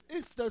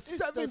It's the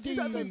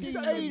 70s,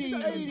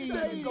 80s,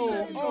 disco,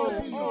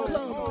 R&B,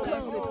 club,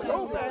 classic,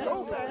 throwback,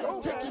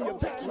 taking you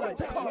back like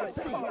the car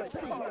seat.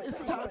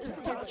 It's time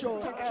to get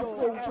your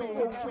Afro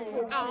wings.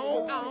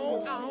 Ow,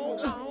 ow,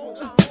 ow, ow,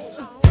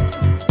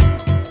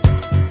 ow.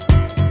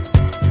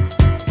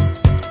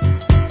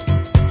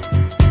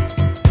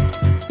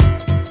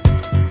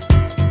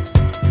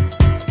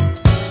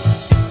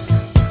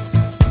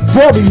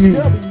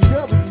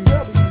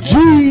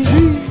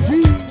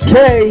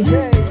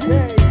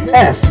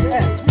 WGKS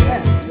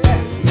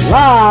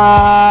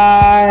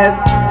live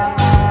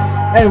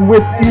and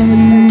with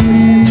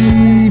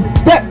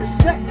effects.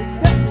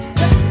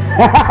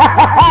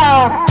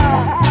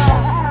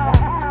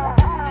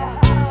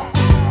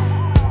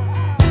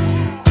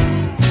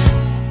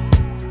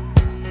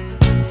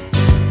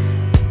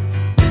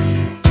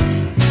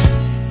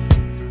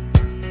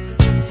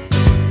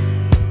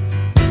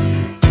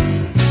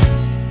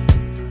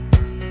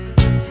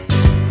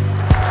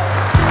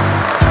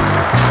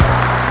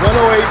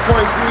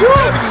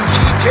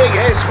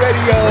 WGKS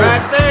Radio.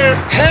 Right there.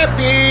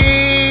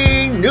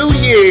 Happy New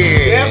Year.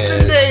 Yes,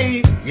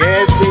 indeed.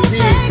 Yes,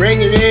 indeed.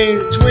 Bringing in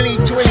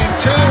 2022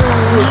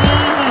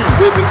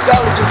 with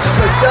mixologist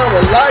Marcel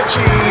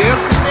Malachi.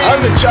 Yes, indeed.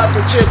 I'm the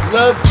chocolate chip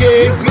love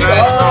kid. We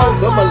That's are right.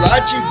 the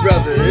Malachi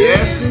brothers.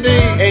 Yes,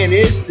 indeed. And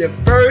it's the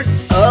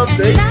first of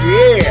the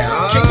year.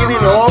 Kicking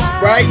it off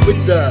right with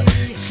the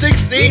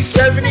 60s,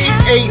 70s,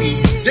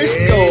 80s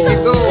disco.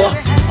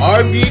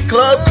 R&B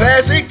club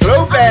classic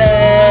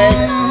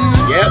throwbacks.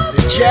 Yep,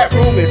 the chat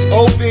room is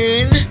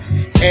open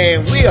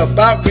and we are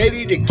about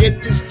ready to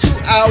get this 2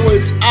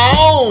 hours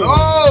on.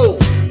 Oh,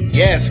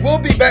 Yes, we'll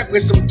be back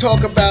with some talk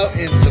about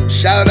and some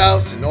shout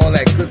outs and all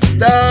that good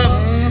stuff.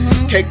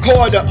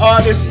 K-Core, the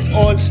artist, is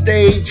on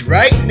stage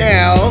right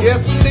now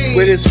yes, indeed.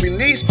 with his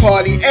release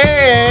party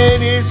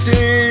and it's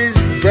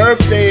his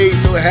birthday.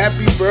 So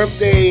happy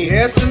birthday,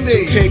 Yes,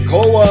 indeed.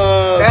 K-Core,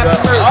 the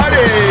Happy birthday.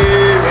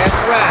 artist. That's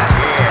right.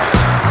 Yeah.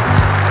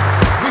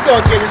 We're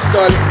gonna get it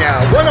started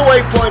now.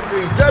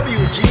 108.3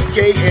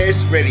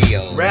 WGKS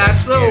Radio. Right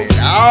so. Get it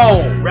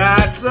on.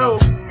 Right so.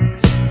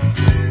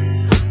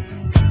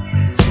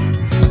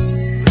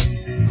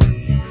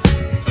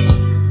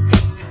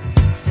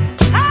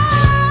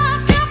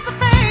 I kept the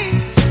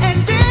faith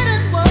and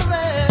didn't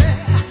worry.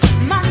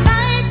 My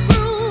nights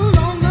grew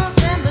longer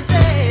than the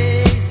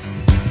days.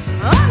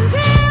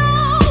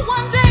 Until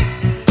one day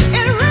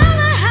it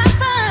really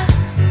happened.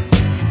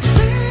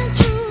 Sent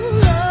true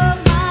love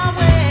my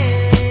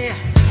way.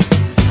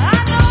 I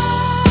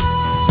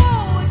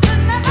know it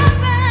could never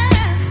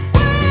been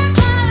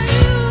without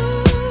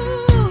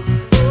you.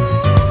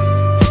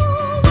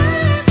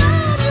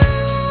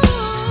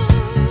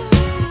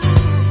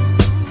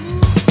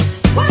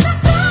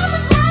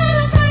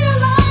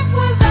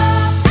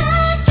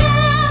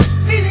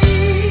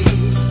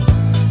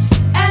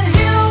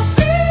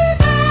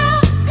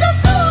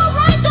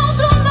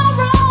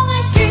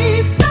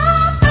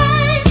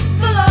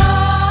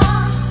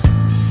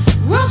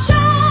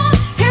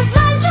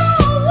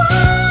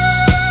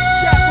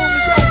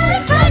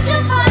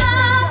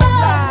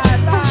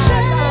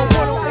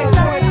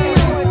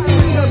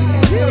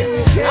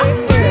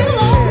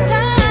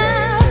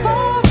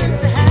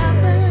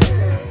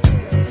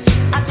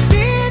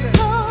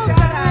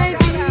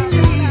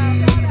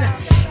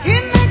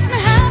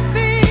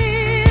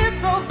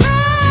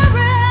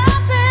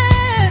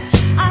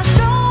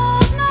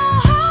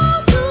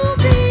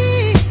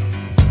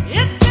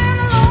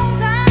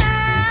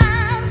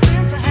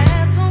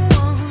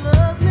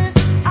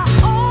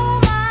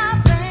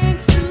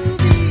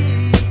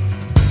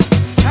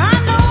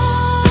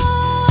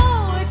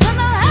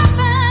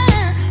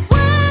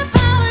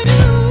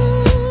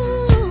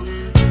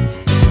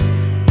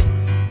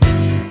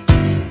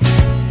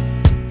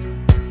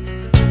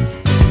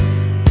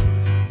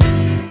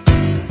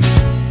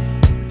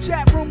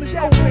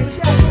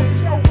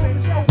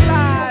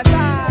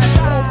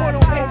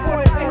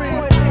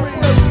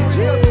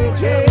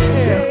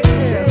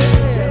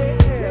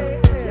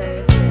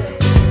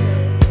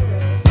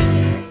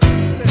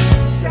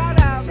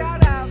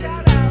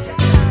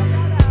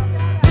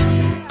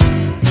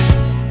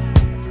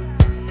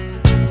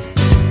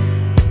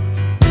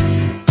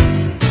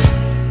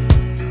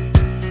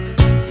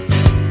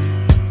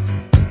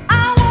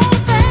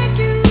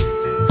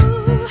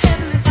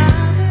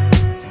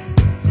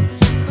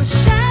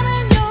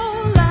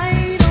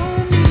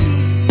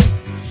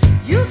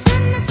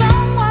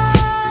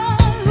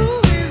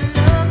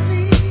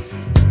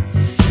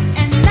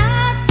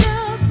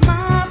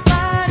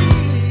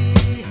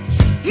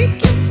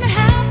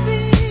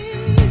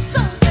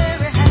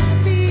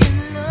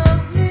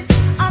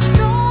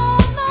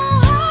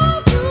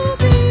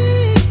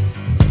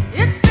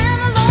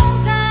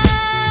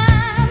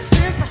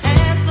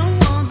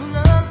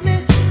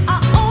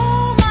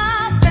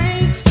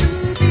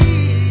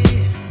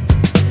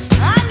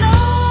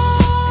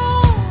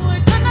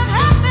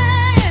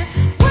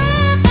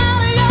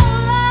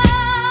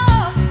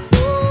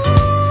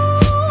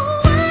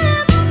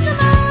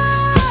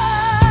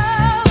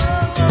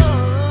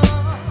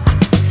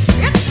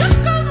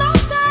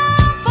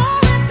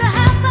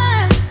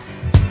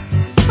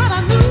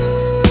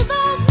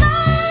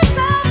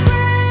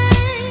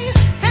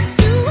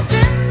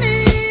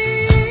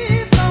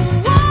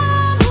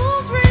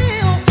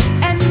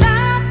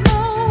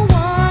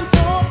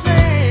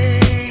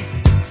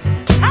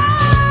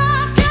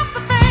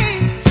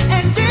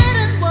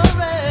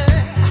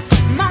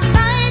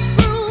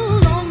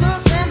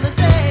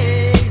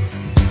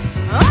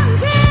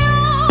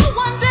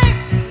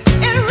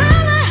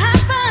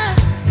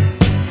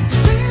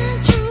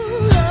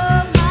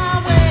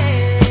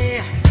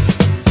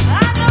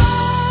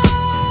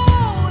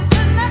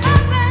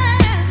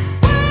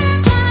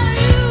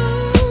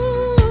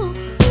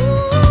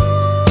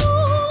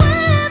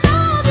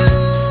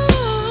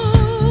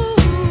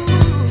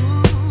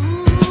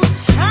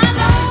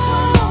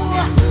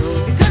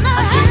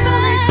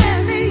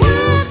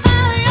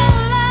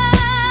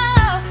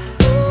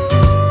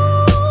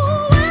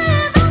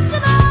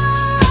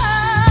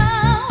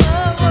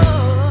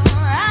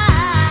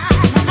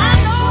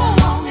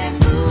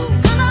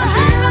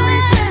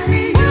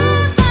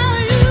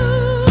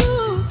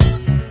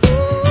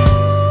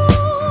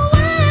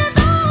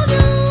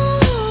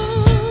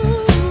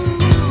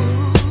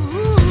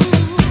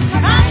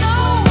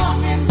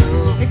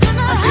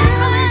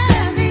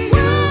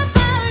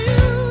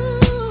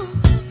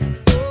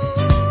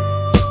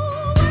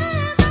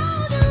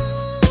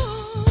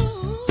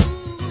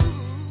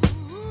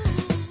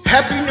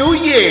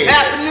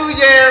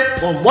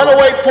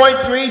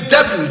 108.3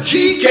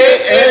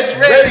 WGKS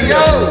Radio.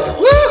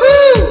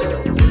 Woohoo!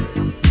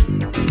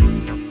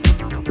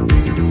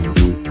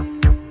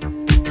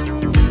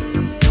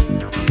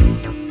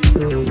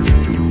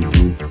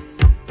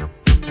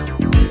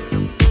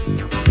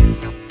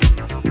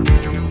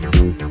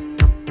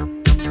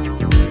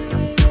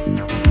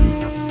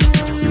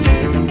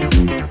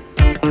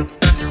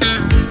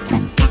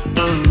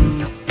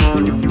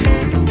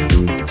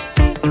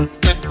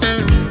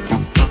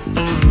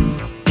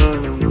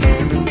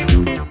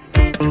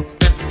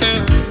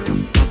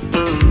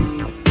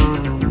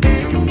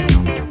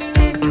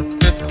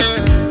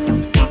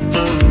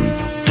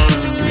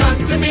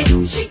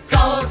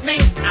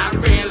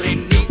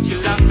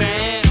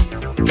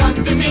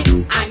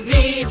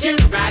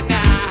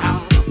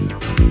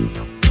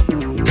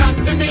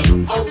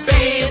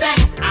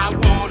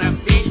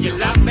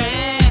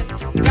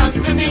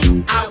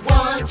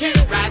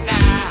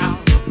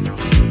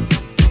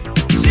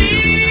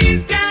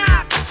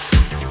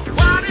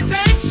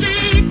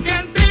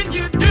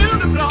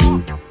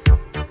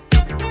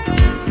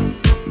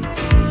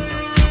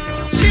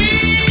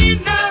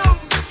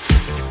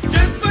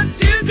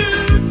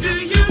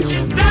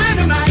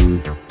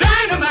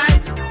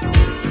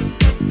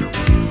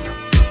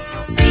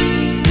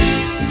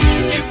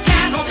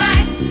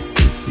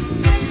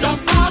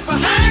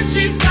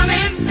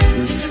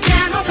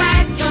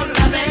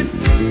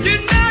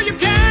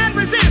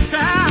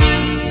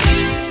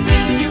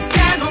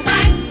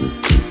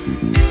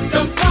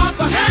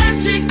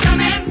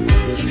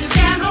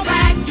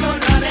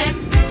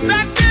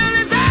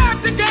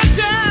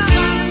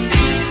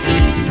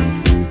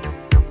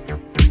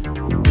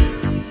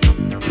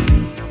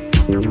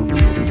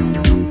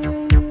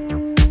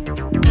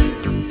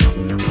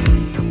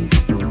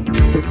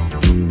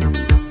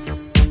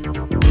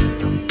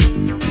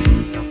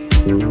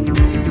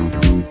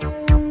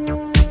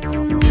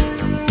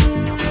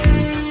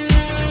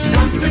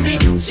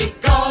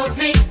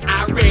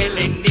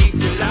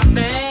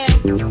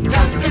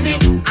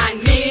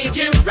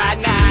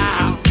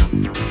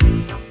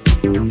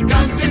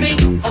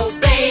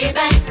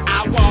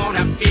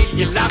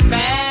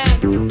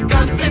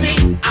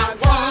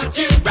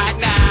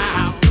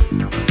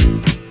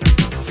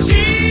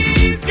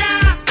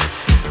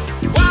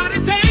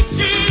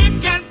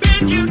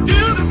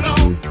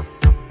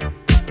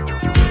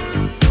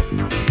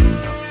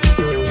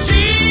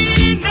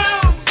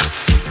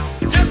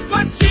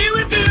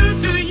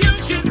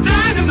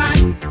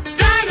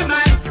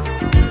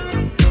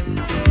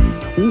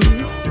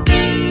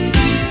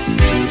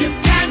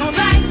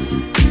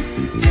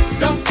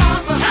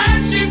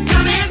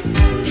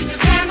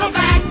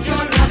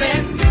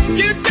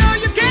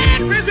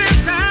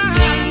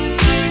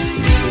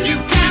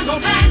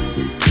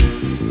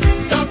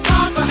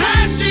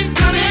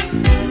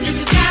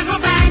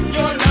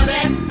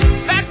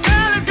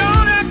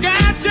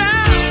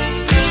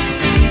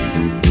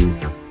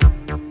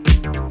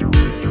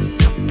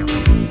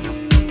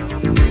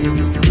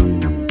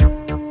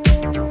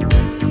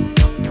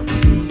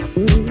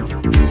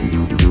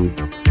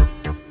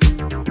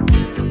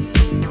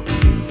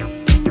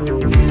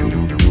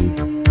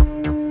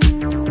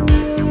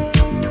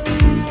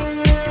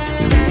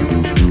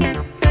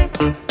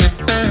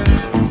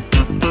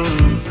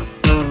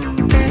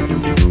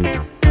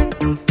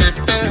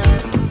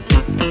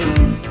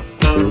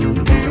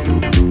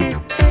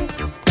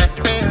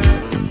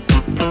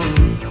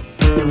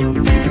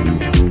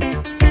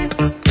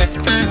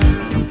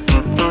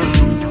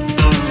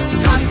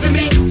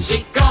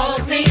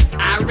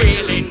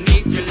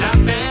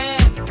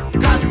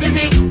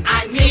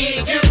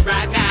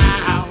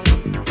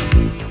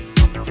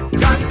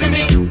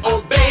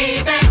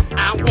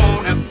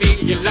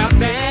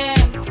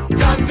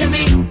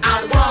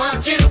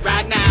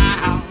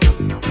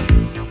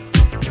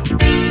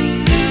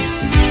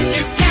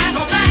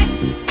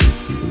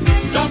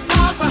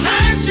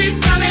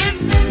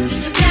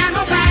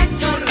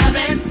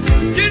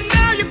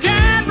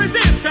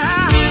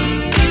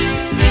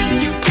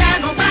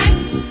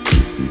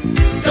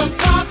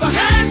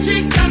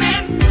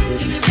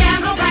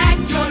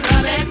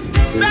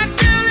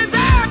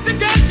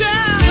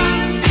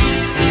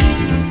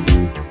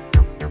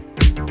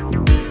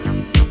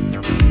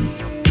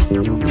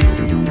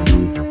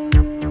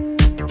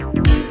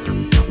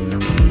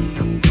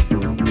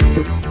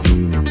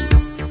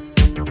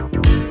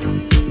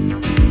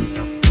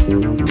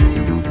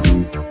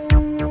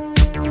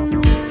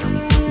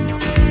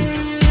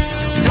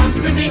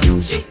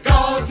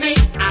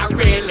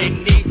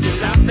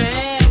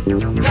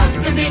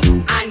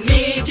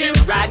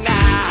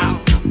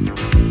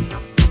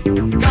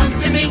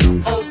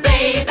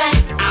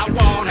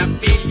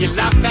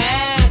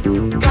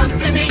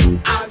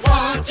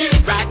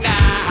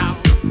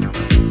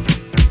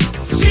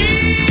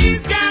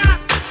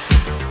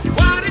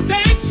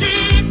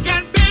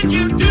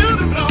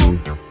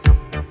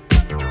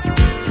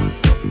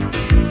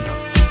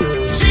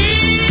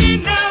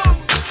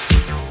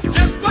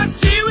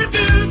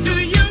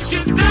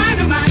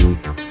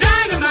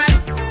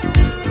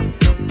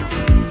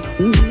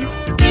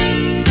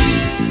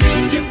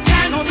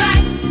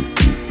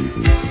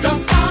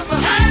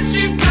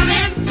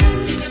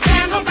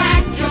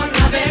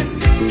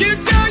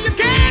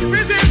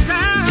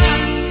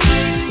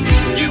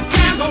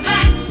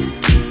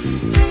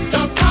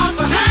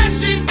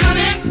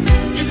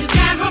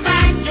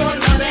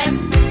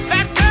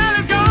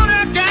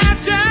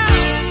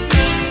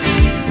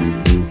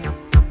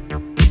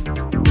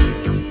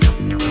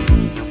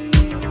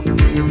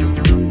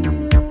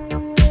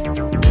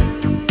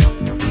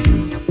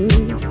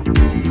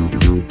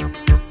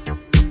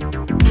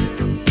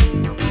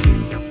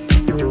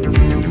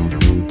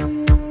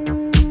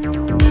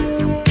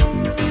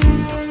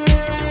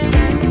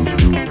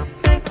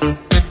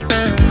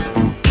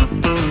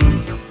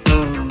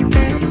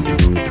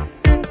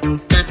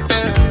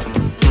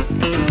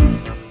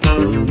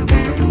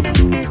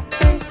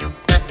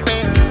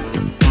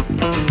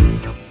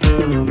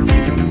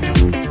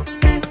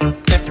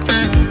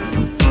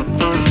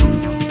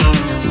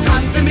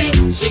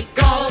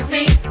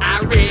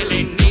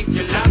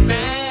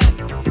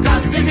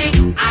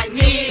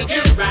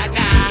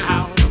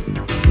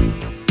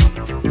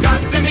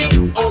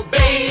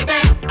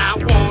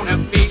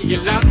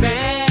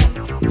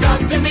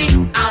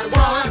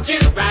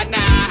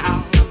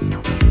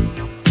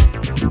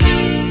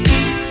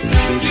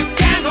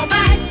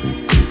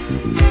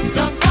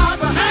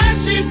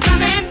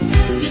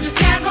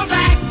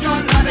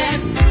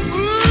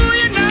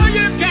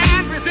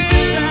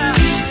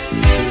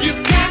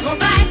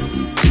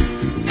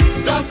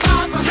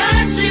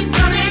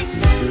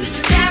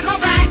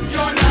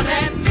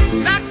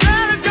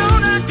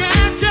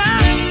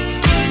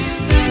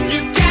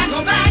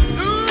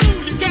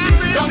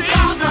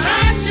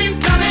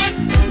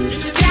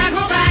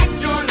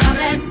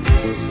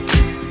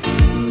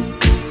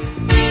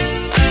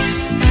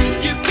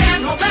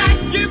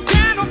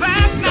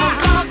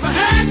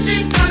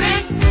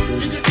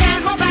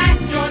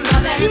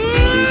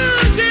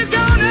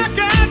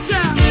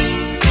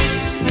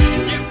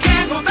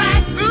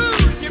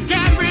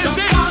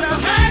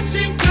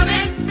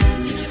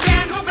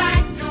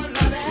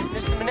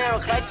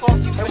 talk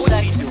to you for a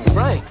second.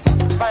 Frank.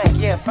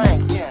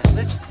 Frank, yeah.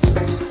 Listen.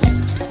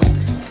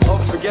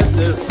 Don't forget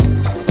this.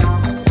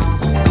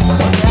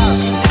 Look out.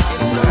 Get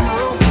some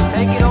room.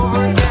 Take it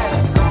over again.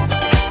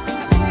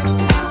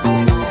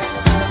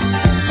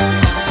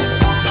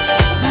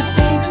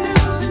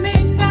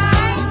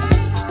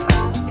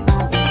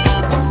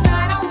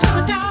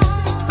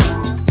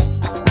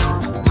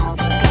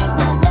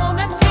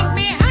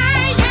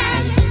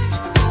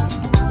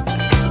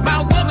 My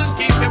woman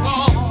keep me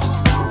warm.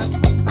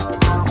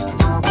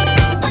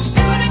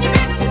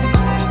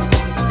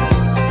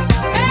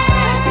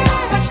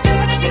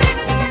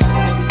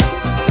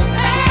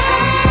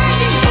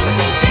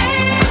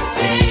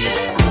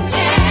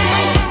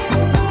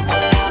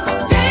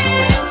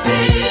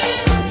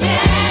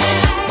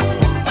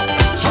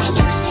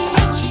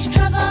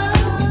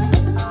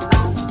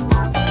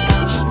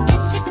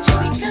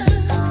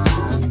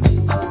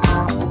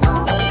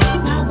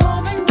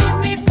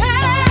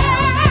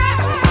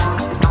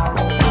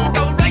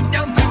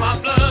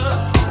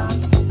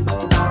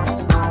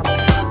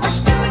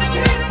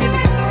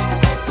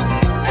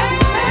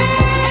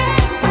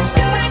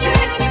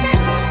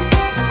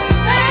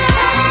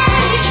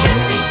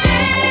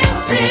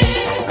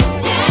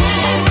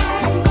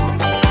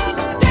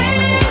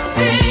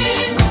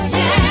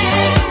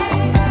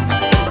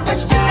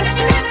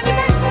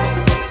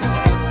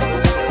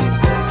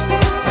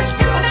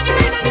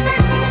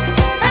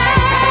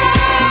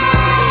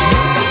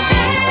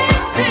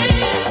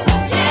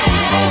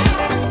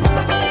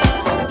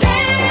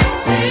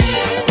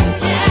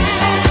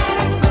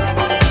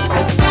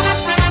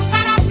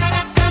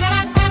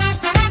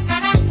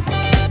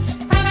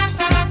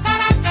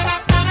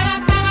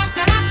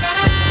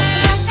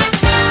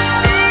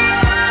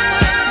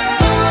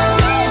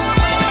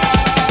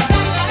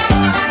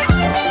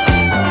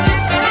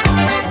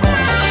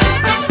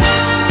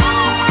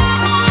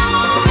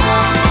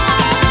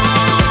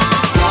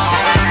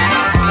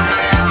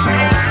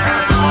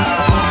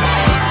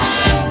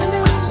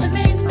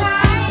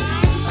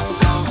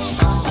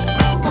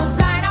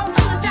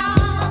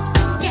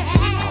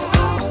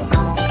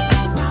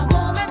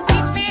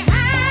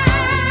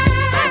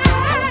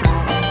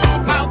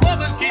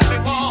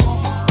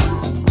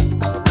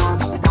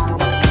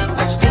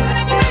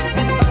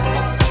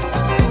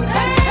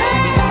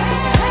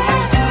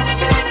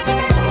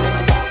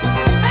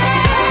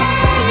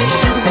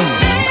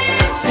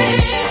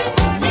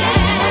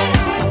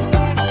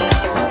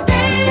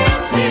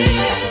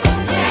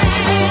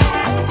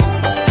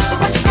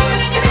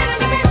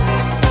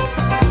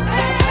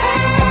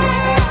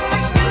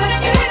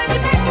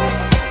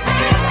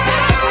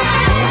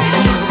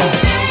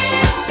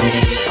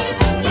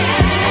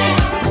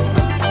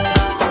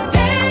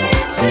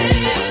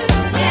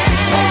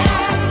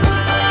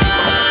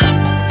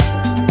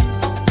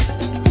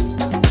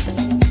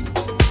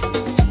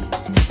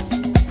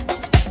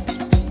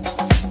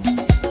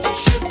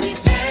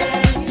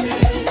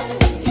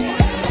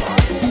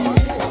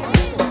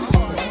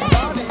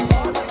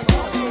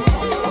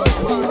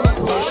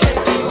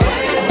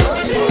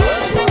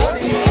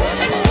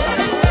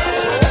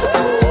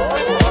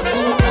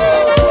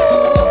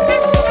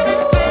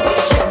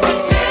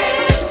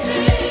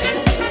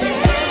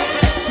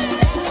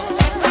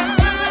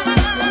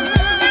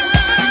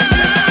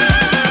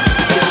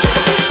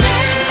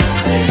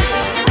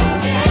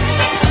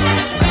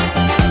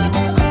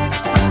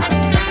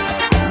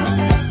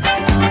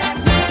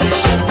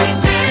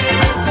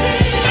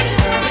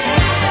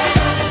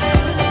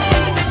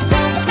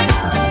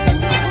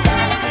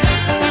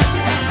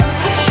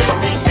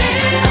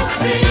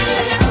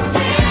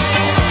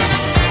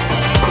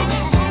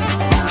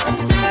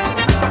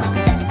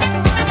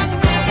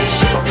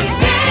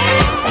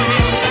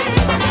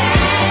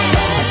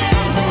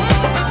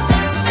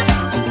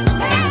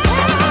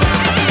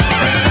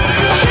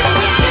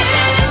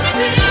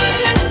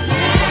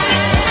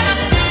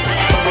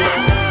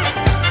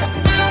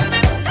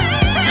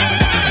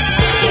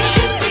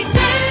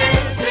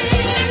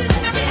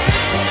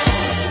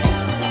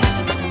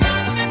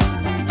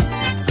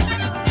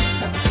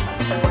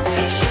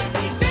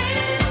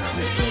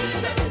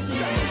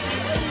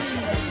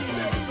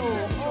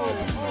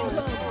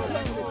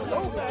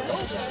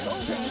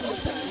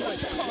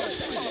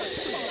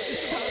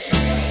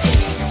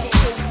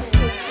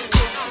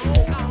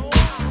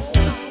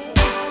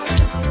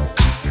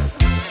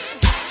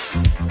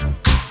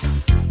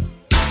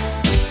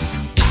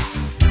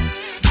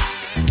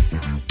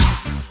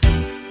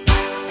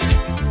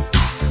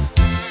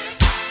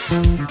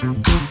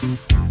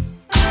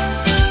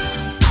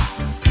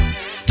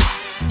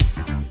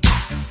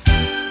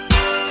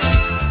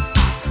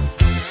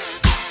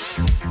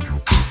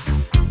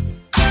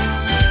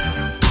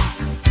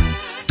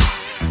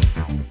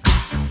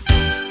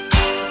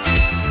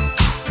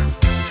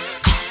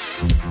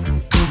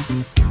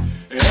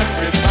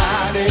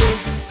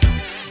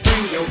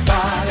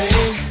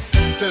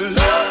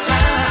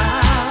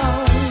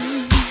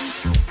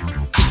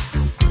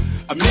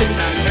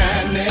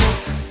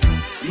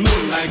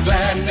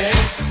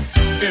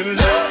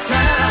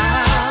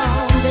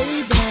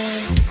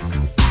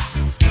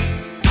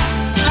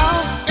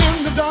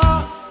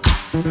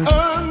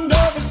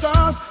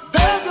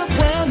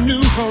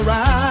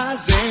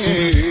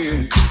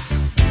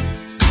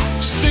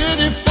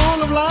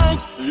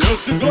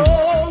 She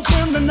glows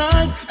in the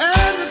night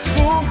and it's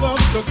full of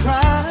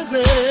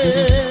surprises.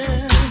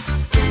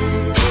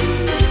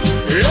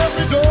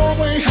 Every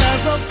doorway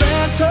has a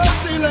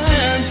fantasy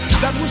land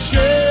that will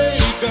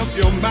shake up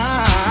your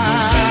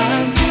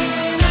mind.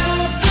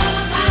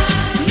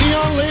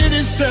 Neon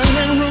ladies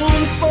selling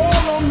rooms for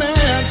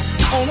romance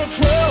on a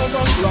 12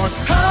 o'clock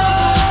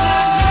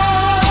high.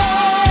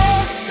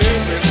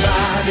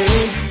 Everybody,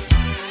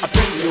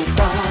 bring your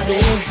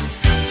body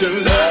to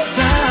Love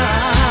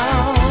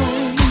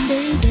Town,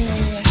 baby.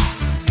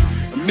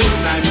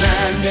 Midnight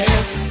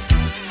madness,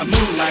 a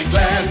moonlight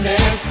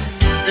gladness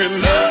in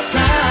Love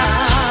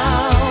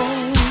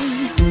Town.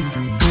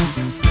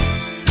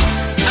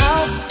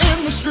 Out in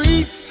the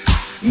streets,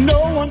 no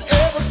one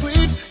ever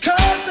sleeps,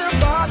 'cause their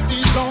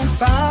body's on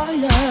fire,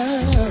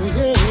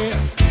 yeah.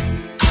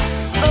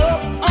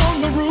 Up on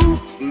the roof,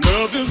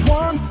 love is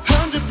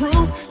 100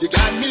 proof. You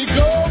got me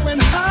going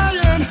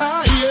higher and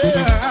higher.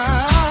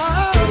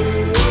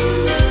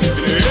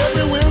 In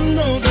every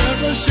window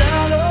there's a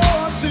shadow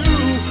or two,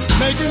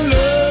 making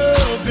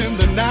love in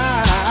the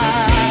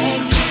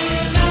night.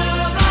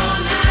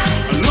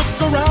 Look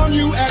around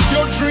you at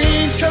your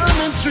dreams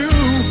coming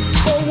true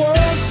for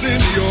once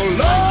in your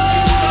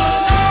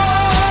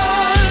life.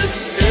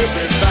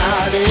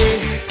 Everybody,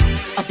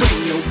 bring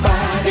your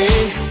body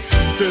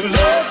to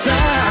Love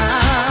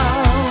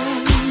Town.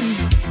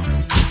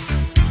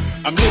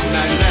 A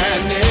midnight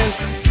madness,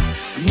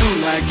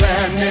 moonlight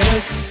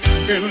gladness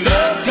in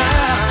Love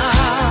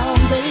Town,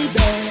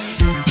 baby.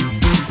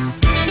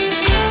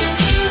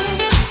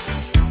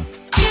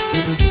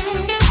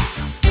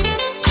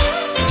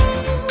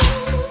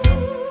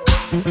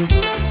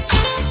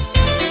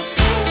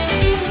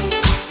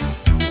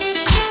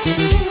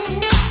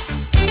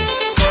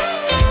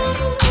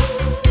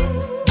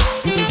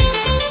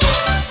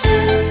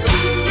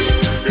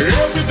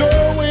 Every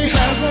doorway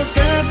has a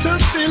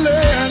fantasy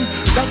land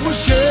that will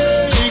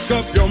shake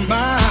up your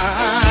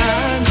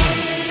mind.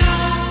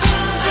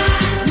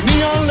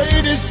 Neon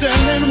ladies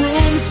selling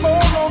rooms for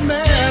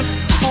romance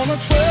on a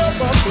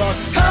 12 o'clock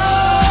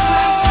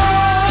high.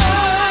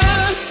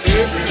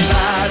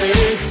 Everybody,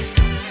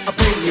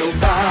 bring your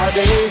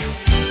body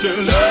to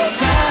Love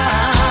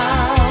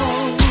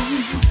Town.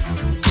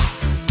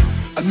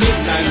 A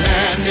midnight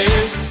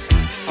madness,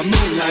 a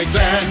moonlight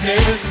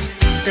gladness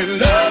in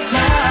Love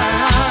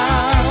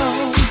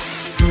Town.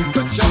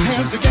 Put your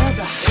hands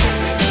together.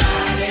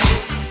 Everybody,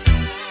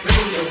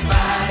 bring your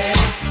body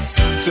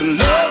to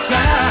Love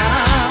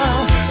Town.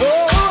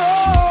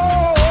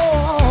 Oh,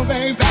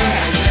 baby.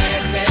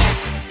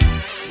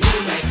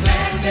 Moonlight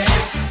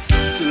gladness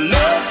to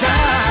Love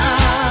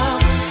Town.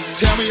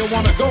 Tell me you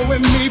wanna go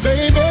with me,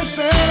 baby.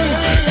 Sing.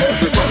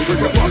 Everybody, bring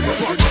your body.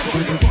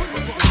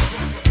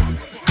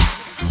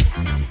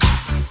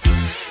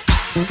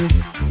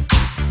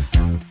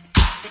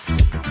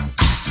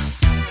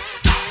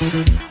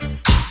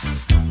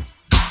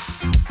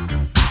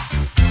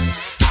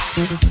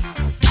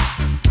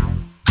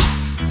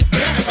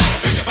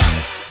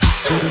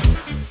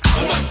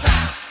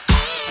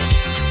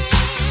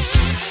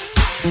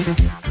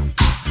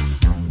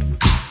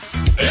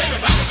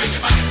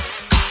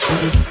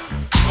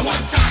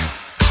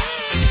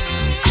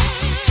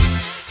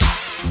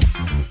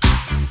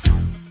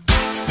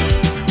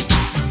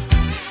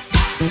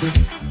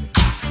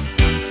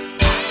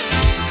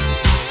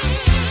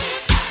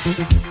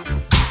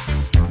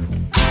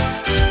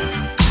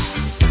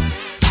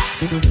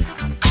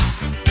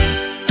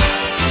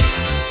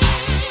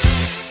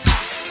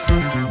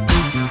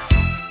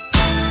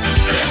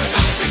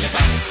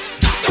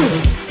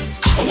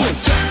 One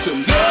time to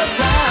Love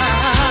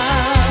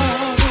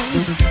Town.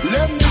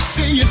 Let me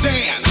see you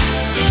dance.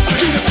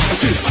 Get it back,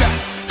 get it back.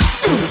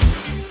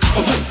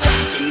 One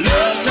time to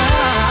Love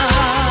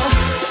Town.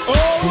 Oh,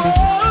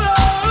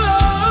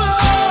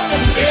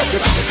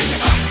 everybody bring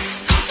it back.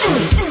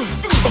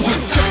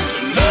 One time to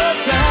Love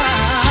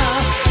Town.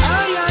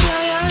 Ay, ay,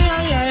 ay, ay,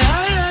 ay,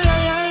 ay, ay,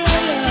 ay, ay,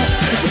 ay.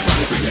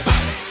 Everybody bring it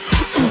back.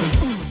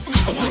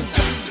 One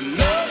time to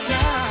Love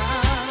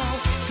Town.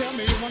 Tell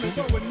me you wanna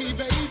go with me,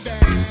 baby.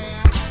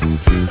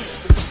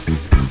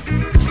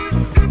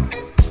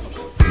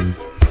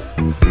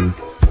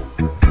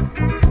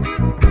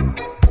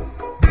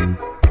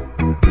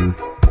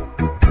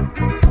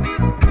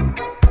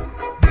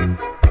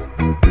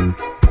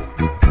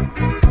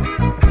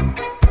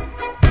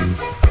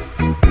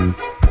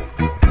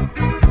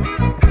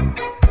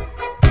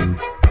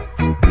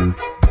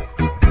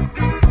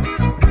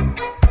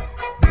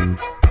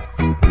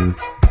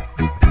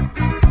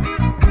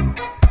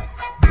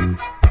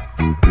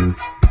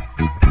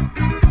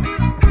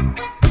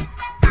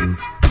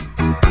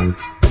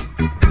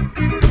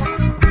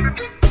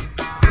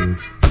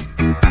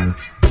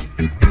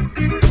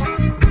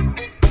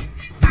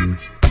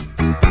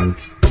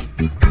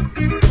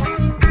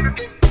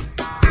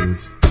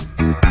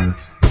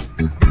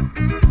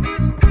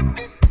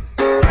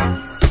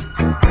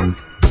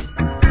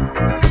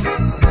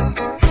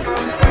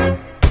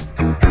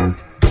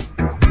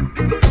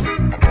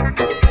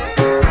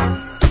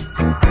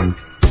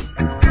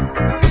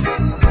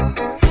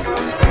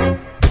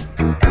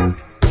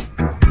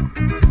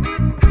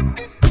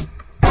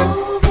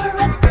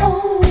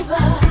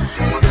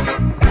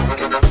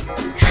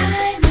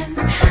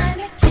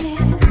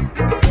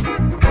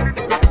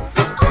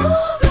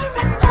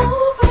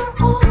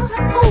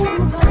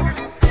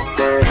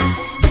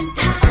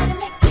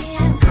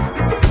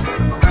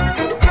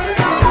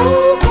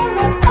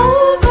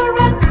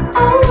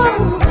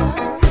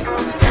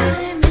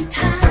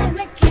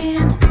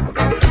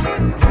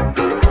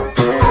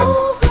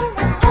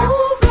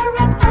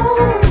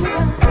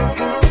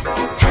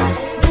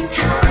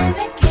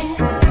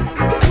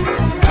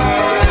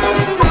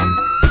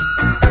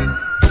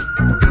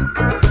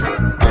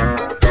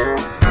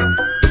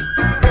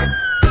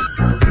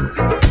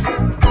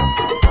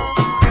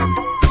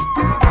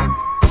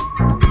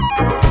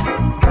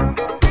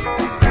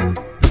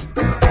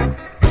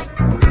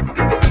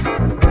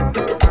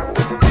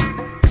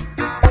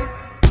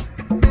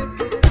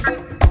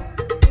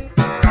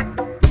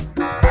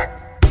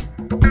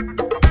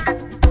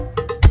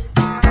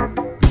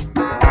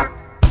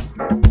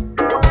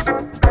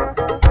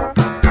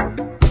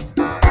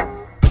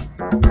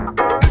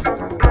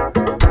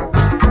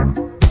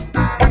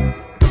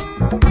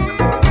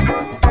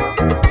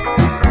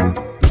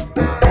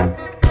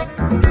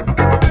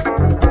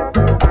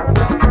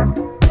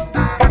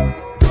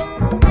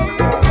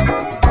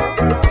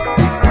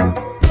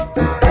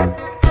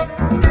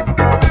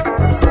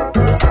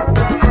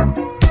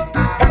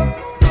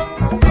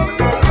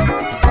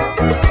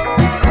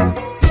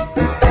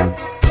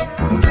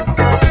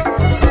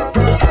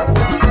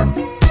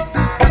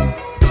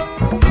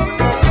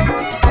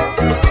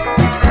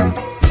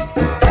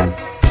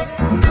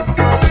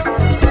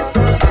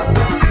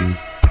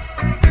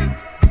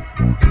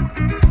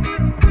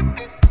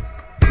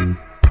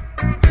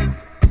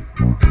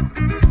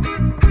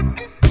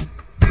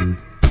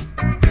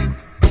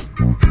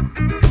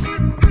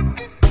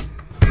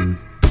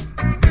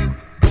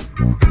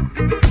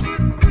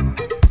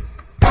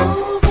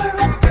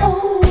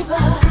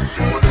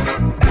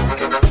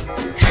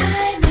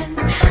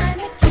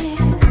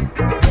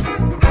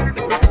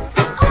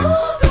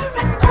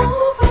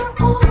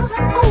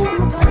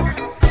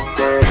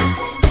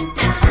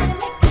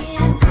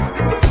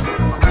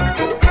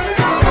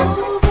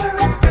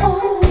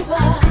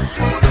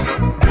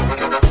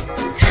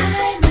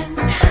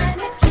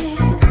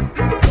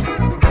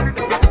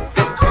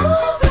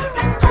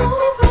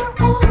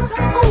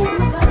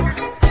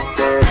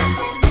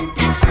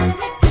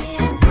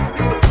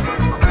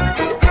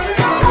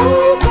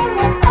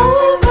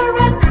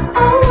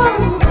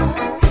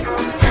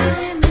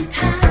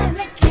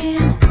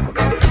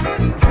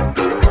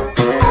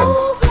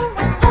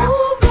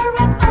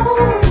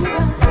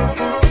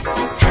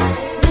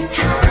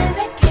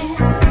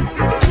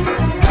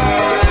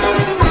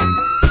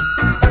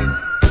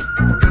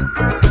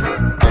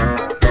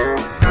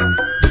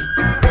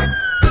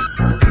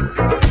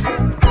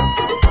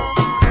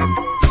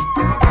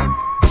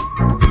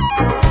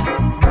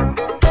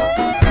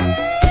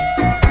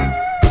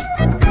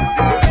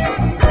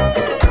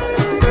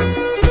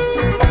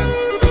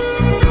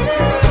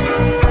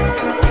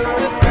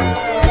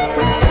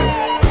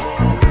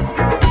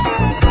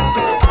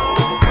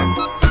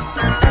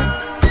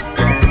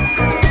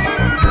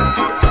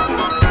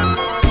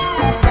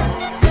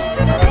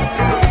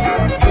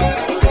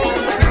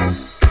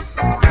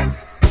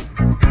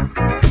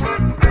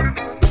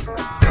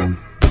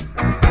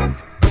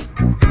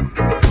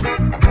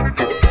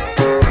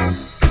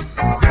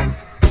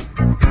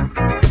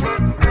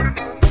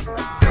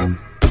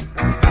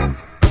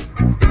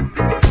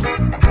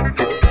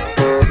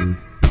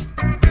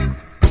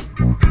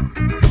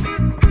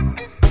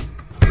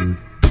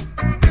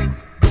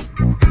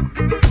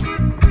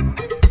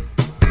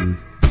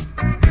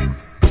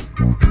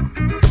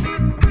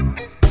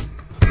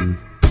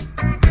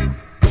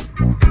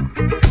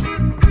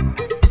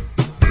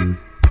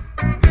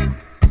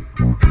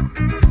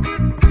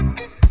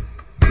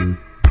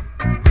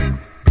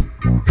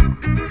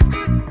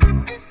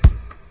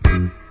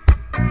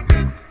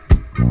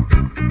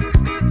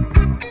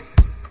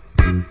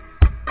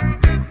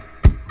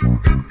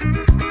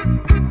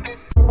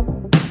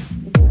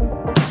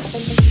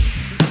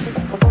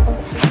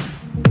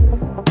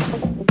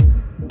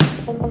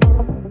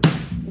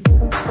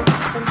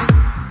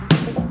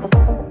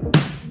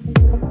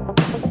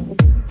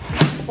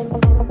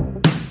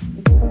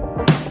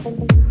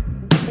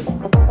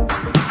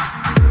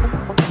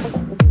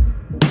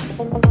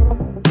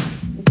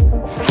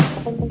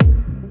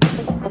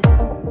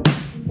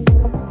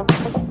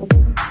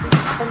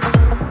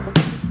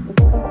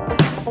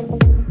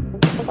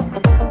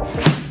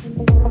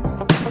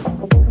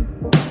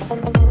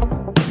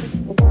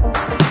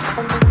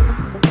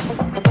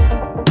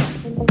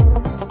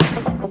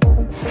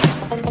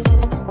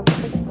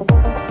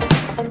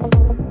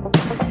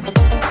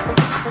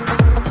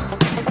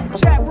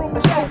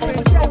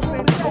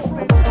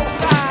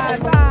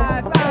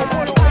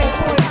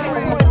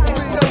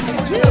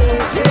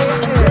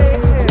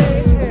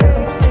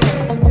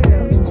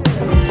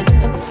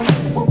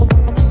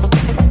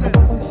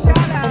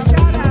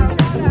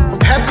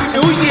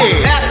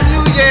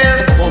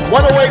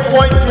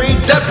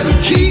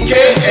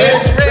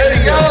 TKS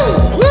Radio.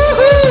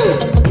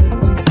 Woohoo!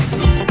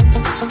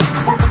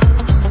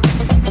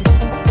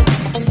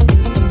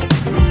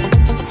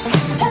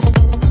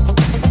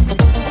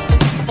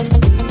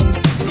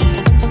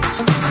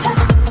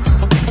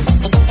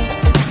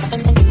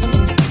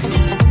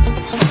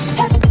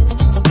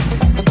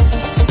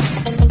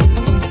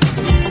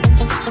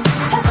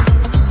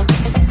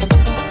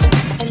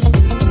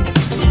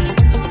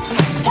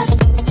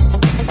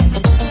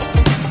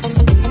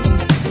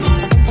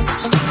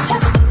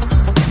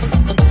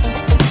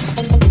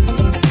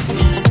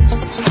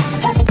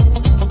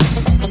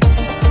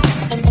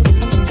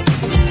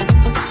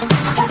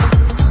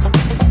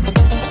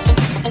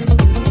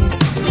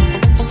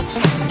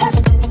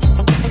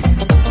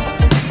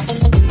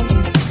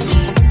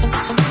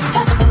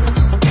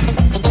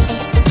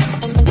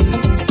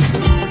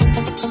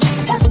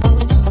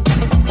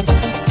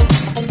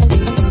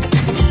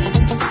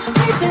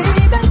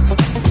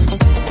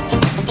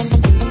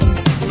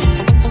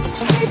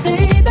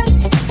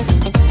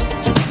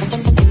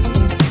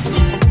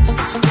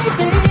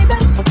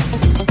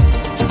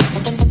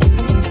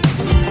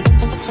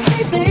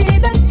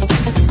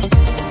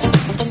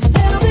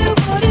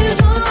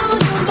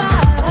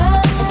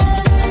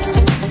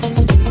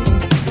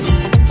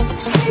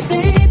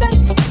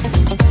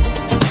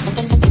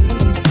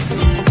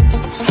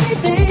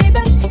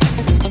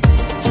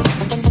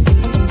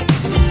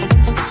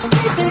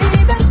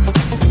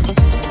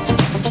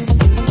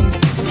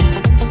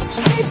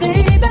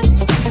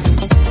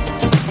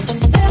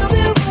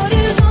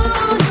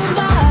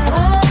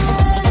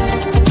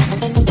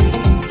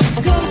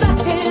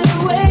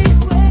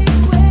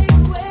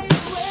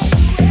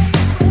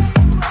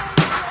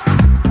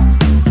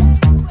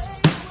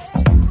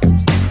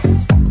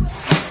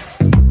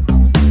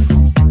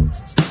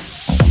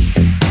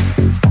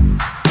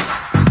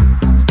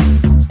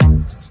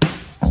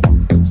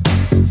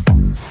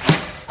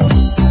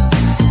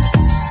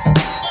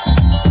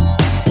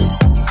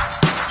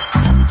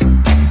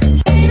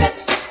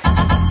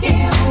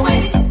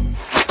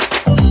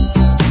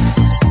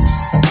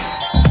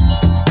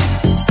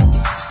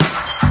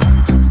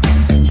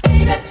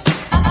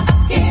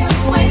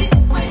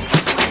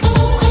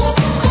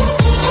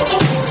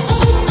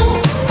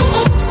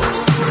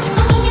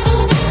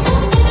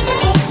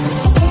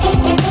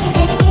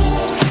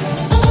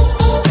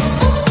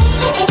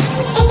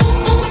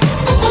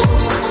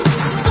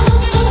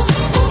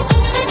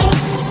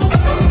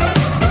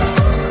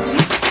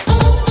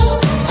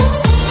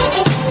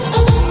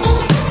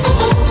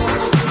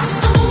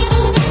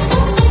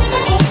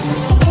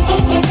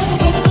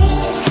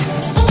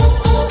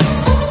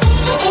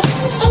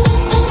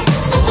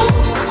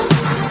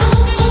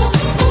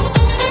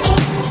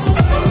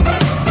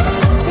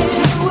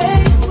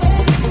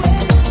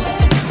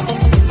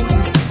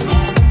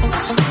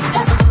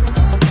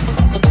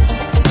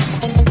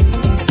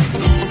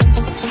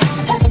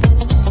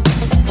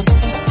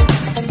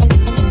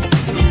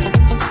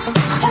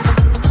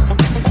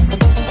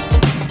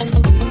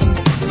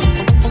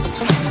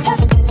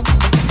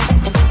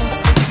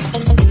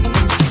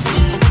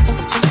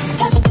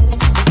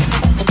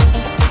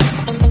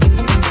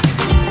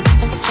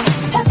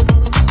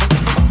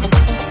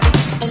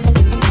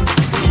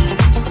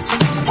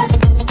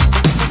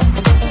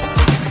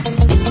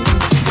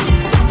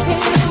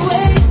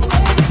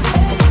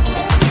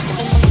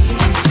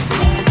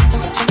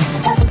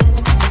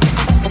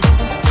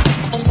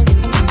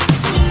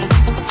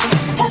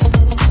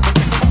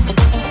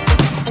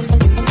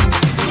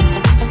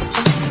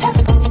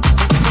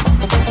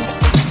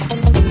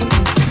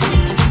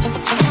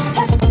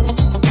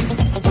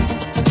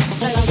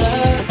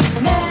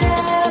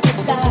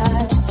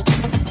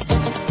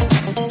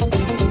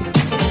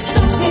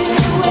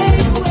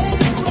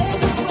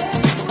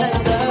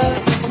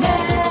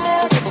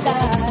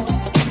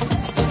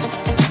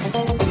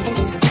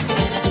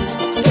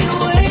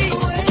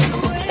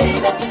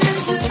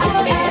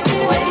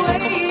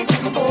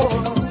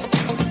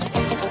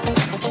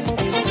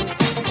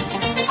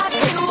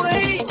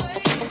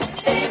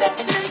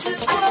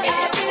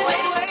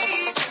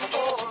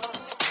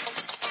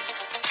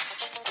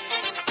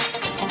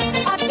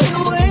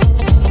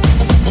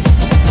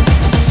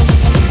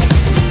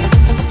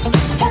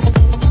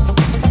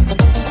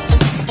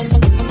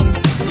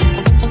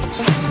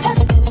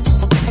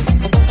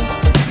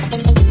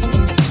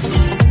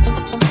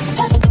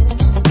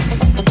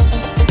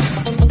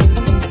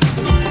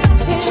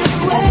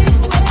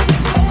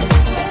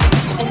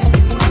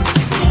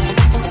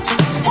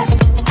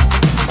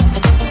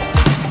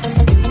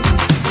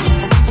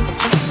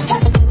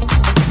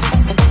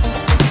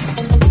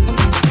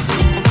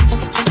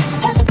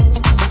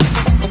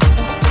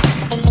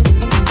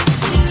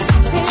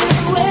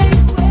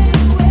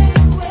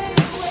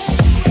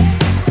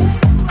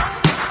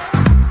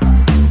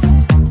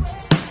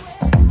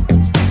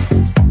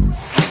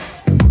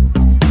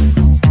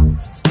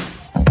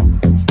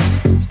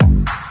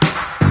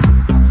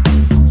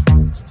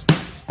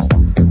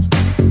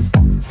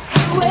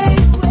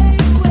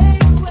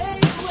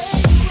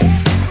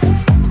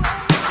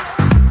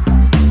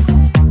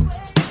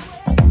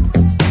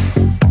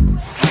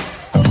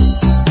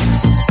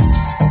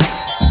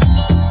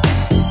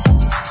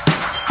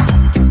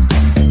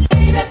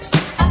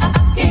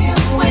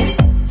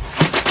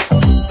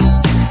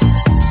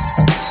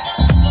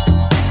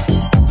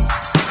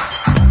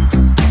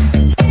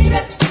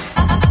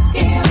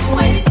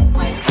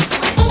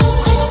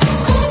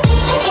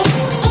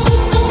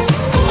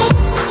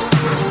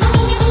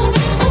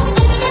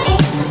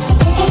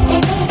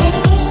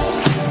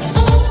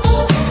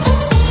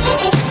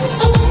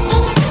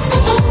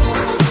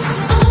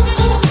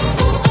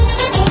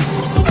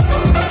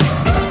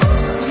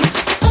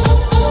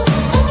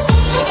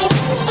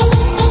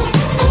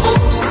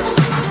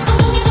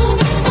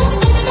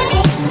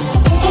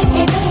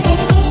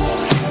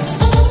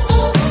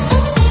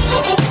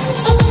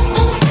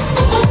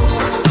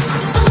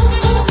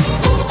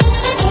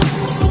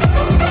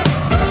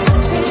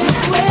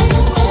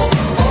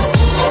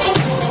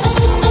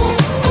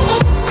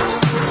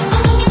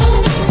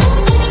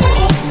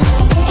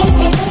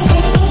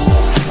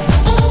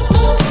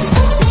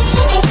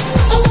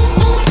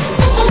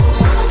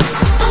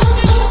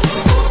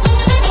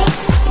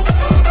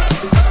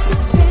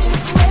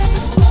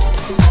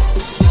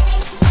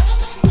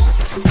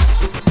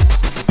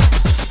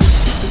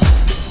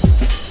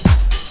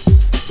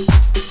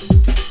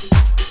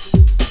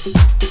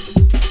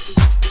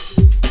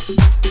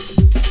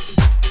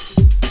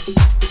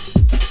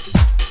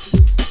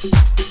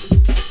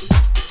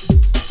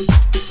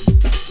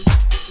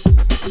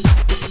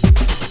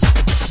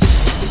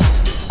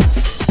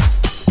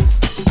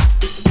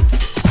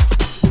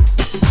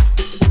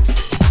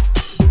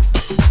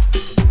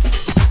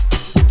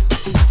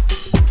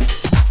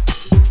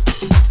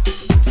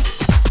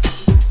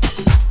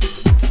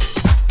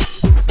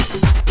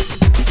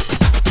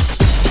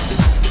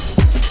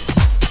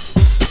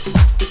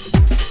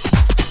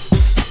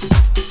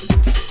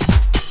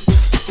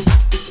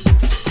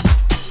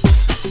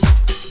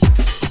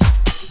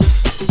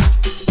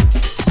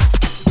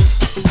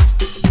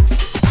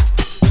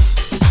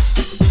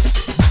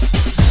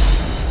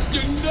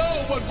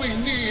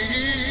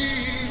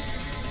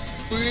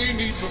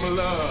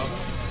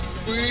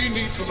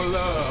 some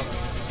love.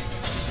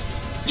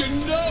 You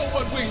know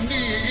what we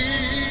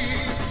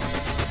need.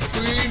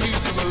 We need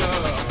some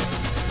love.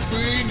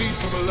 We need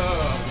some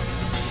love.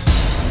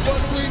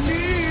 What we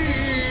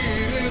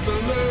need is a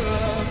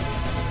love.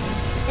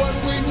 What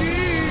we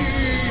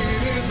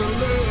need is a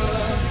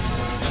love.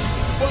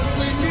 What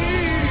we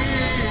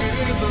need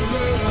is a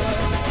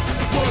love.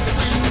 What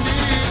we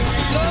need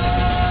is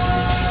love.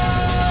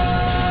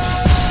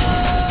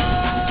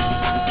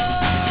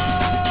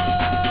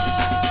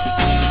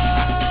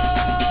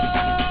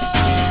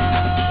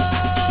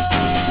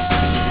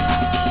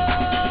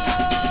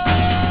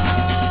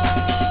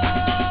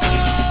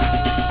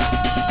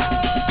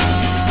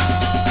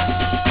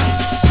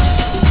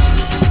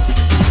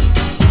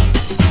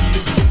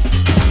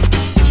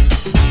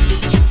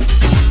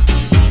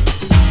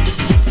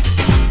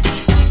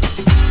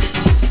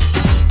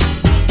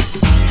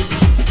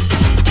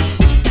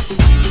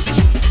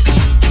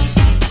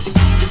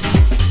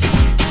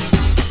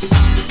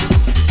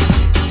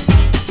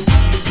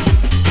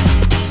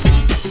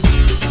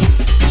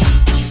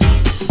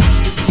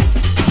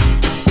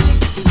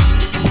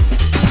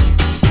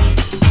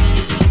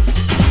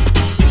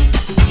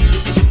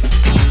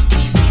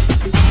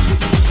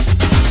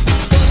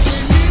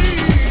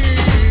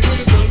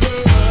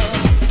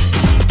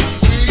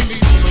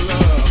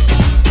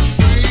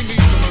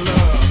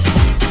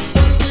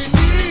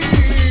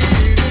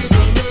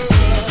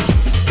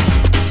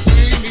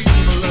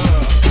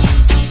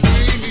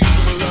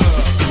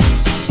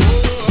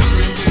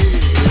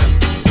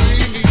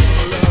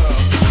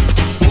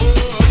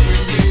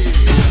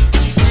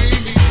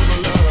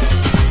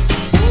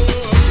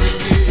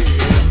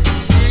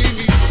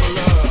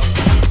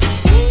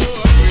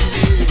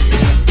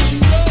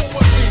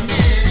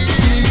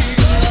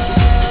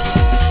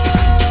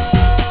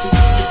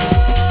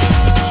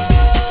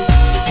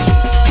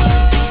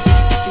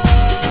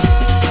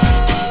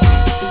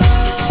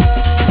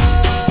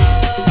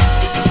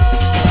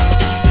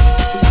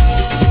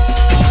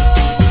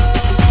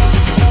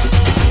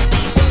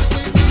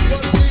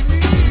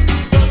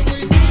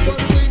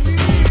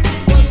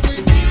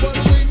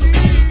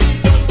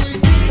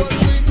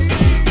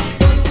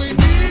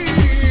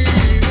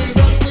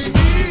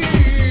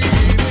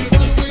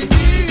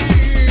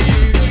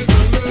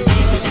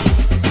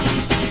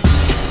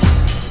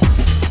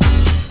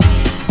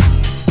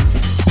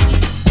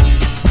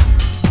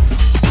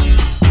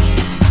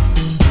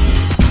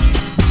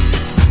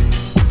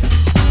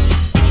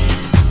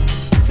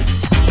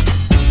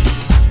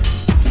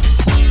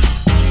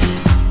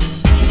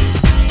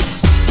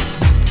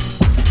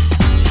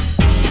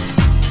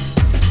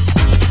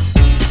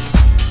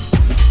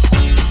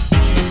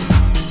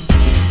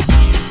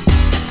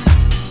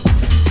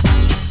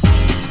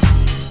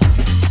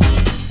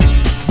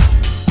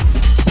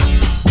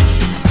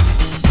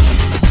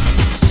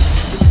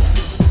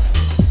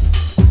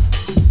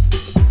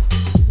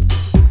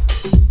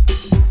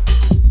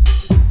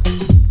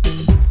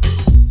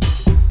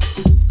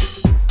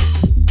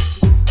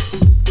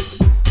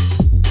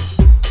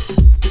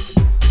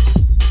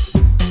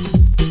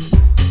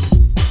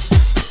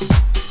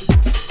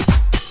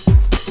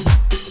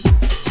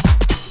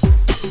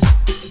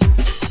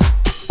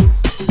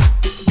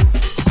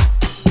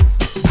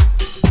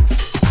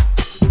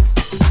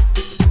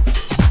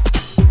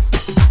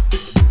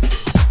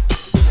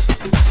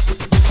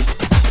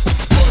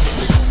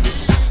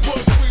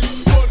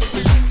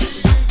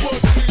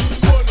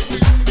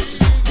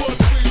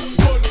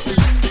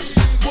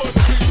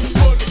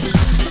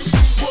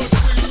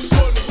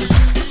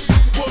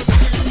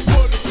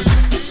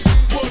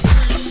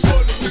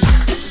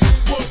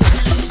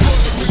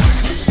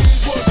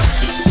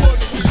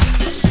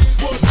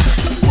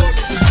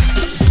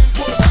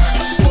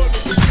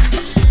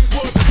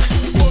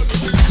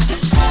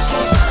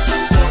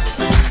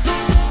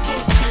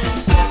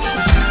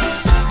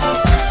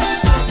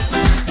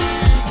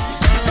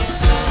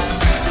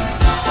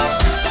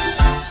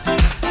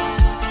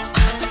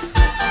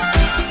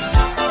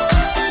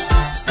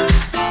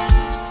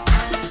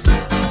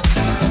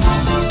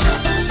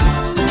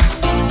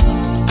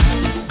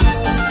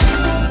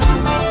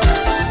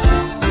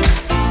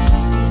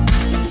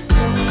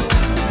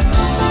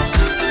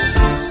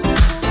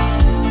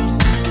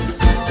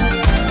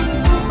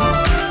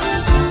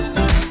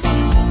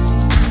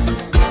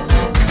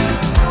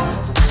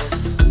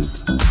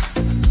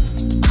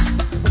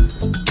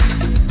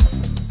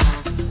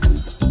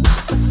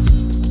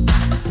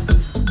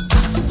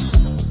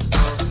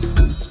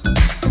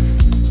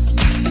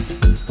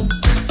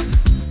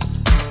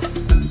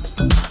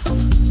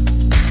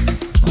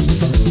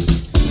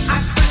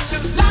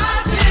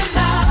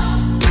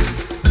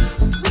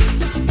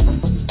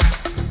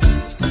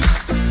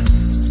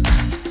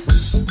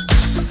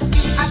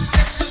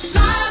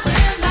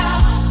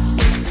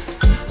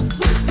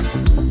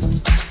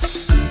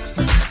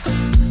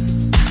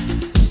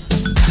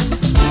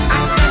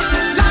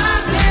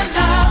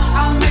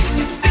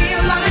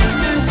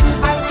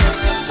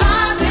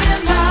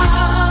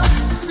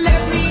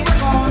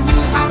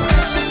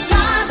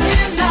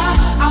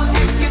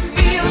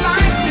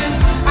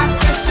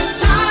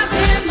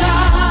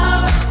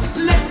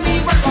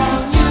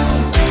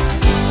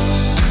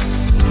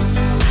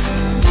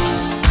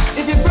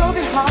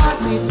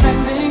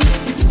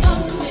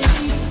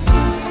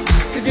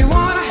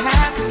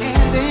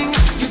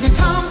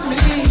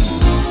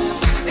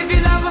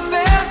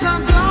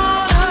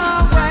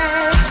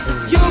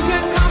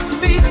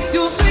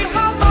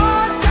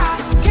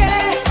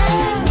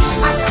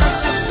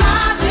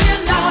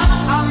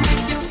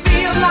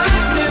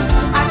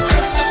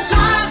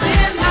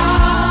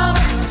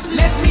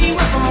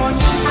 on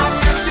you. I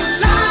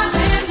specialize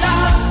in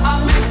love.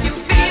 I'll make you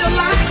feel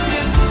like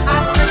new. I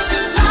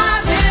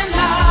specialize in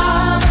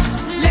love.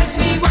 Let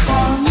me work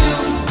on you.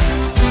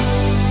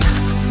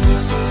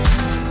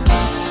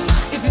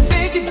 If you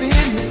think you've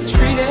been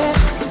mistreated,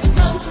 you can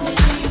come to me.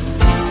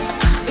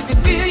 If you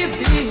feel you're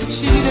being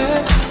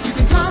cheated, you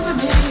can come to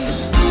me.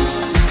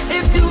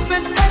 If you've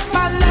been hurt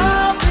by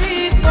love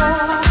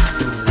before,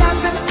 step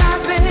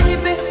inside,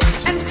 baby,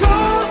 and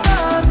close the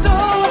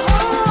door.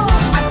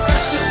 I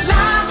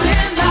specialize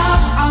in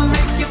love. I'll make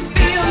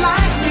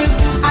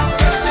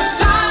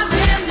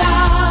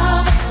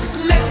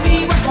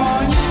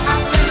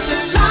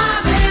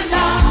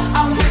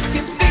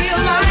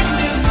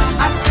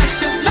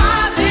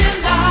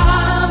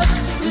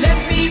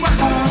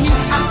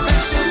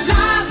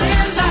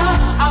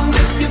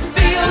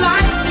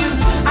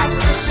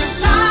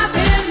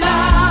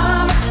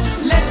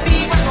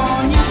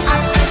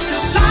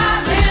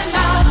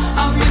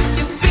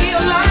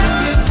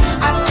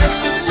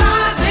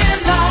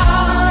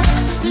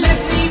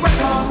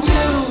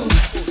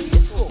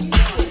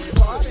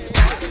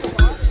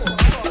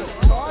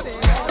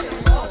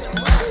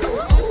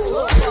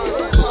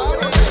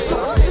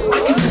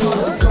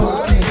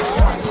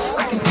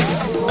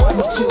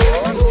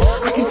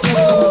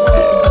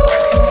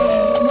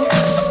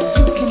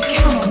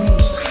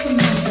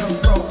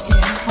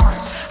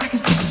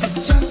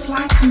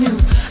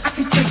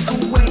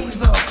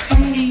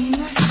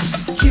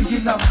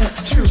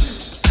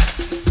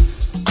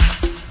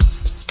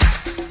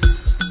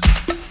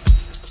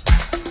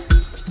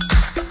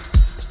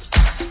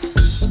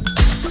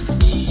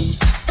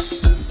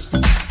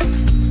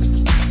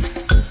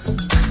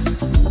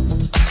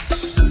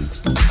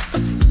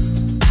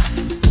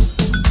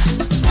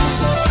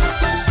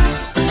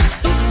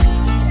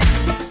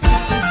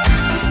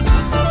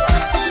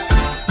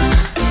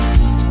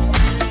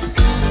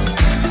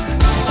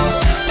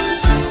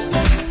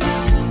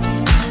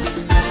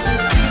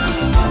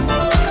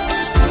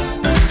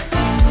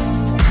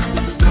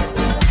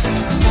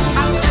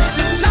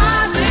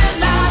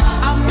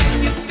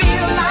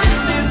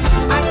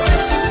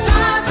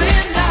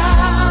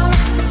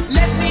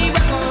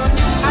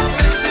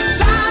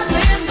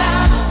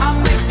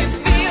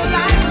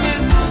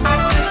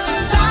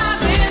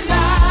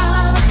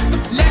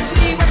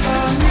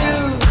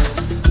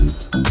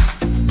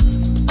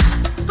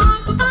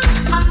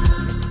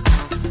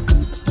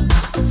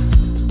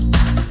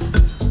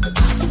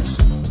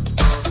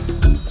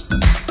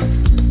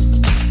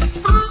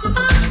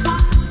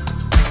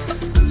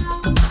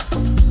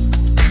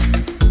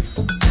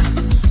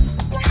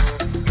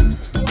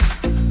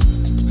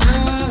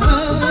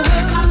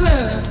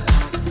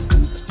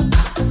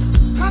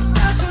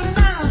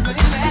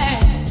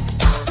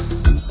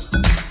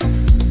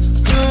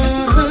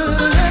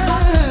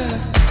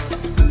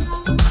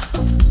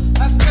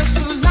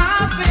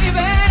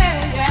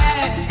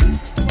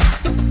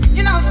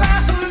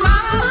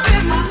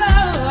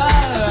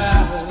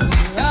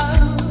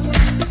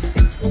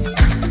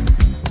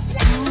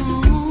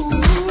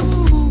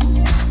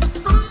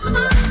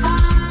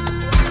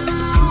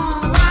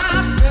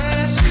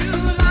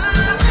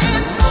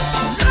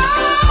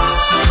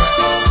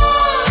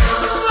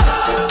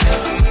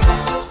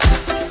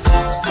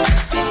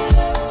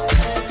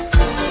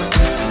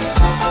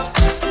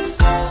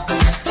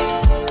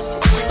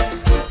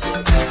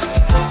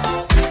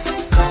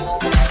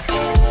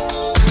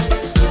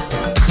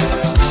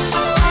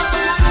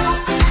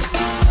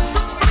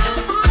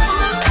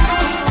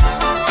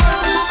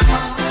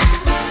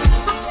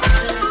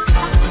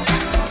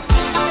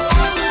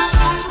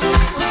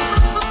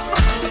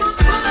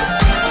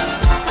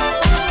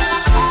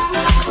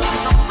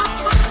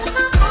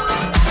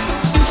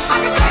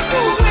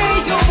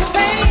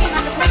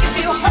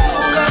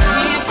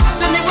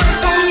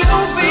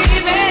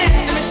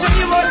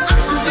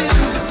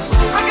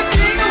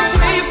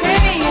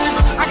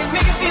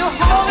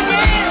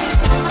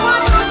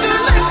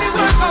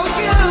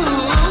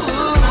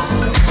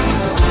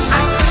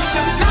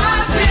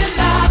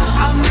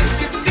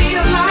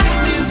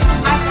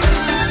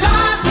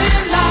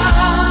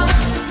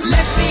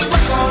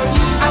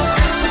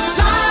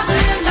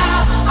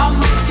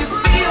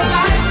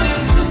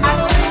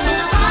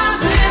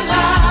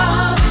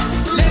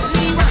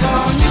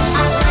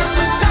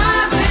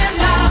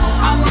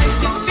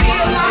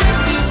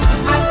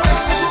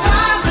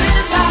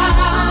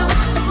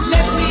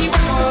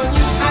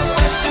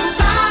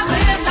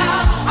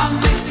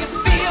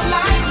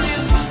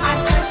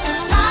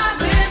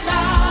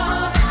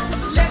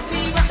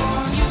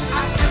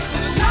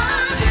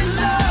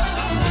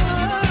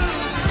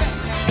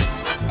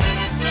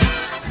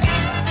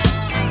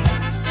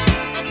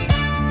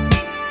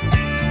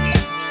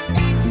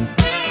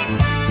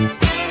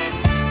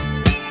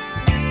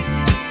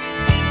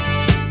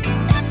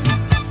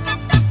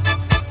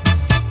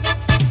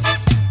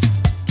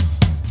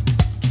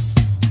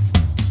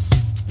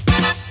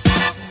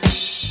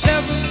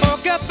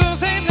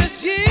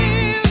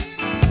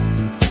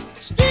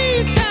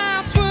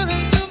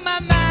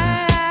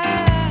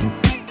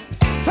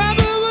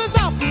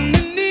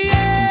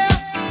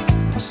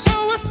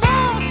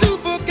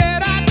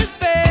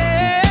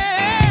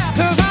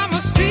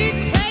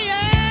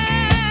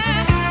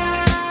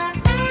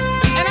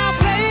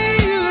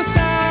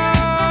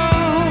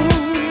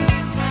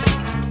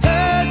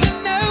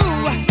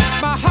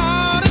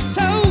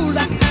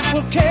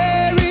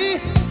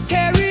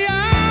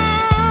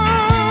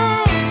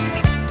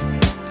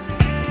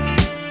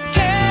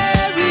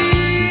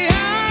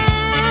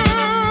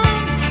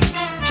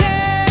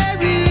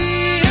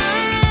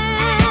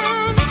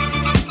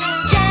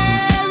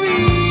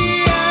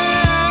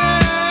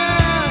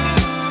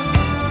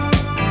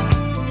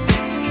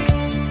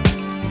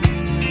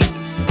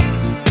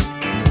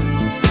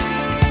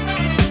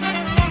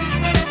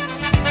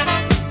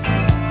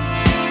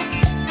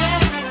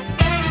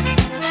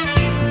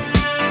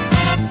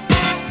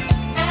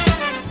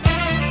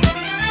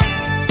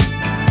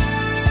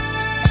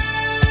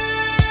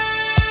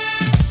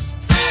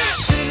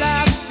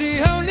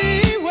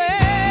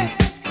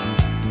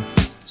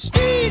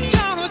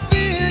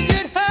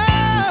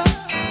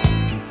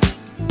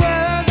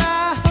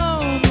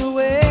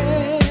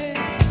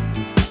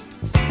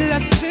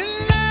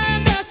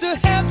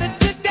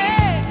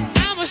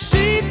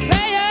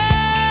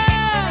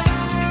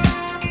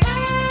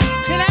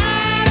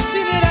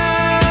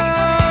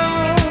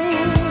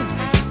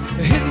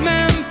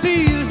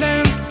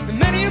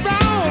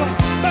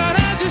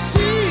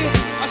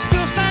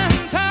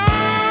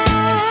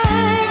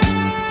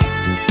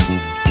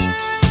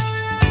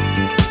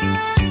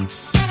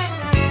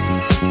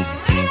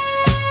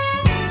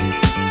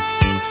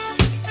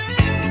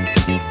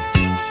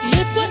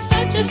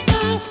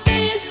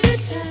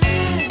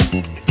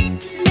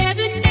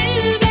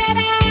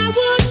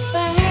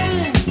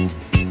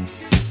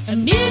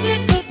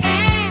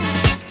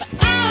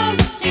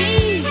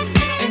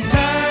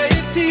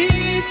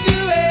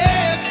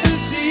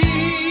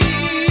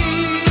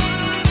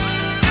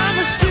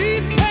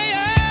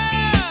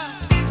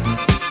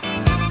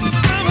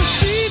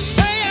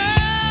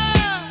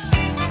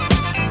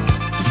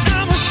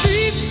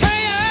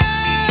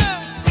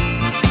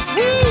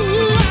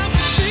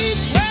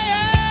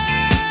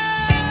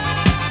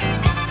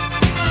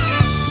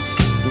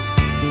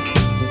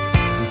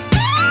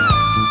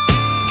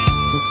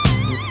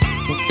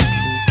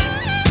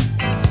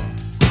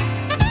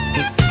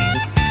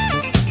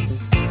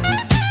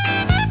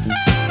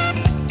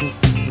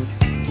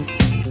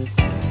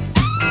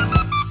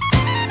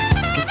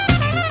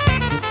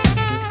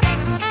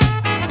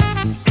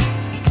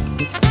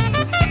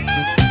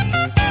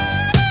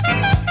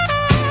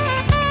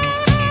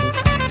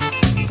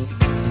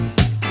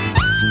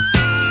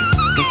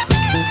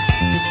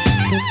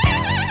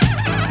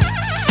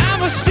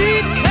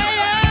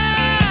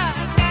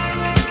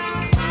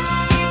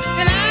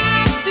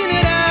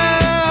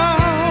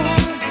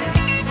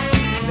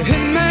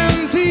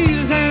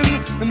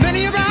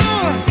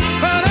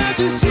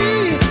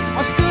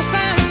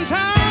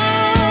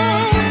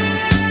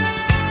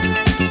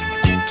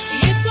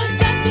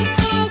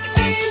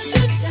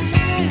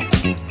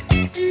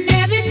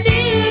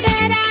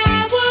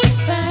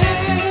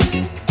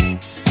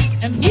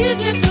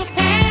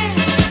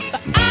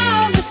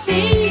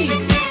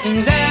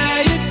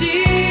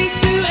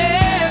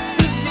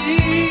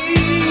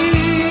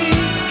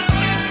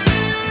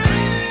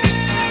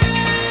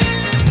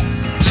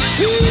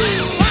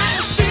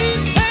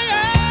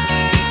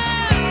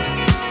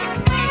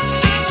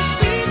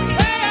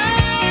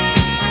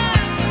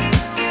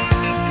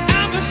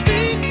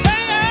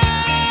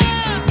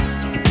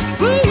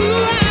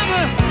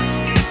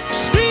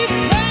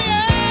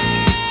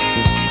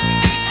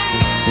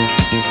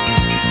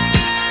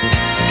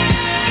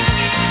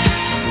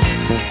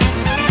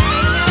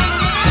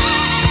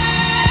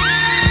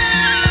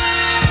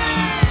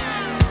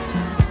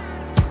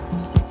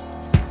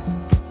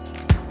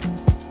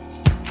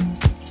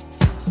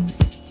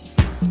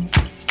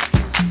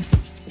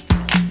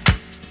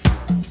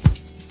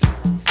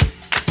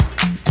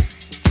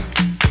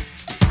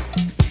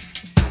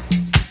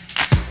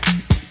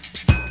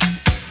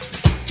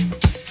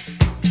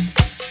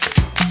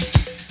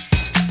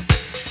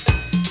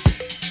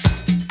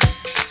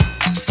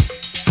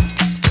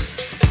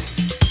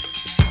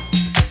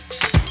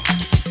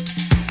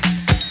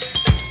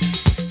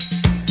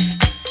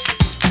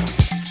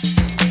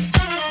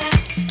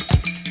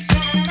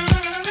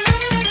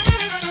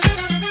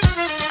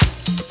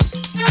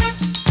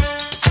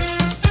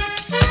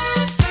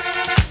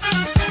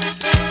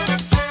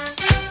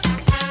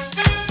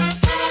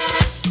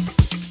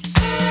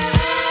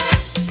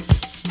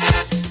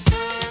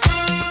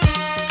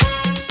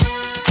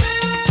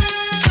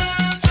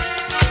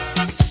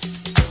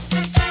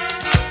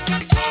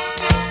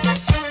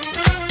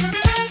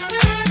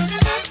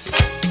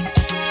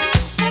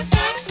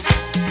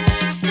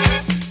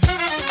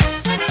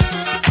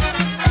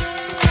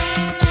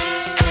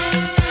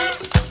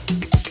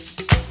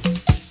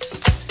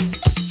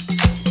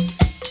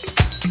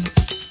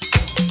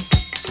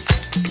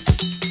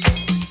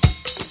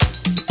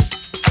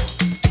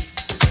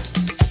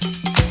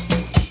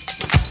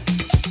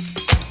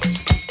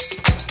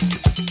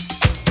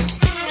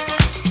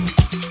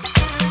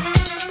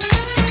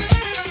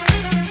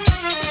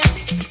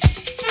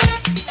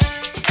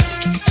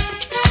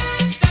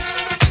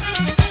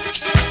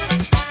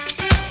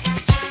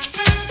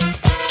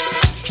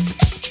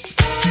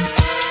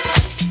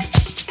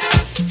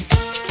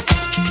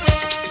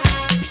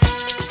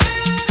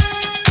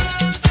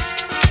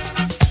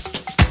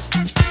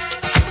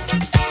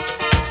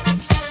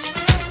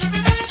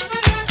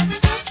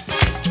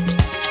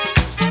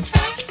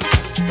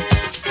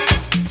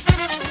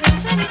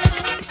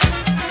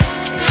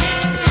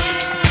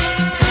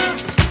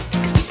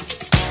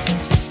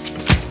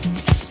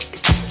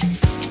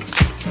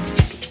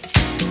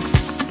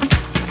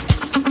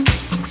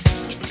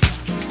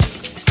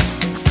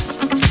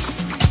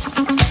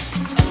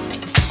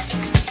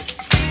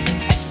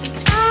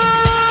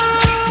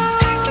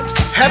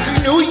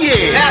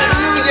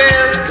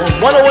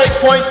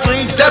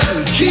 108.3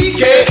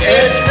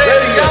 WGKS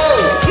Radio.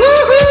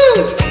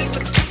 Woohoo!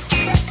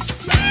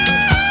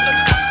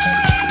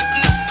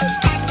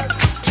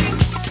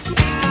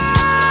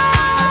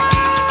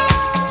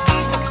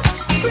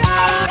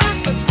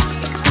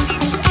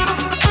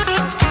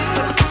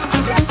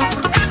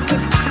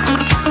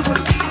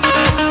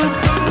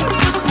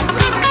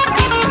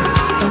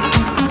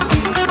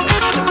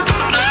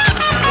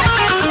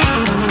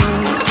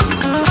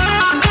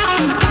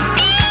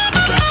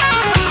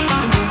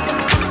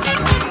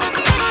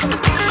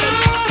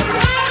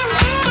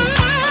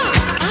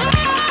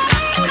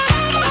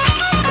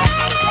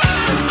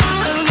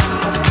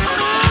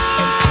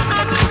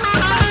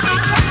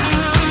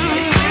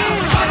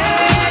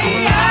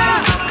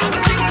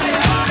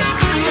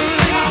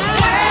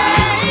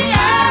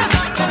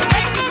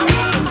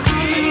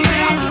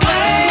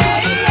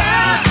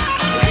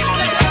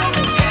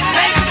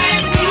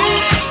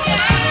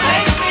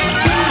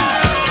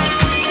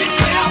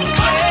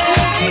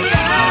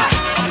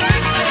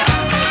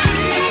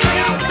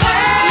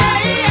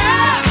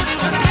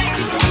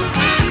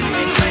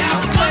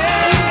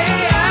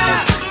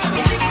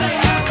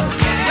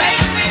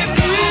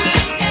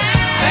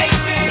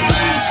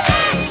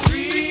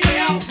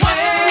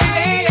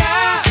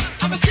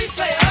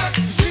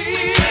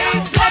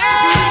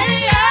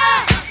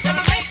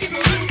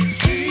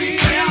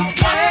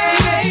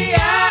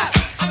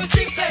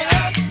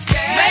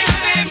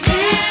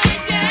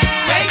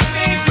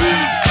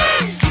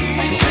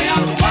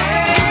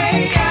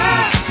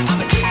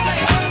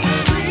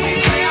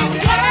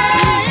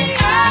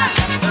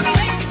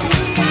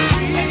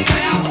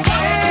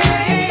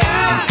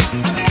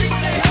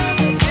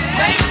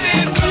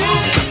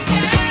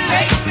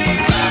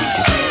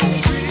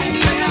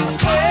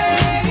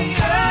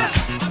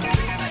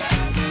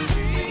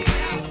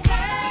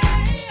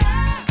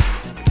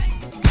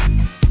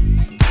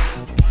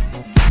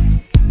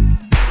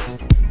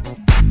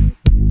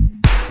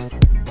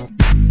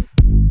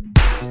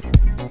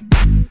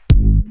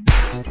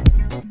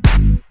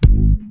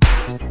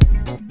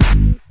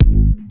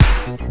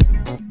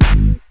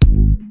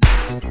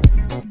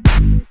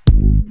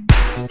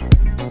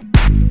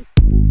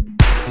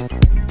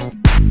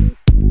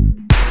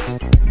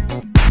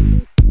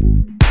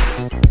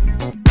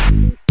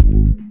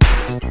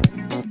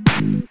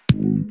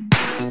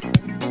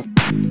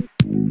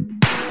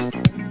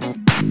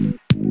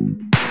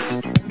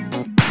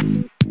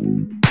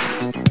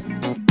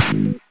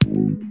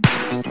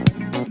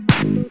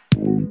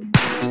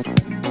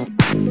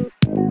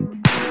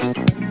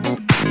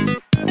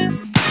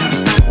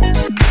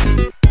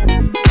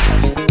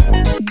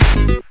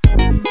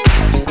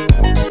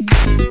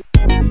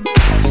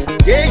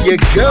 you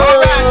go.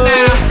 All right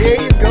now.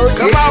 There you go.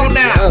 Come on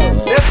now.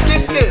 Let's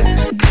get this.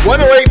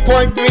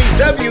 108.3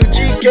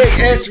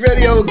 WGKS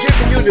Radio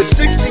giving you the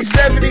 60s,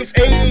 70s,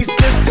 80s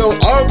disco,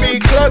 R&B,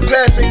 club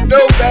classic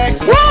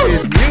throwbacks. Woo!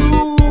 It's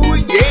new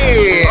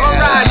year. All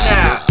right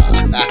now.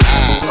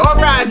 All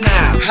right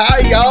now.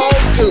 How y'all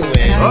doing?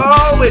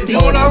 Oh, we're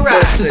doing all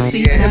right.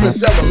 Him and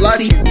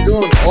Savalachi's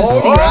doing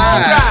all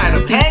right.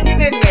 I'm hanging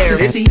in there.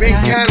 It's been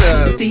kind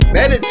of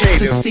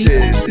meditative to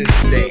this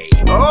day.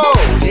 Oh,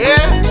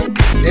 yeah?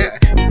 Yeah,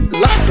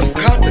 lots of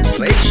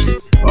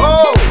contemplation.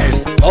 Oh, and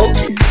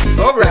focus.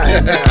 all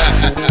right.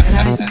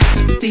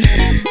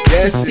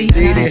 Yes,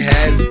 indeed it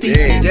has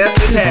been. Yes,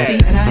 it has.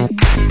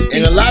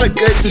 And a lot of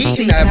good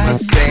eating, I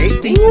must say.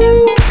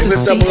 Woo! And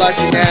Miss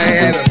Savalachi and I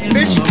had a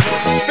fish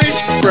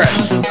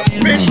breast, a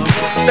fish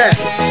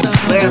fest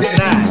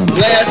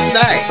last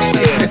night.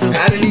 Yeah,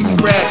 I didn't eat the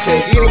crab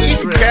cakes. You didn't eat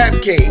the crab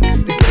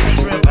cakes.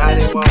 Shrimp, I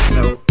didn't want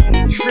no.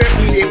 Shrimp,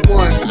 he didn't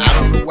want. I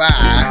don't know why.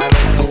 I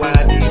don't know why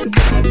I did it,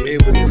 but I did.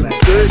 It was some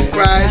good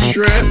fried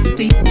shrimp,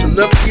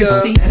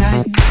 tilapia,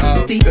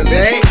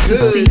 filet,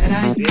 good,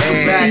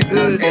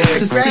 and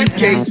the crab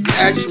cakes were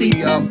actually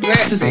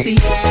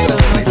plant-based, so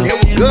and they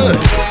were good.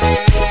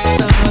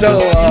 So,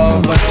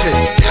 but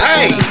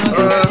tonight,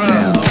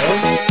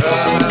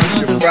 we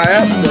should fry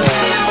up the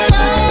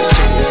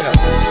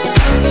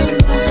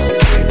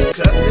chicken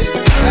cutlets.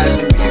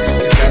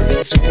 I got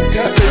some chicken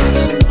cutlets.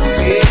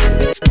 Yeah.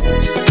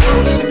 Well,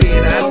 you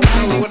did. I don't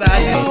know what I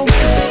did.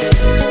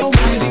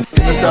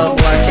 What's up,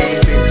 like you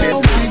ain't been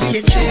busy in the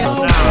kitchen? No,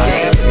 I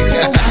haven't.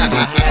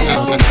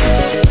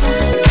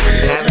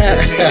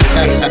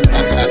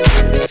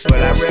 But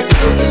I reckon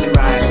we'll just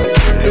fry it.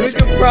 We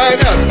can fry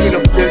it up. You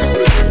know, it's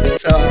the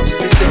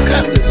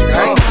cutlets,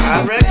 right? Oh,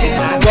 I reckon.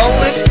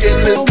 Boneless,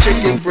 skinless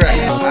chicken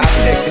breast. I'll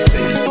take it to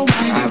you.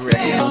 I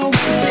reckon.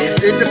 It's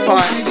in the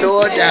pot,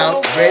 thawed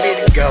out, ready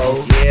to go.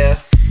 Yeah.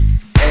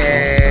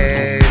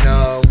 And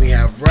we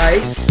have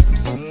rice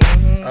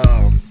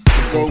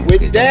to go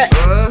with that.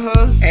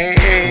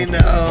 And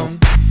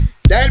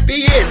that'd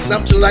be it.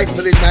 Something light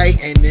for the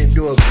night, and then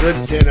do a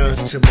good dinner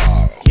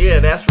tomorrow. Yeah,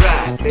 that's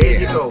right. There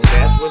you go.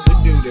 That's what we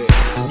do there.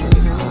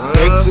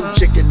 Make some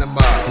chicken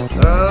tomorrow.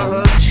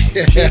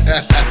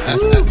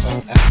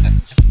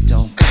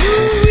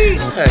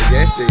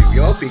 Yes,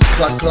 y'all be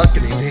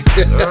clucking it.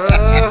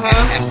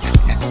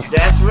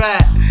 That's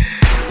right.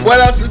 What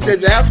else is there?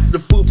 That's the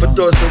food for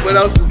thought. So what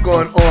else is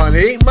going on?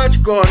 There ain't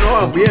much going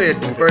on. We're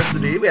at the first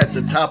of the year. We're at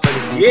the top of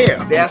the year.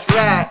 That's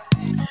right.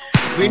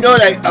 We know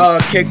that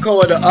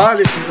Keikoa, the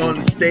artist, is on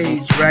the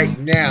stage right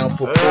now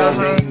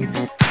performing.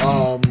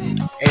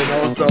 And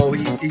also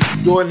he's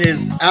doing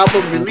his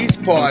album release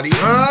party.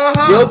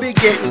 You'll be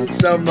getting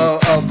some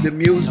of the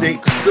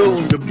music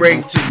soon to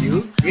bring to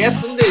you.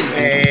 Yes, indeed.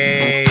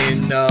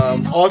 And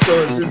also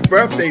it's his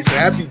birthday, so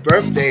happy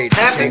birthday to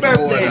Happy Keikoa,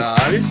 birthday, the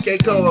artist.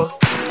 Keikoa.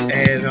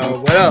 And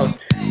what else?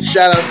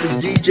 Shout out to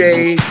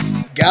DJ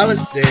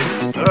Galveston.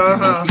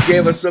 He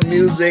gave us some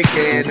music,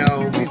 and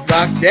we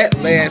rocked that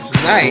last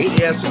night.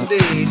 Yes,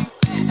 indeed.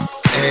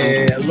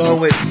 And along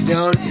with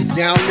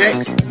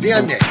Xionex. Yeah.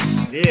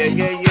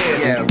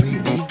 Yeah,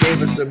 he gave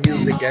us some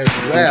music as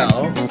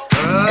well.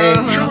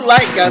 And True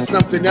Light got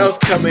something else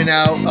coming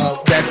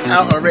out that's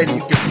out already. You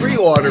can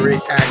pre-order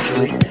it,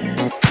 actually.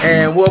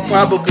 And we'll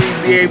probably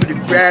be able to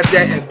grab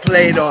that and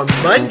play it on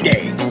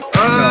Monday.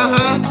 So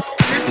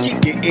just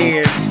keep your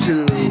ears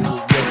to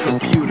your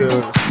computer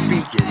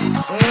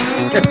speakers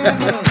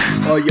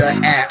or your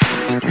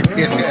apps.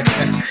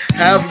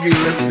 However you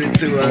listening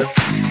to us.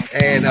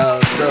 And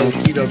so,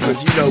 because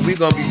we're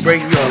going to be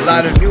bringing you a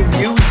lot of new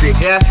music.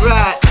 That's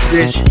right.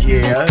 This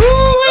year.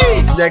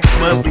 Next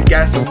month, we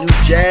got some new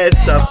jazz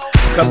stuff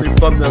coming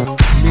from the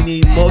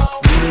Mini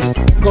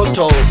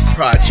Koto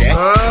project.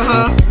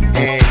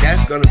 And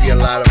that's going to be a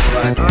lot of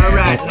fun. All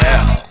right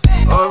now.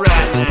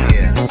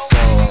 Yeah, so,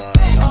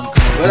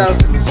 what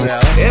else,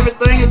 Marcel?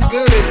 Everything is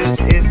good.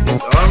 It's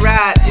all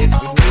right. It's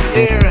the new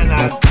year, and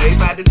I made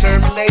my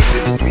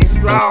determination to be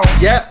strong.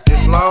 Yep.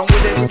 Just along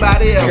with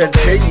everybody else.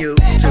 Continue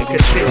to be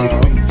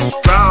strong.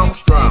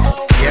 Strong.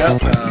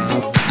 Yep.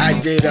 I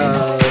did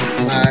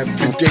my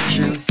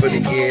prediction for the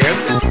year,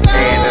 and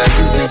I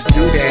usually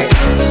do that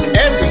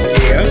every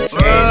year. And so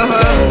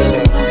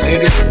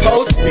it is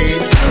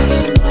posted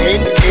in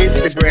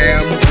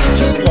Instagram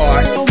in 2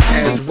 parts,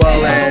 as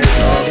well as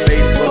on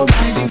Facebook,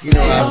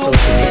 our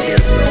social media.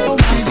 So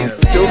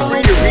feel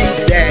free to read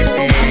that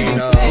and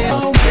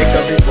make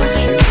of it what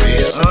you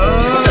will.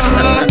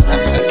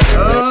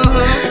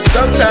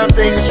 Sometimes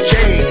things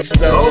change,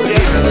 so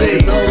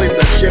it's always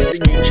a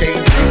shifting and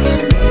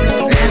changing.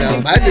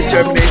 And my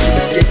determination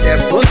is get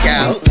that book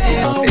out.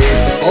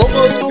 It's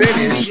almost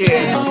finished,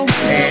 and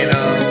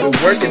we're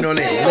working on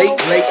it late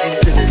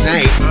into the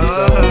night.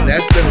 So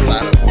that's been a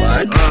lot of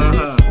fun.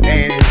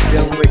 And it's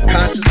dealing with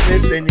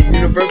consciousness and the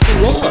universal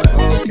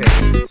laws. Okay.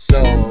 So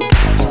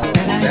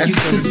that's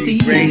going to be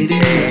great,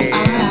 and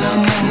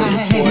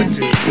looking forward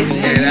to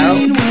getting that out.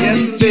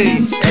 Yes,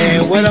 indeed.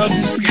 And what else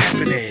is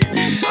happening?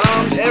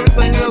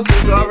 Everything else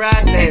is all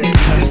right there.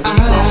 Just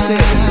keep on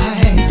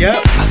living.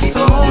 Yep. Keep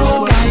on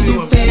doing what you're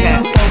doing. Be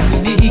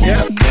happy.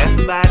 Yep. That's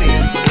about it.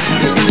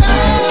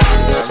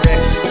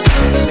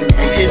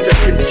 It's a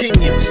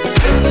continuance.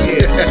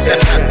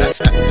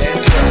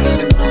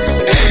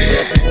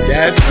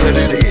 That's what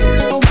it is.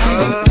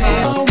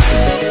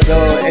 So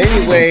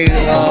anyway,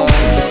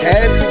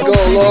 as we go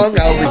along,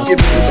 I'll be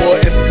giving you more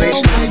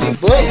information on the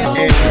book,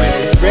 and when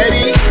it's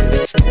ready,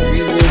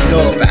 you will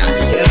know about it.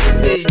 Yes,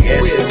 indeed.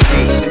 Yes,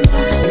 indeed.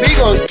 We're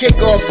going to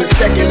kick off the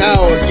second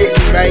hour,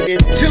 getting right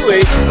into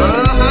it.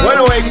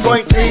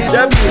 108.3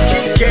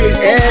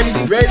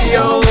 WGKS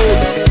Radio,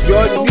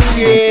 your New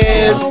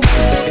Year's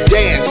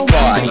dance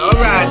party. All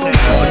right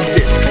now. On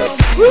disco.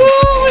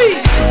 Woo-wee.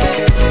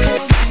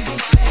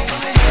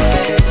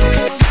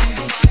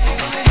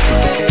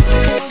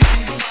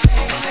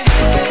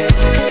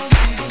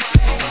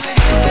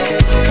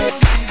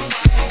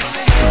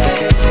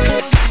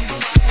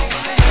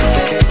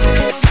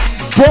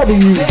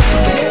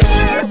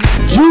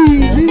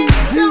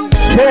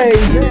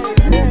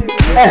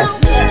 WGKS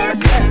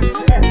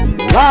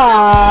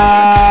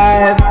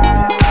live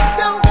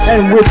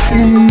and with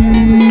the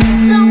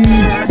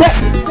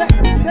best.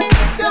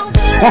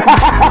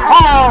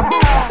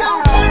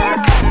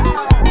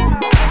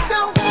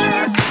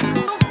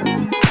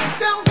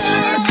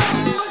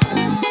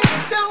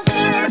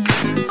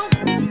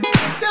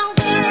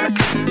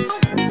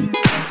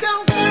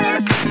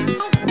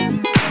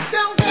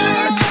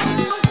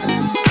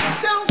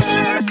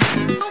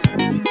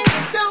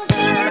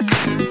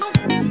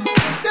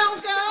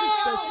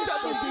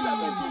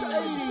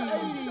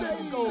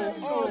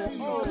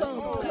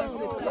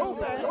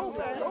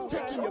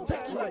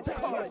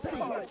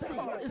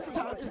 It's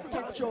time to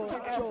get your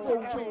Afro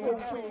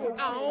wings.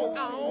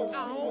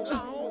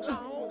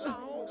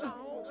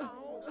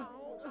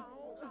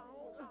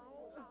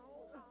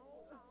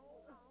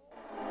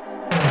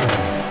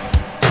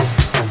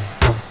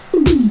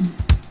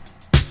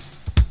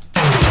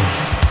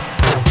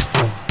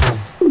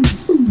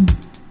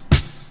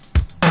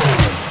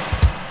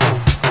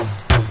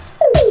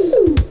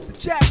 The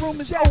chat room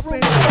is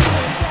open.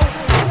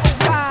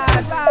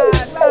 Live,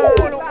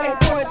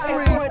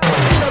 108.3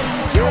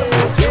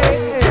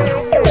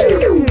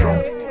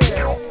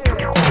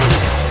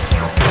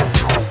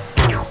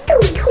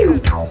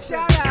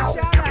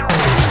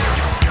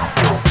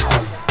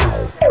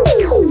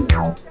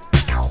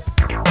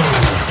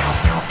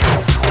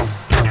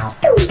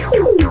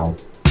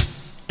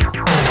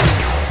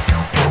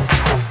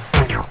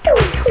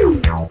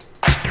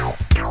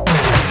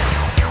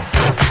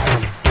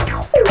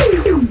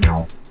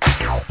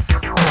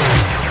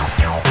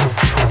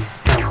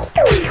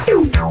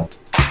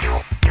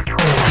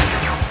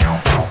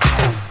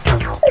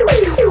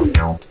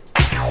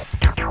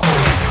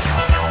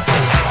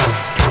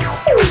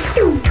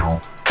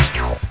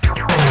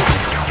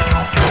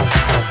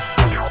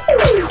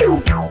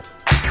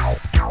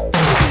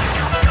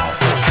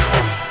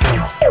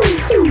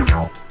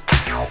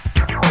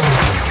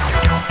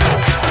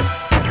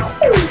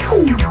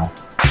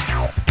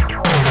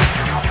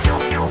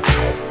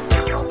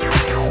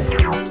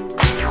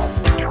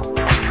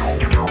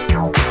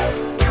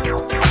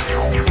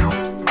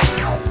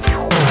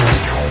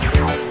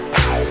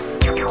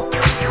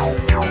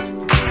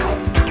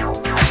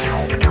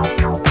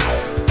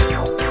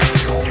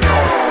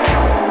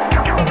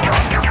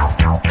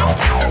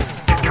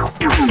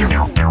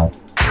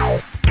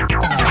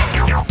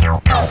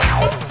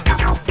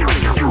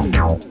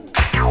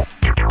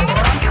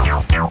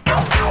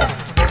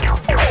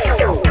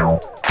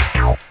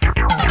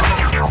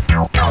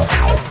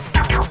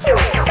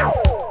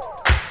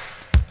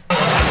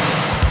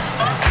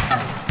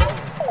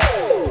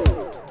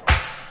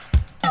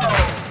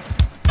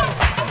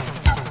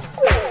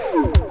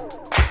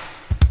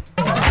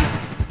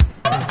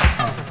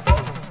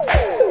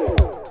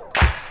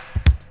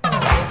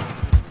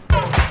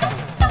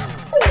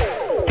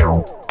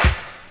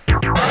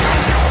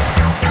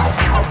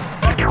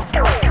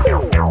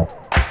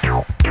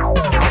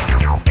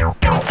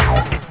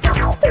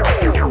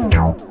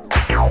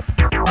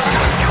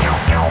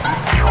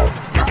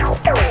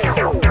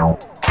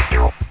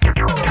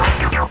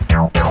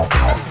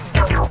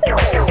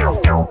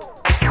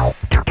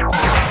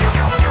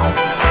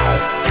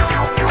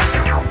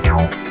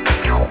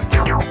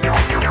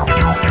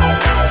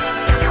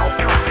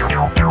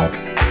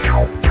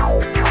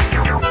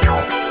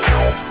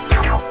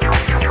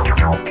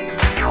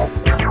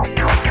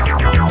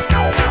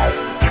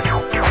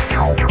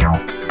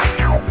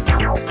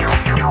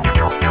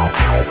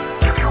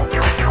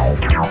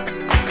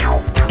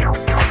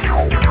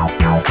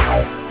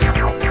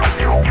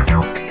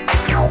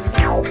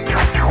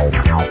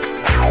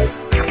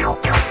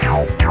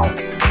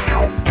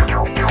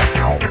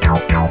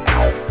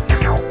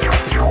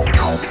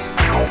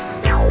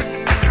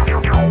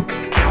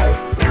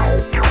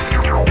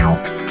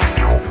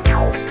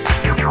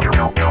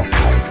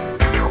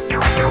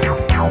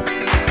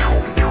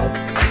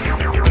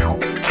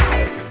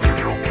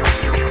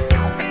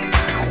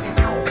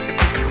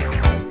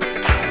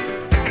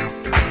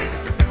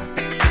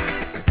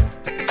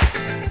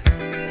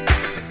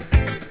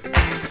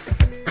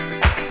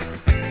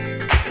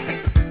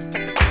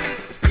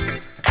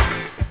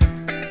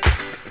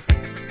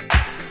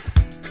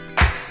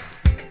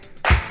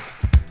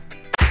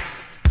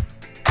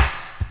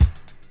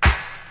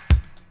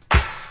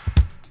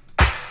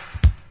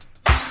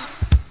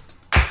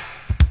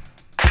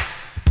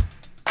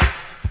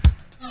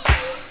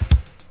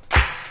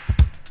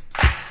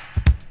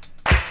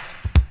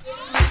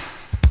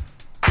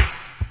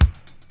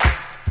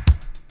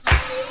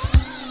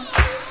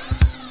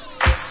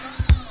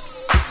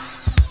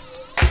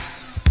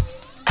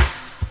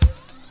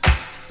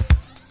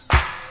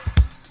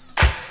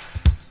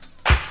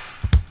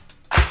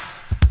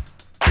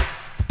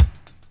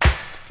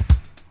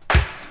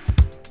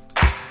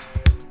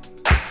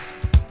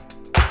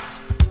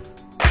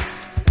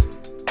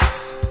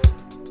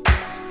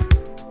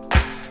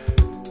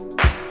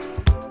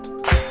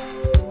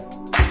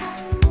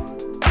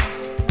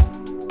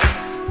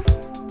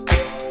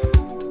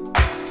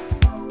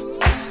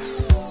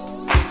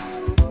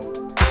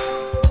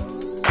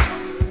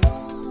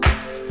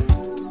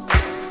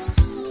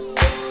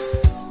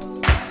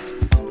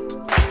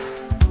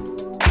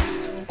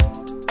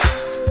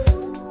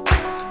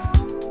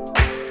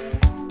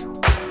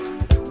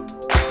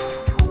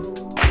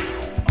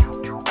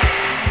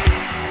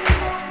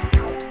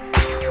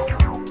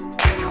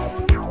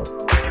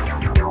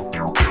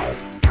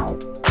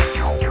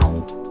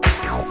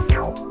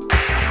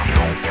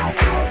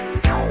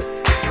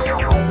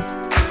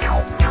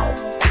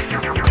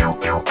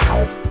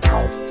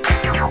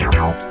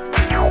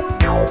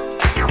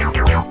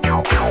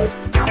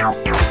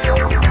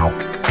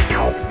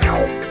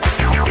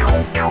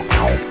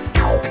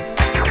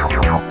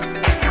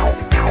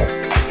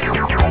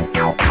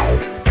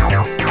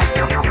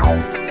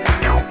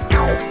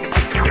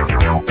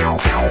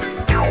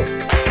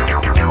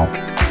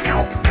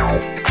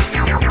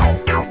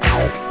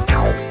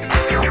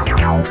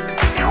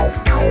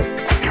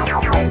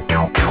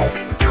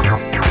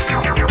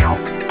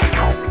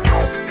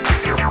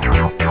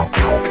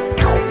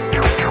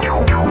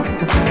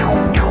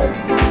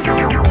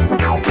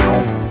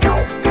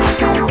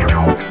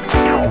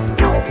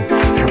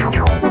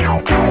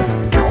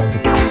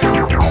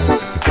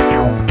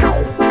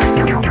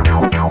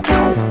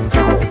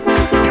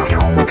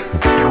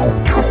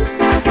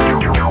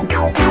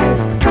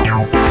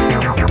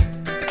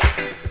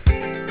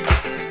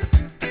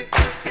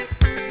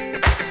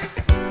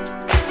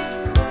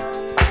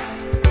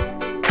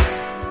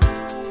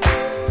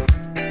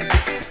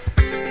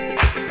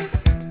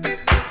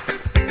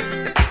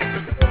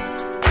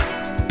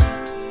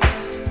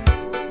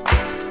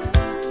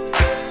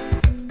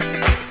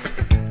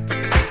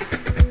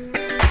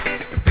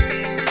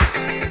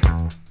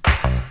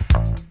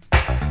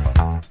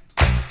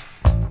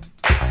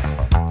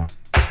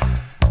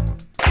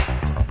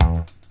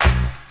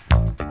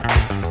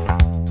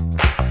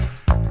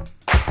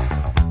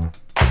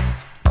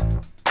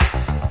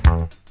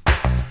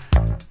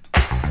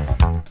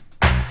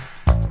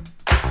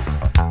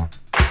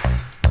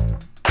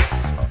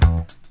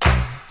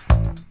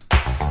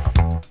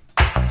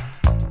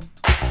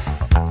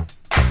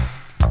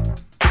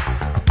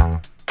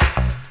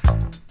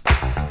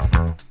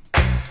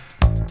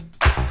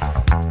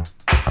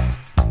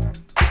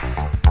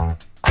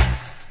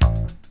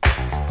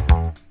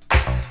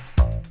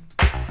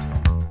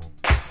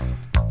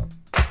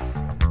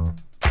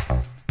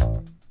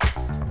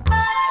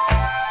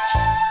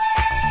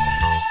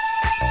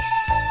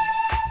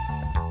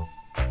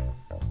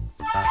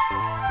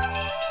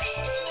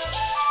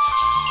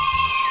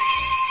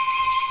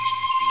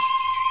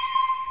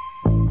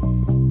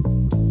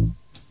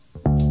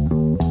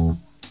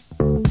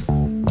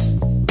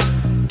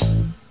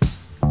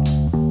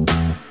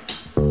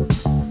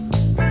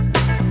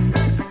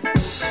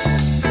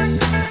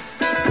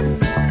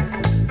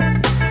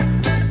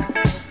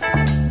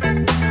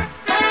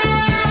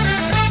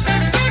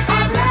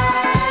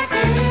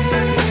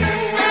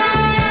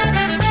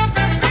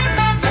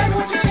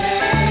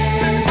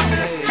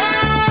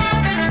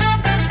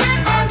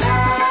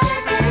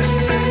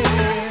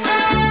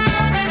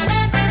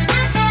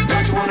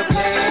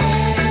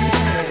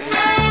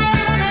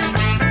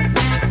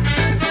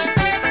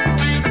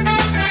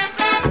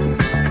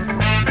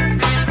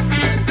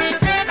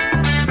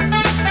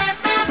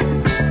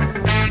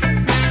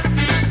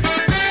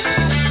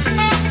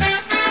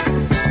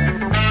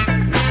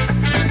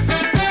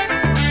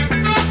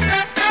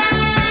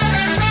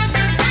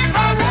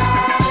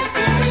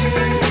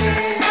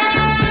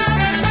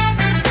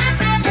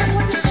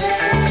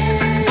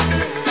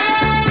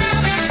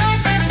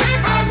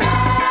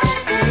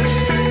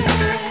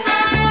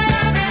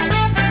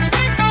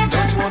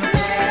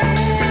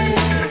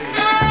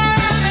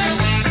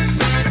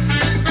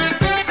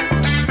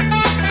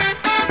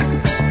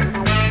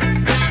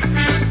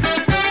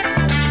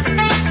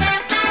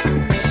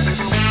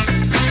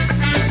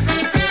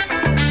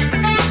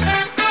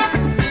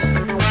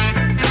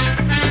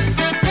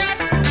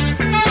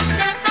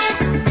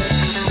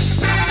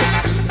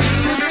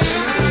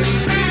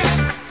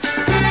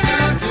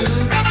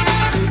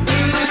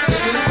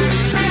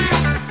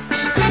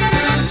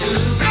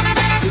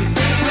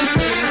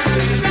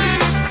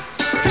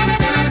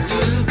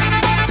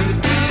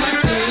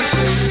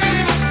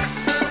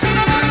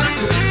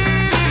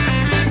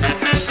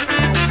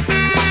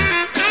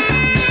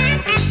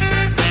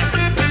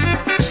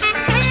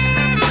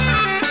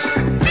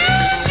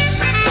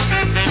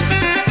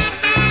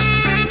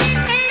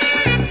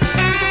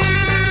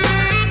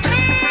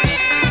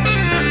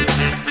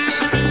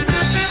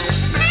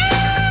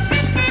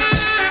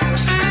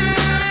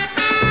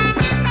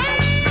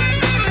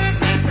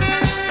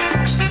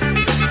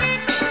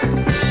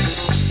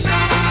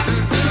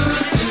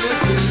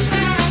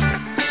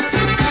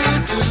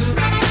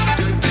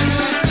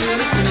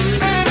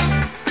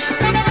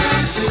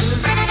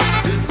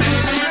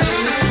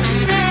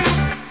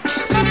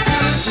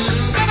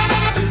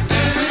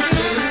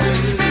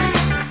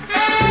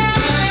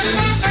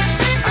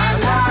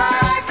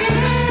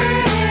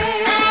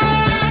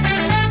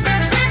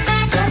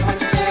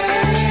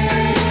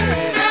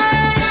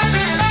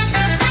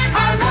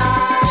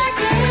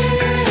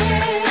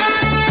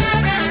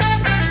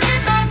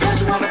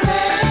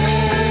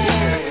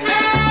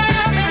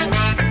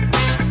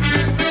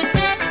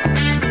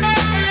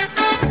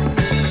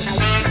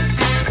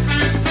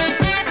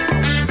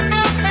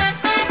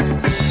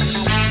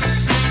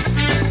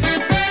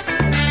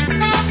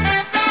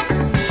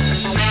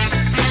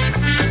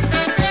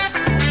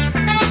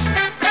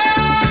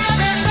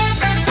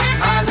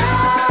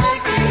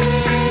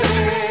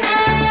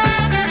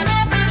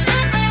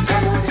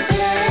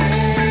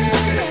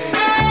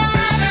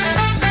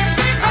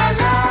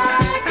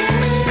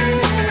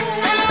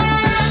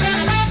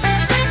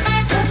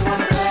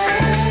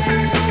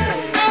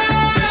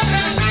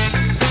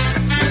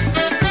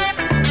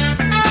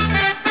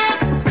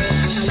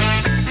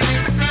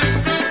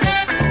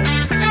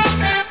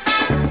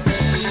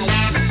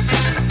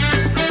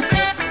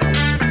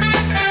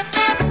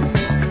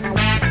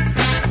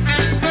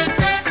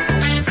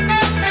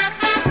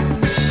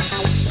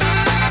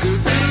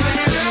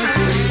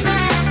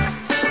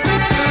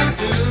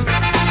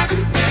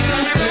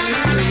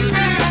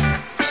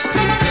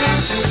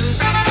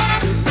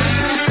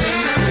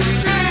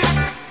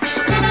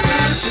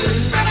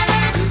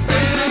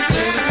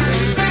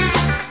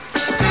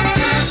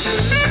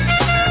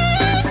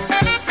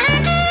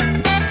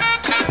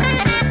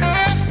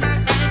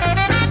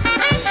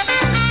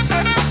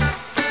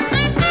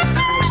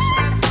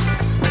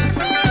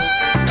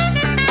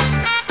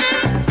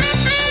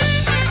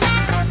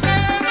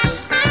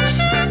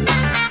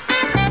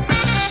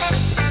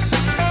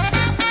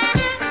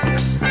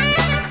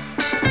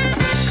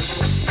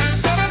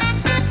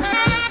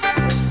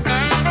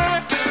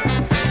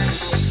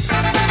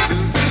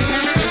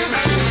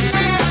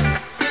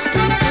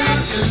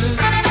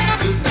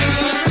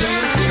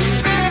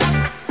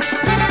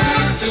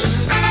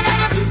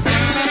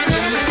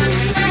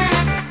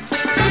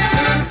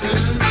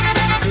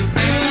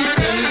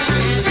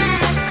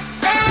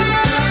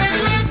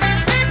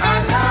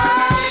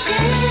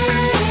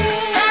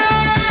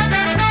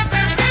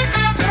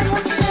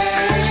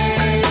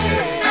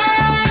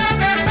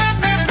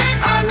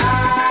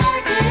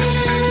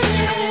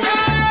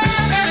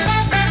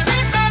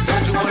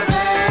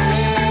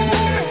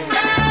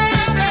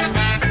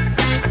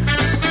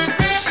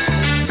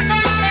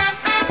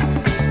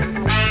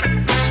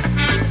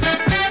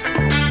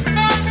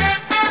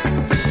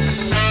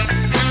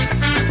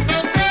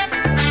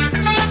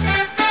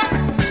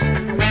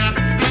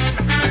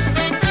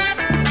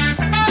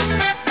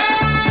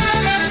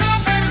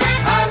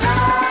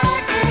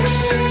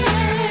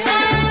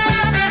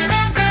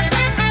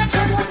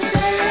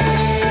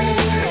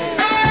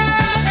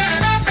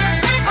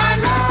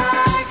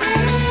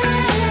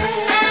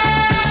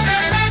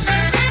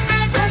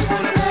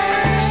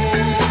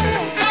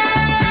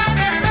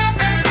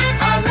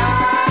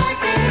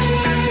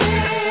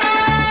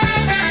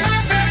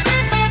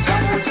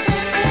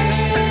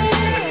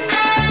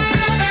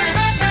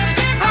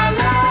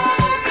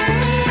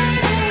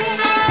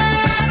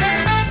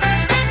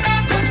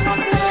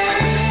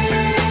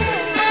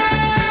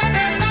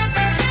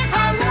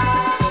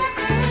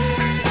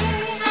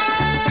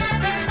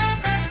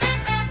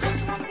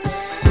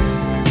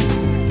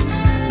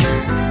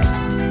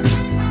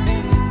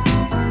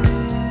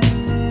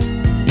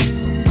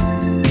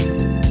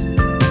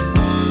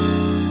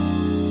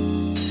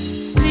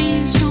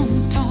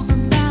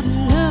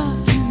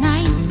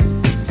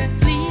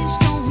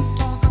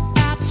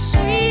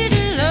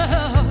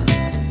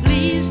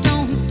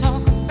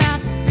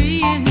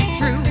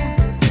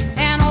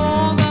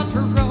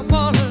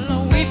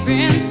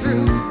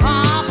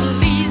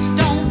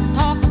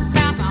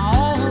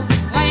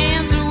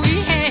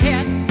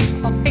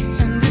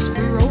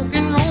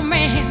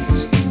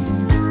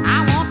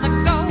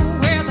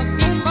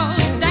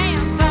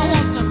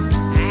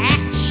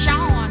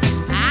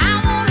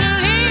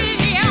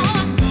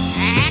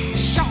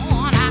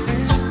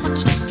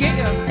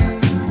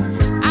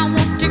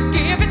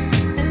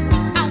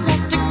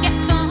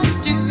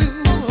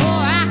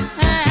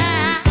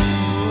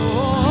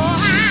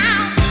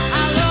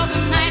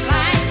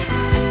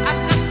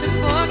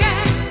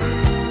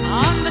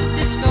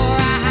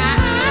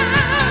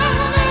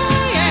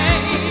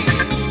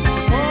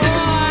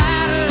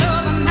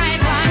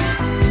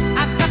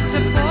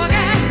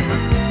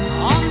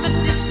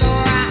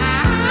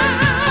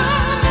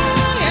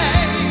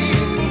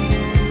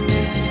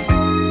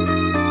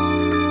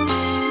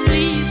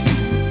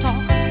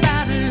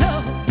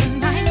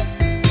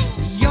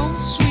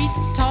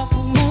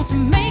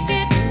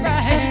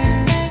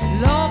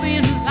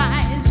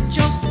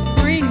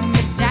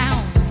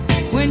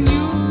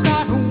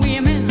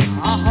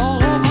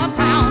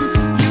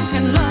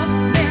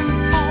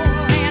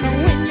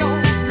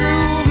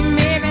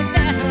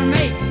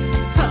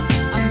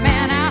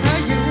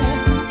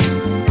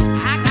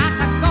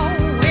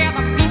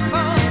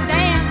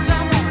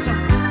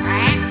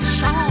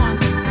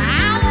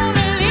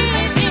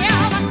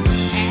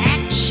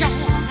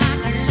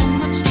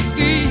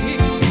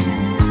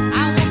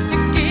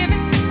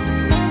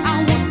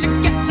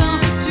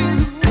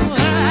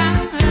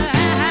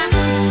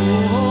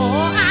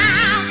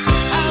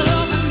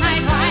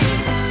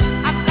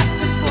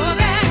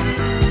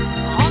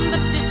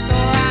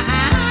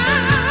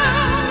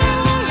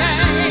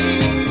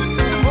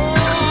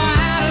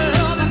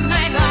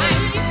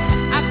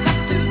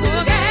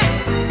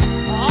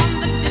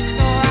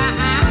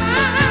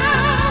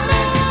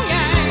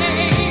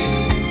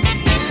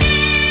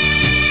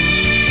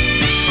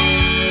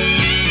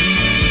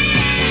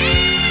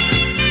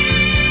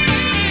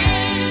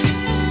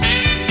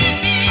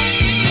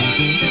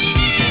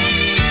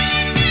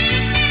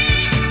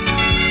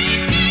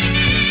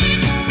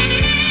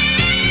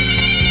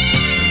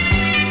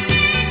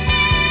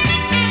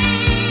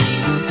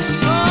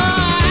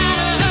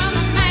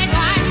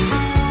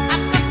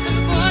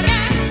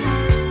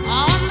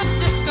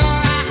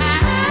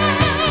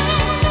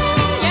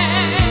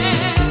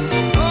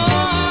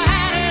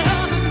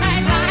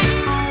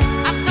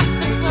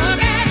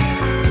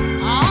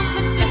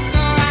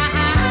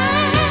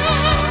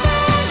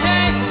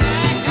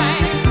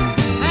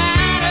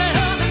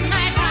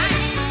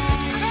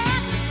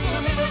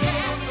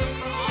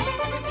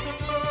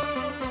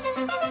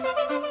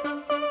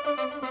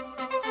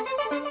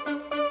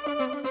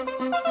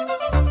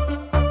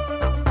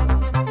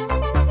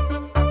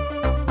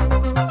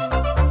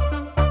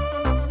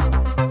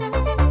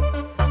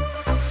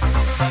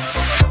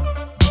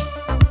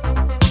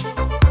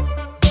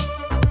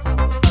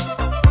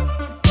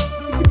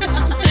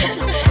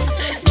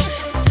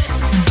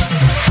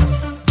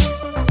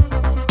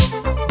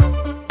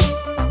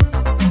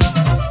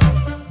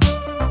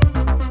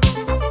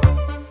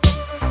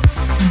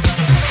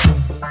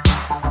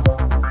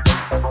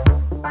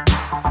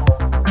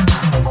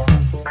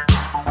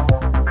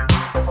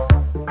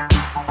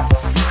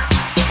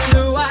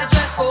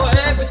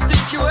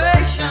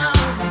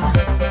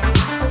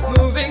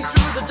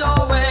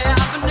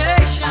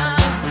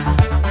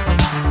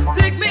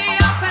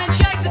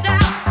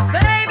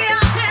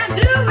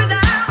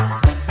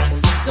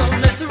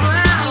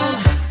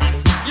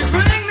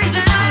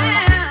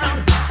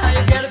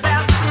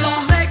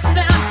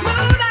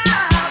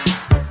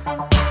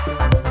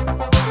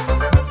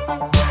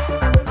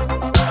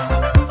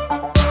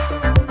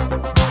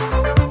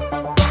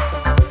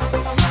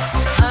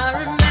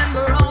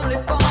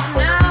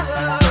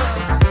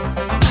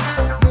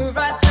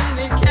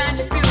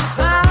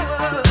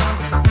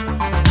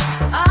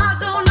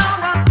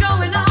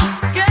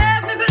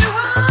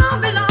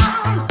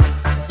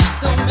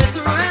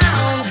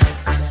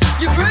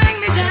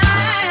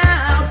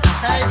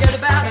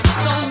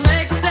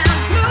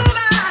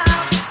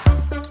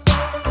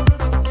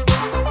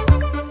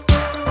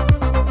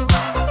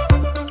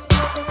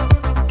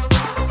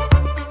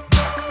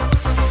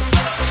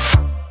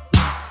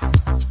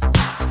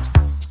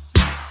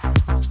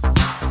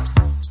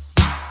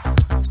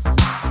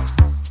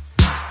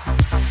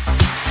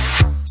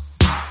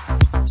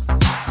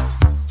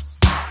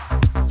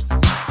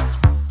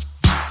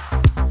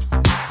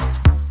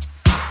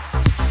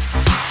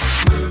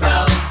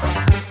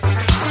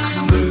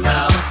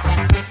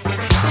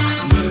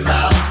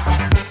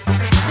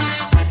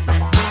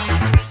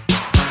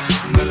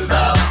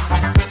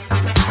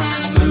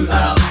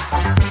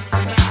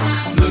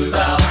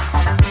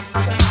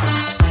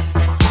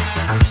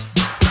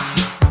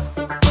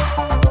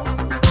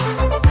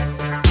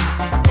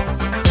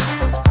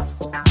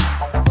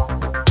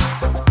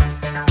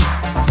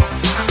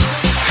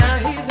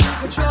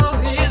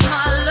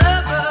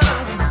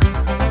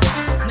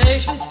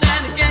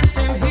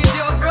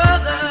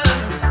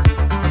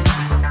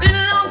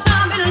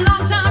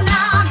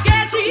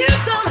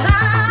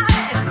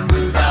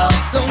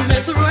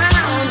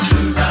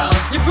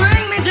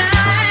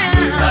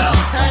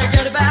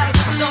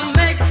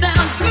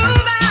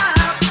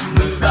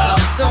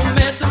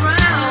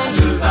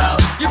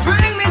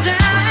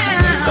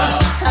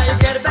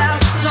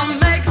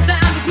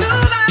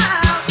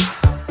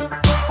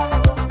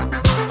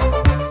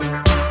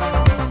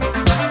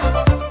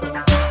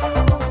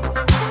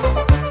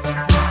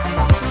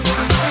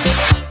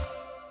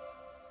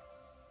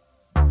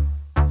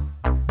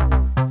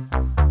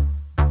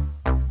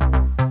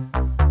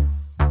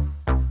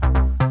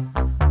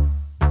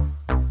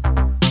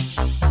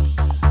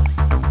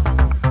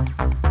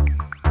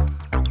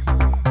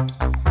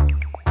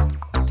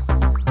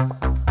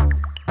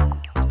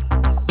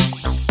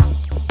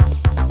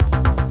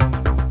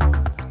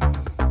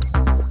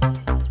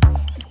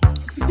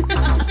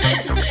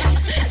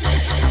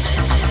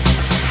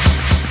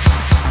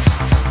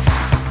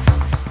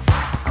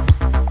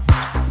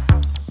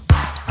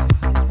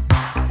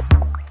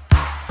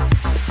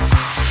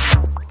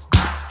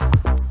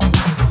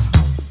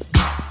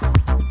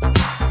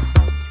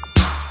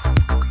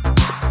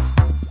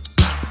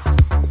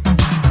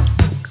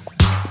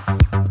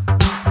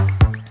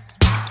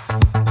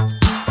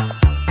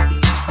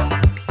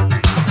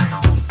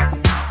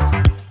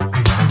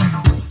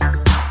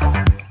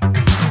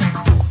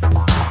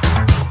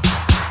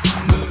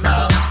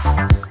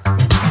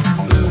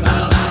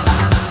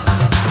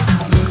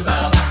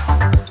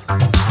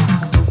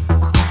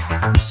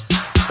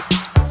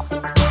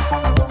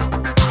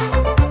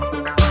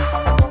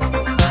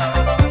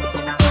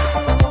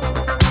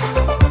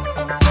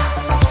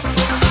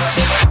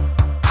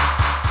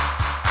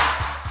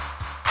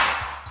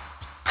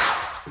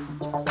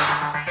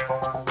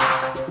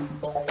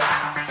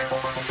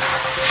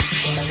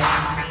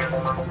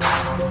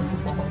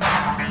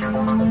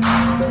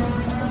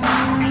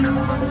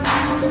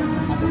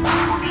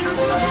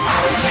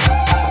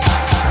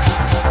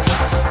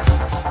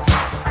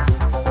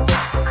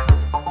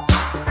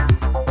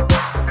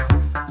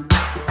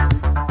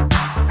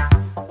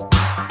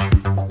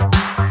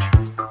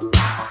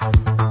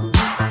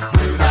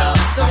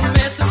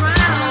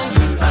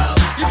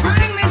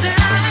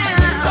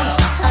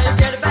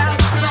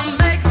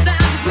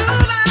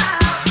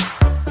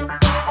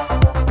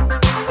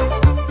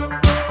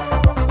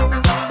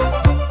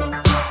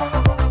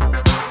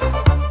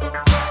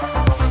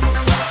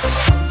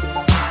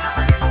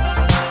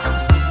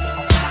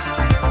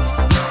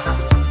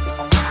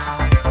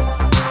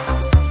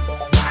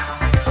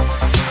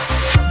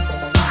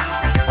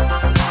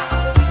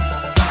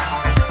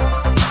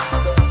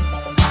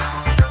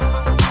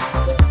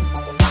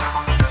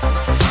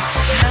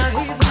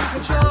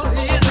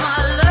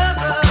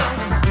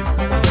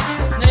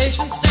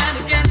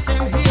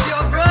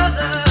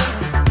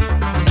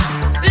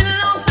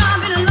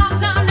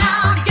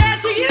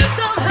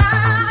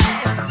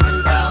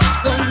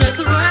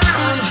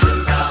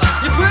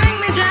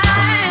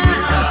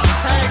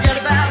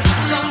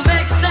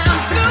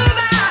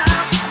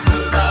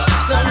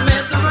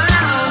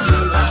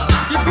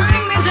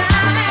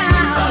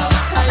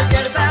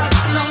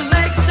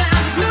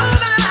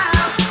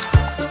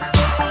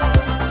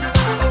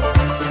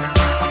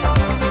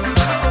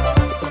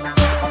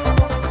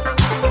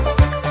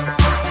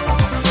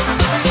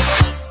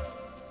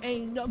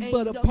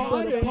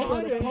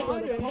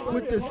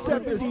 with the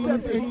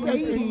 70s and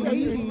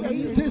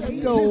 80s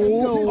disco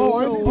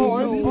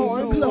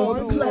R&B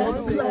club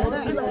classics,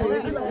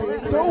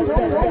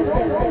 throwbacks,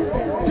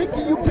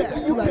 taking you back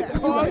like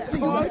car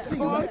seats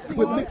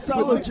with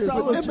mixologist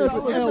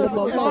MSL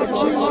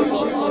Malachi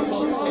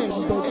and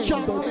the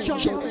chocolate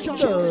chip.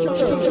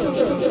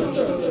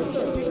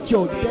 Get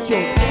your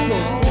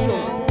damn.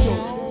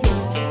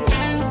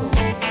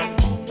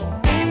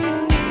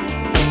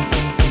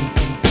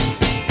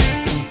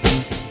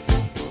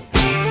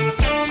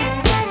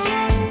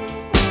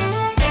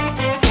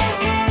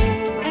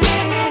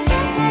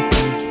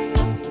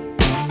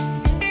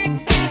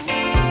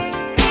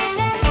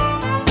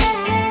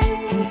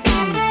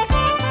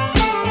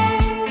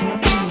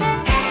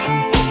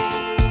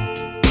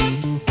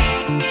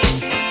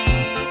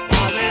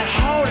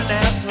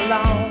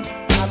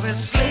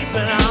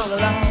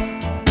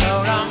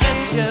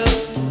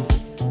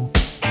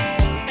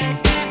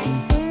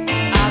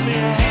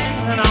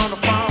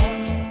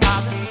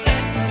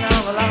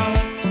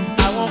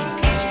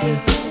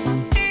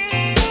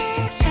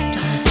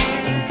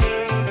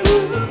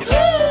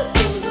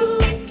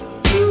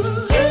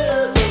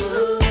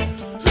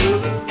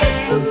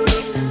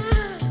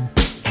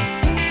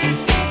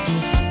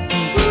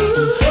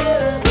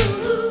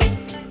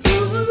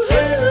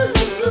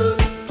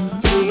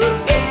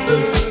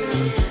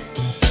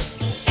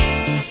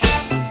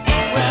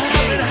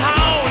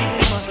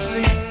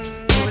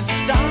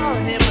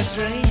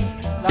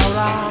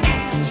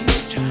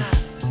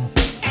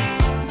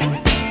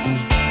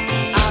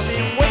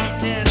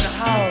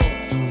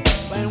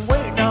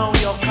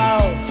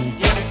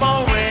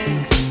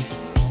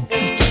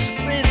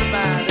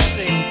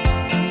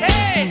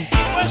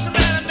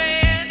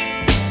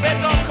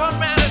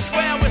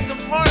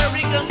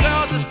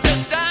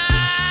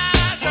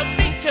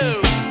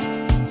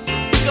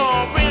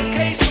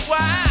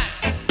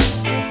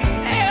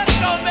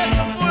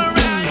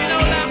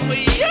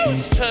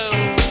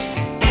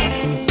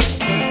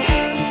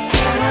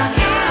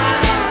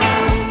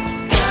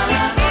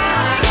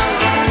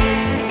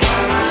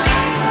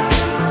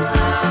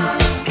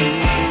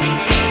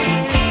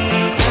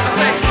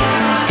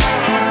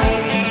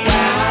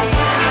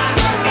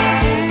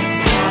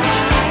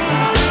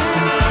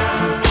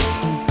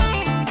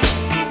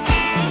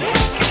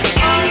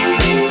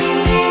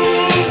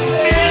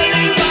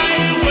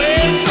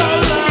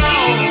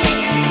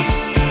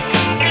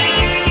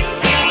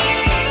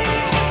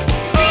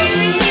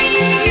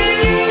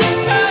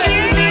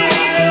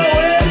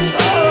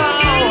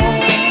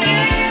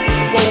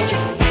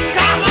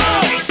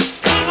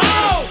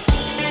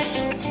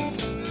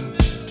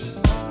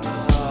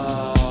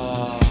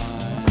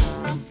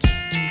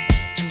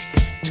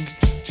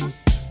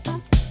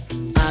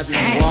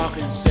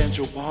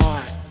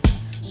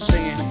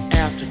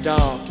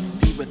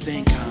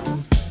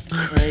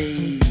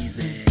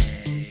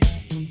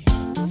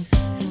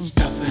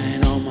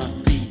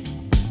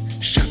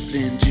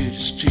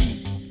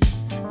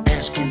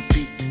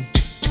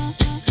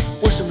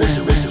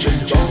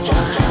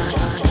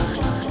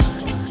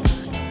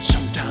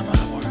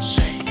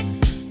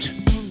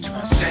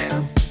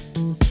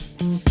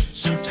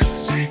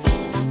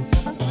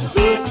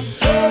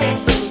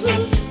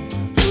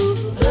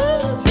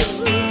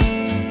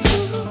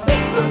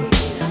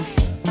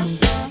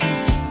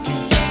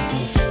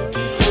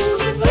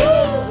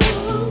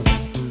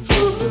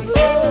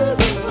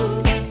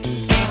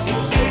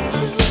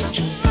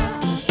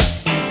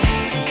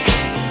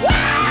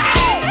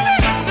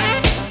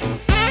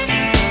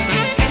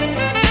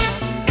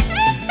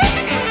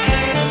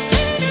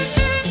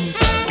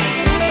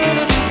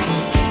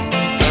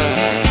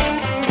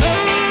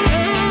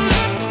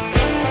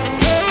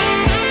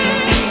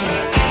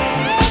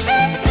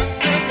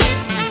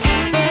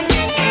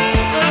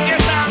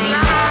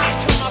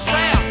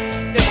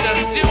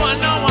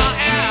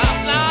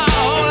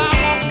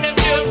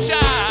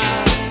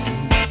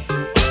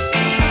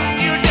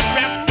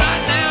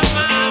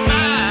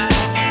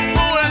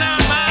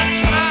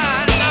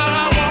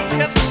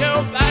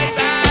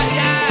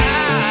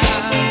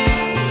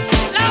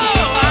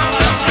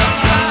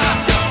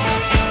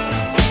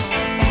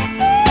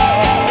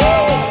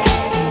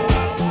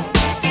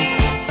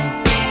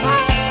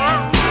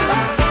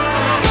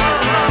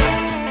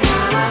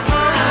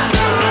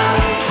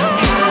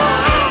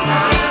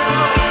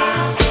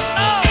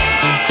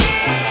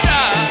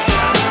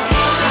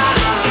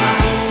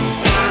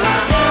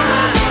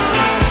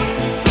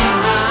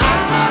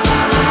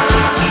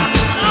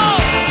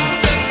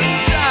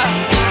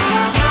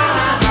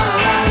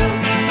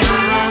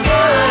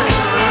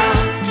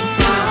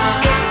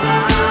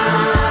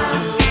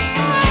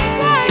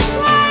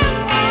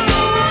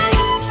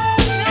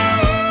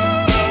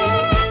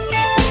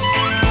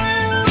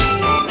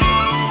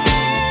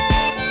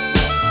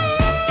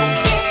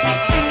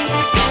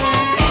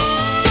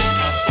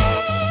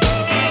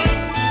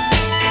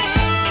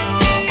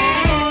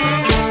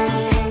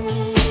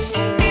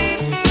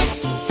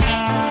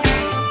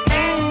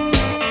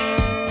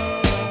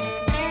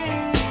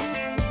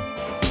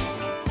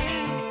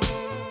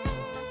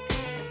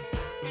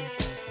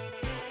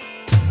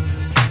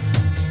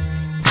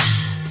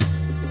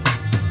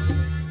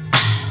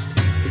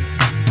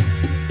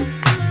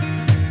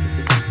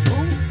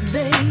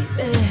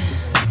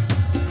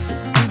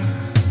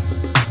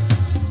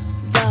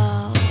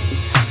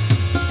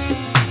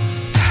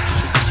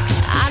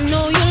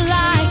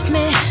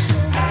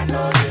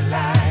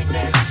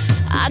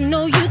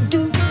 know you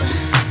do.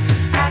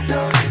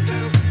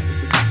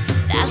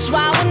 That's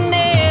why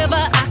whenever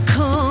I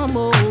come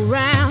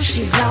around,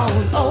 she's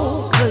all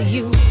over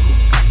you.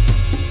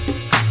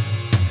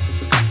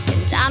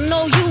 And I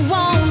know you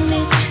want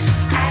it.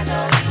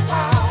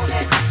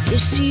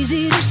 It's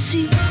easy to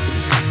see.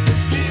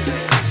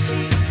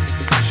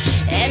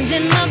 And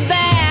in the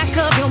back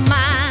of your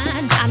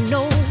mind, I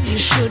know you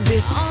should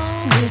be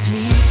on with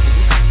me.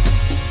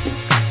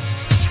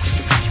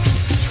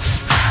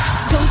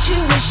 Don't you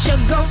wish your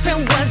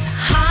girlfriend was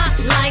hot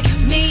like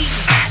me?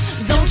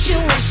 Don't you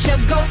wish your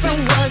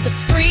girlfriend was a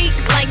freak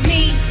like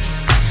me?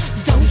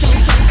 Don't you?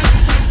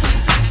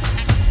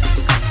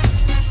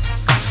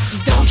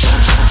 Don't you?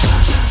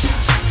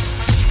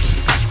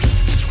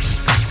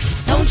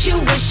 Don't you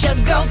wish your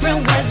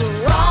girlfriend was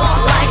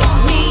wrong like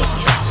me?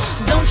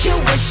 Don't you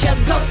wish your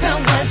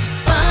girlfriend was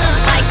fun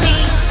like me?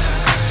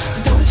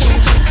 Don't you?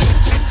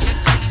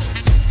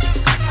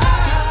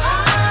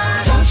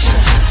 Don't you?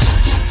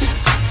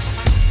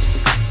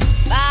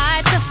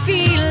 Fight the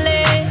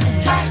feeling.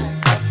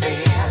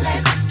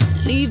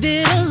 Leave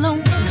it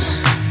alone.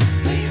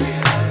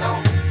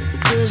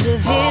 'Cause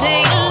if it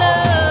ain't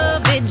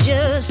love, it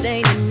just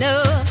ain't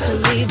enough to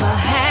leave a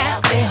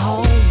happy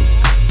home.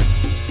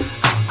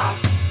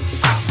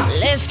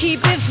 Let's keep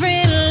it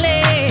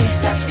friendly.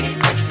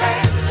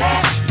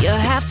 You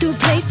have to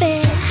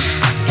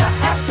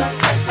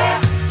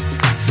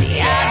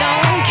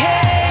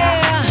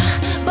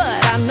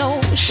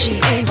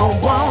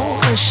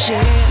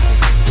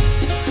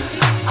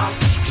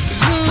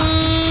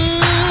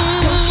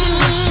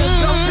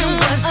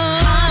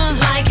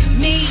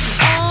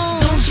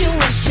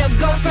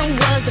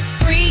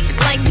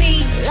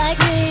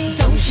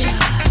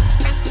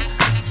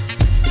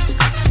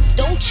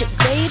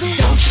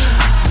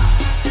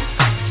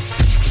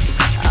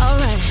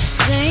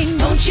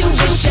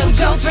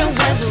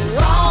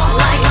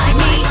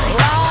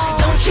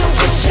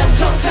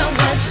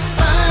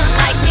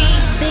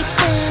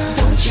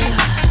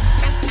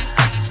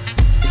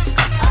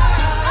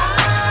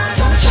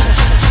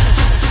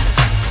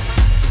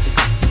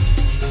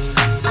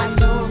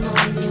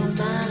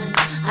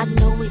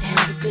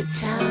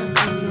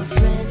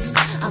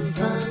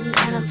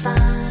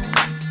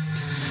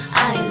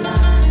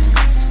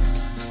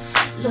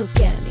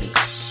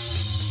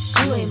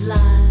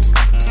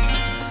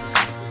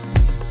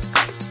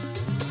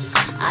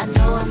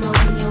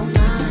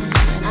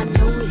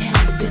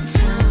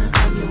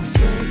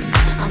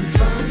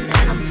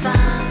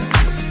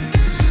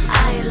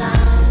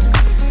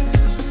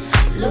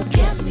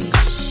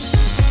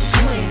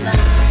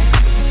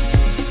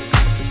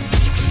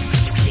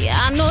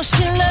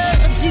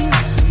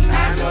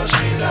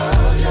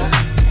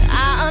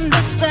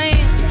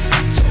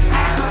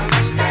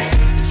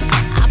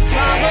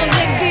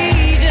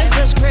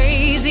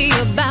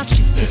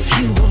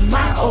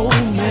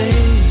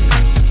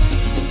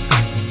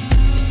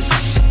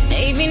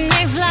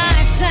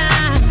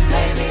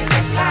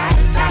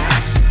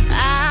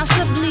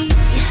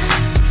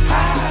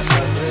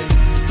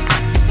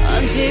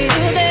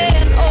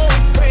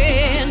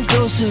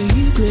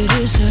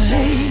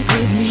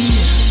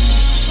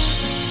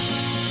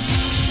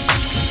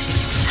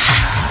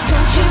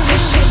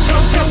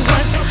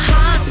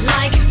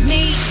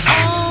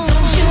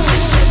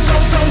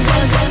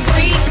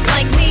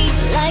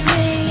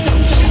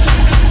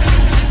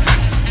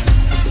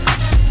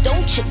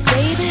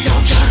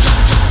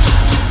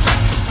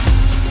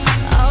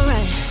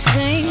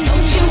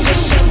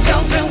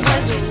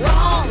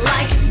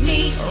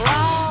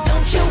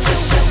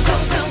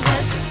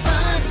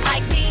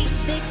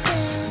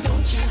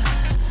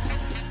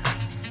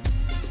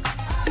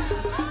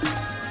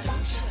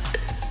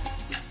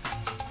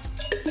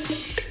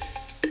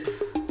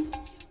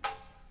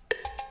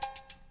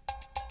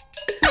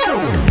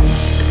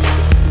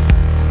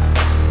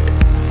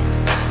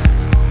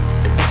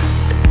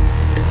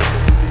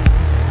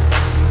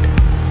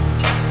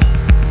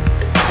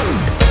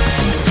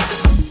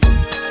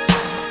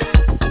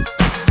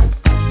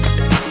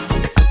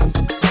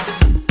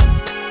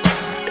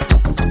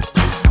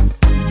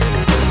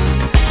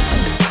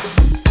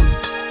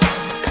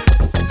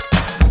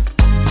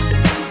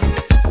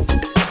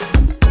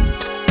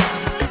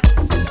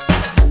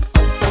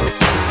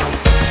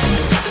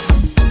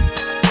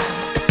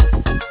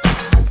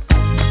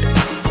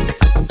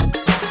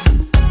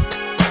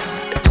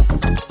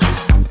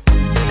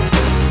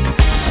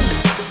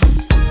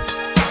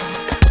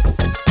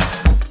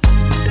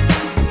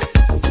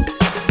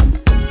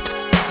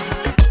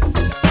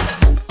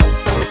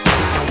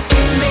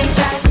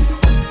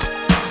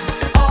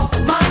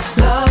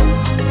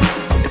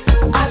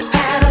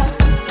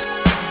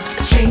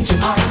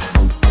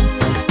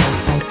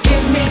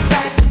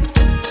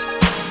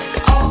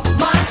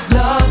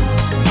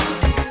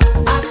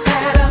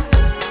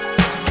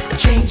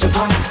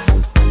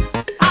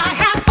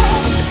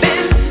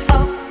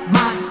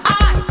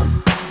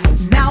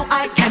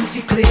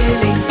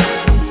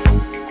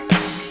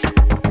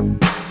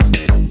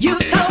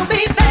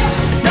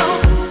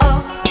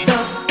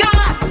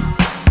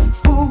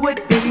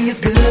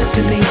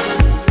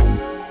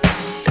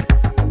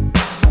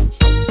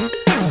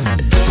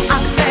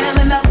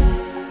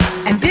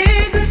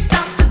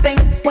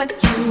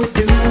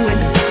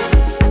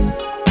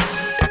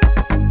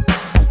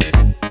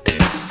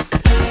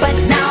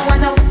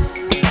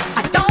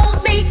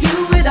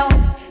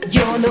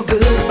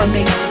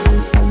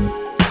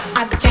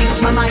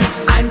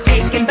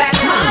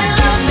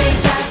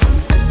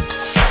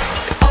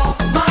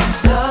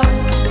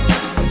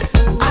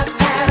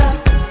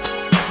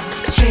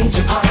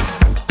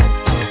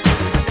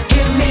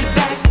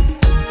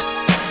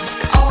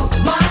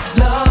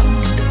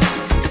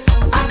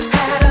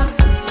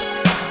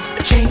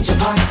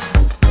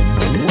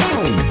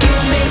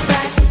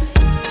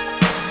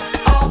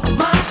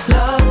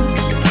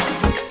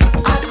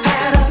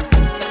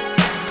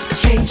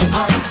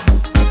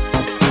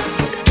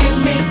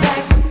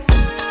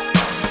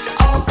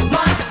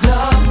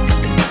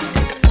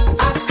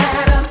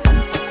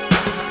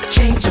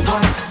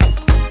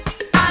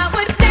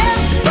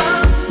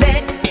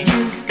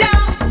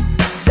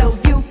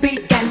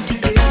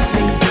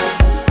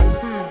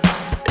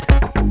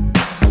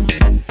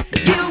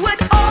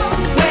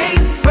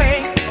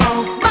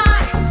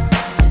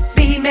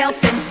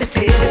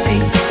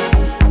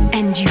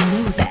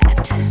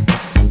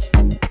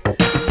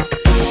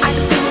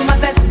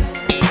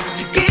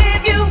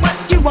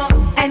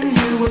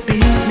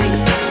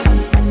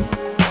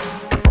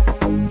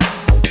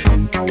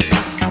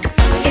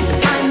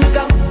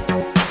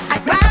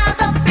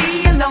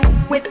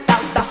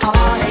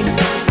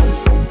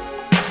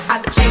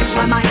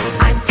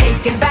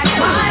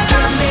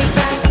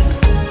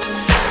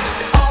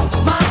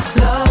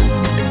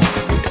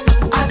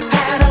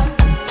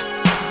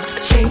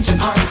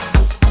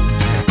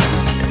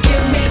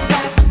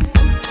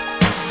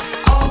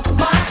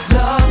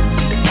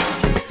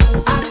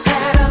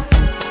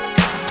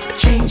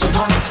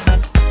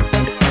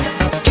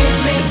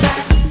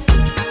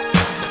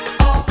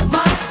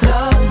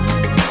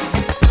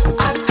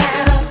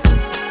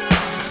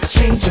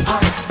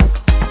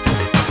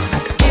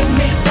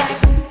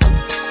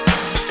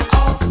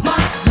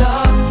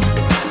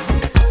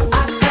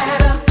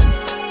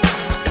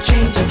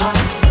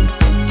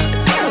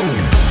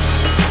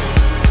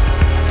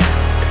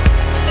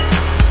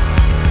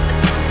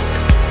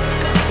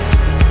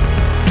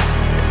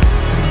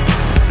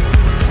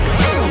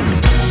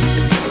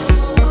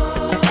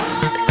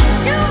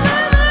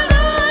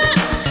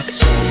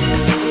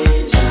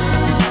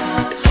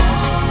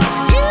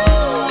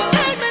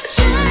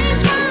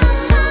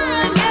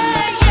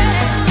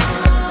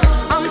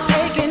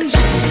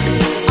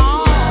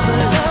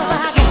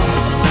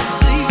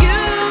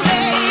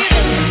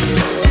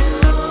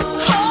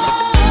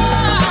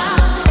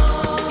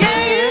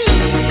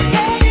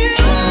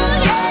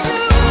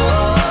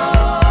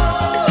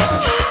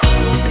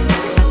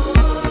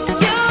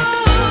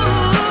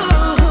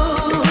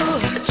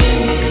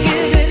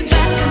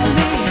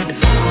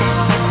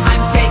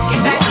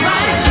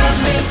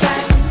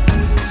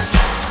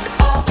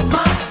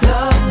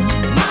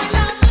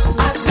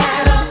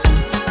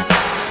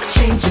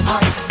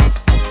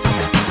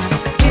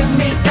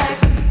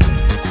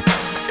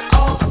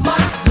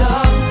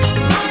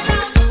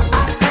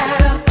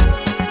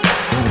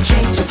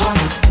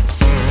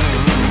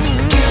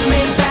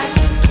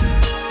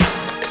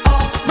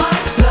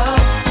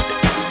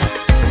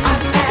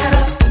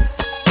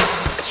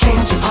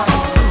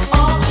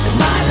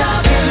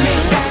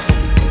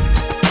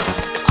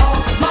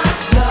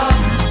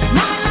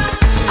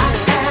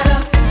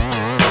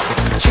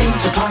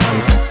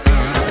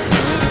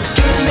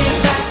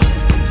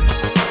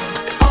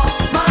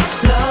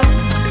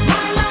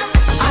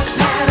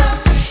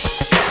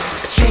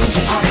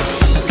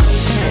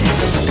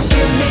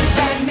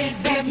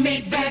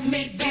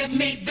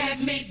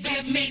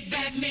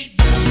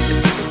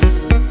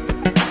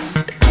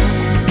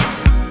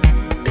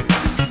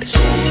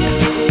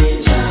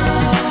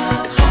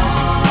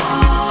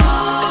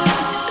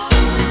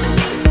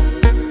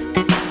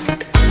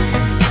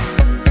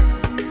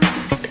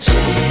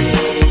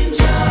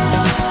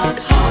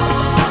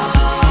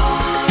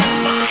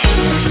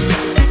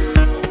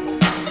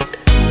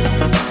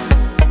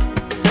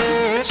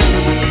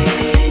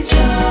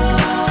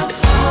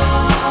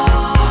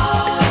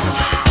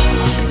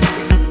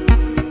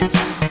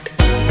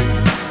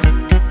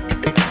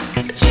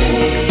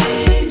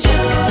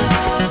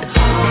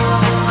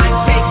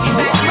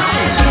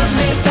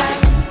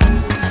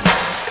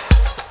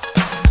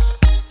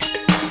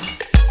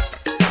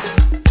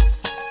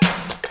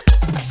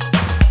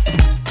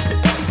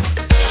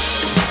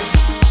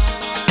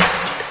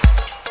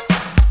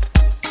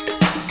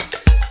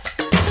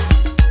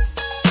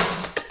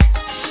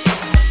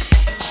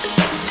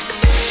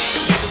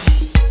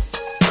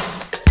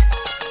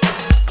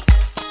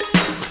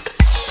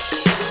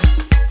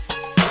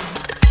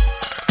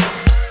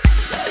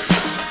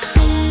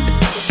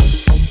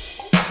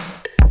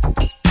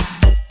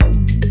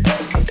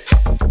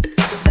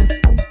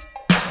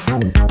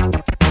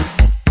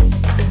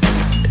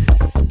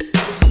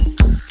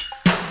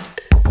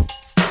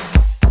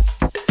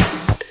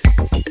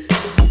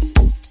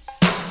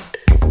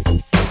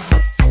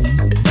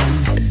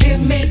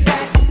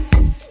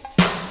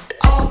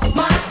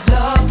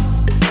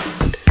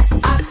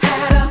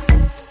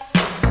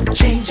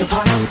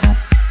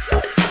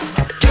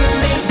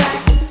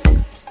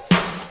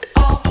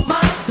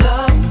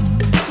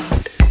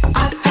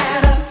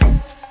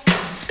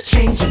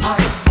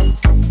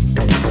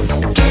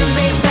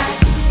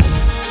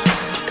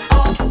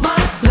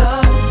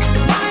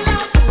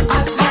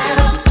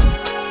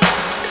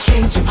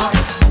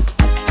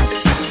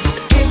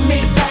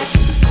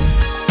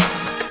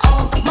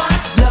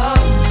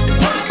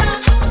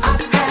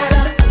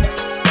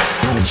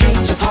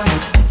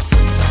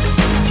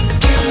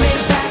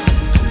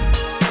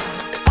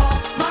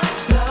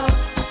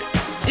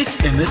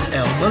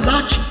MSL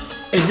Malachi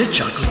and the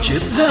Chocolate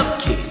Chip Love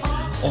Kid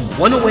on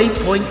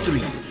 108.3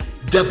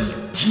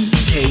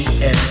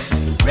 WGKS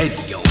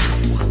Radio.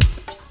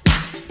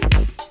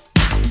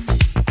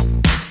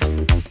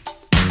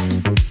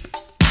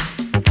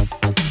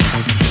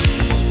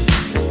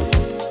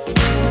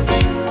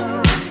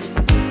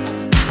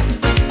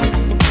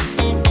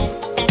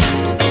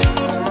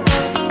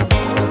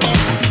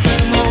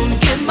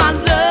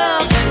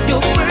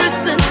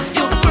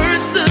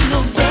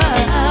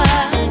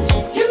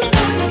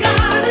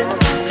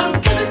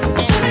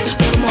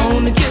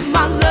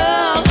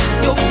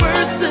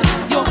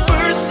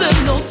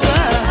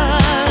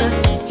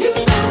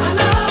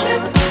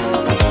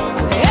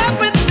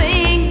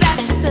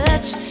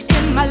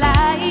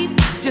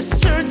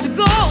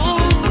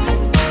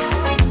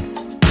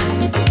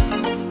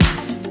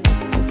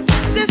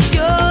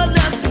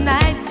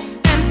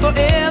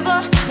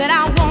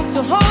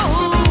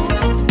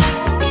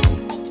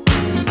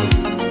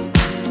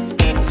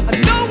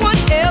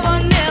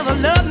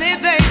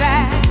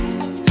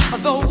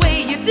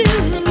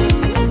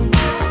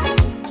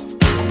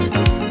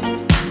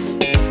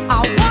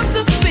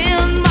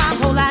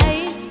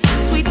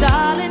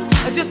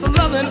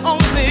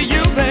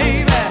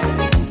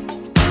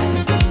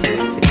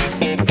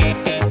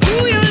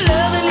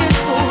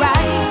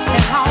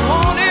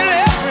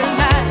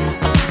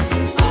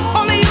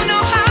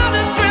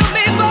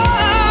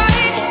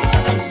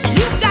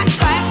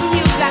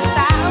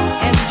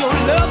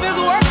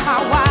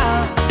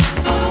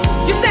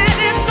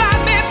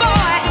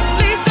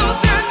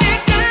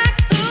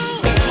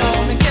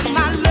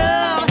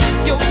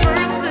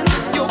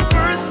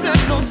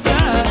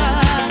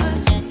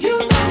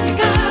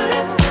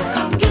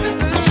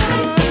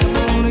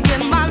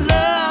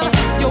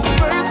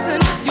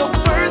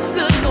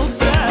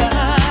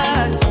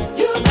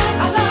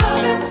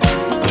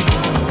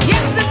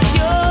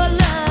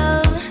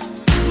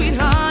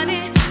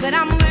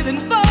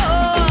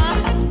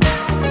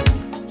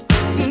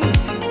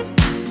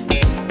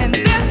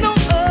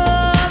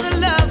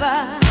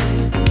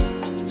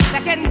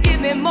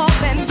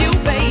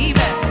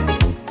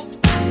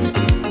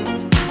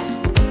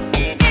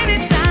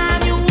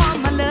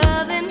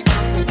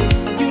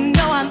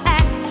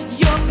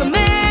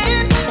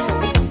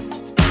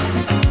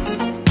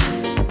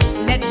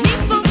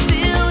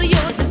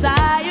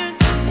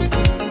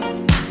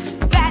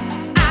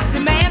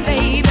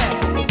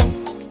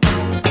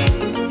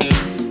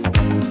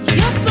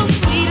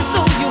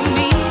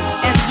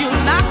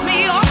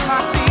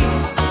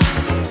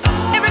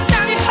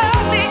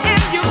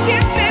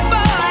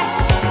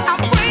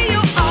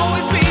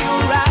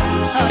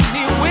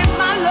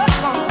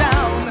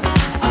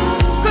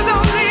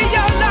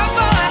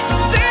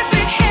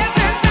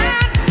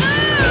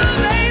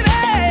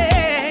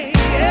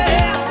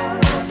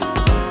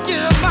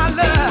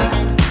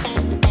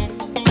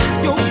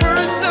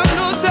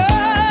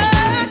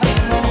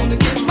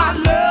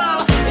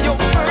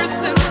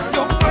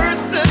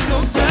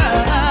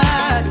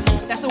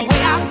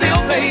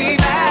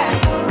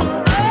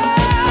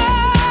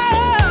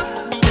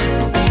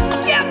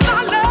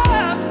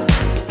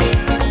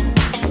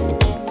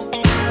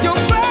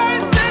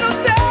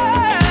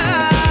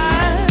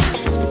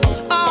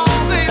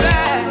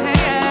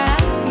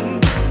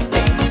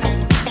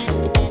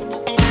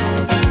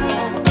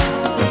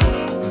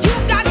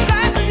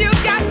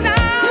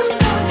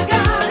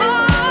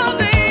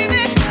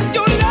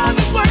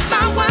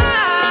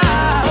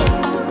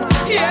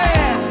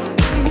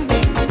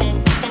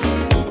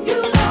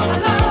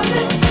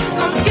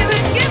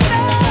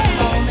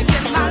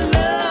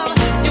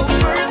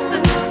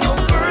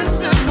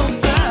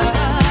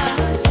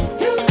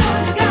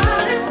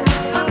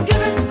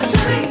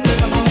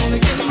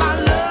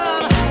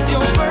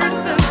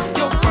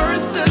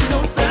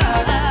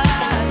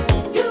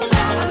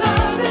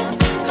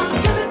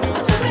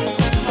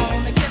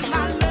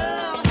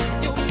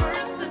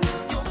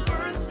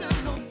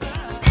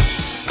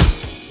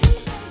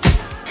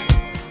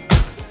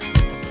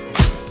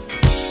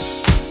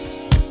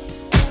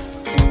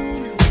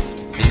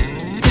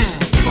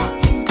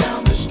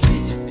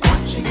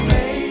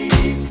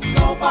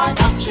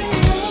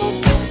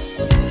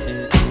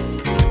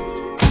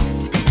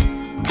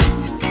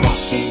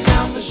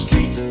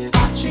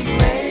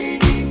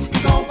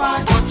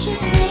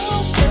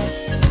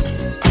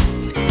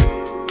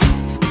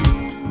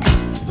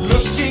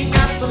 Looking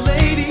at the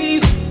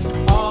ladies,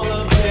 all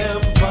of them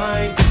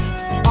fine,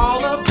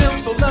 all of them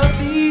so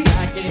lovely.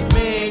 I can't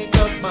make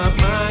up my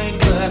mind,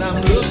 but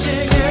I'm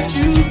looking at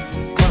you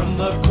from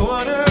the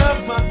corner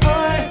of my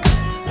eye.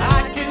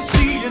 I can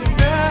see you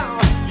now.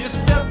 You're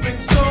stepping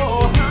so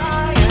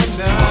high and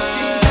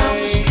walking down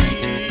the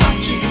street,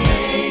 watching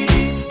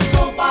ladies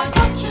go by,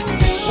 watching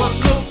you. One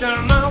look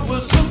down, I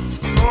was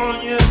hooked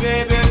on you,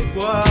 baby.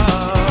 Whoa.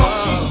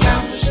 Walking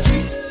down the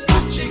street,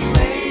 watching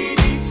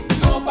ladies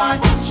go by,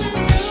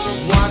 watching you,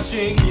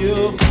 watching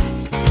you,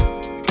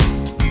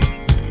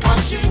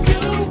 watching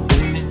you,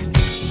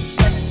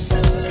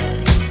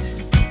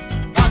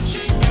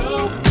 watching you.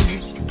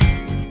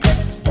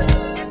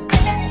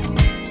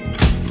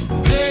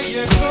 There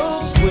you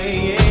go,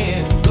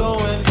 swaying,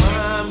 blowing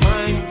my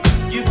mind.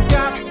 You've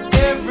got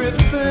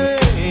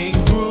everything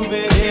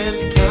moving in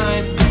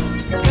time.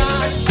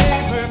 God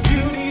gave her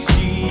beauty,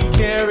 she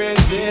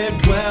carries it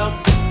well.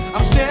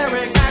 I'm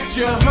staring at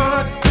your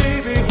heart,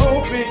 baby,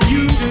 hoping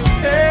you can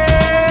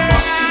tell.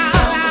 Walking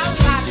down the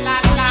street,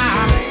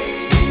 watching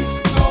ladies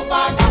go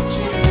by,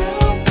 watching you.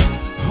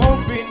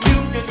 Hoping you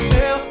can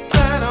tell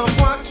that I'm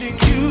watching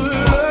you.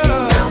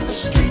 Walking down the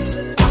street,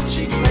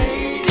 watching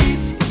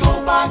ladies go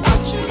by,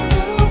 watching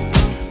you.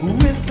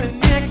 With the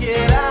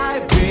naked eye,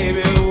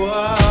 baby,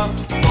 whoa.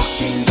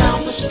 Walking down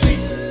the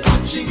street,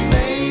 watching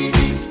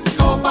ladies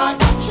go by,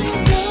 watching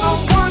you. I'm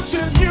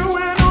watching you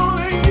and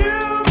only you,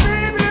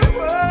 baby,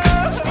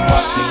 whoa.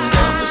 Walking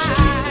down the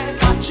street,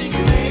 watching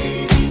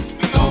ladies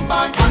go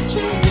by,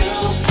 watching you.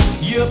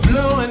 You're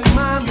blowing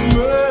my mind.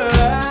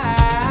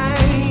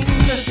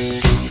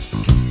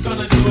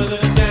 Gonna do a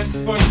little dance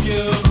for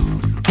you.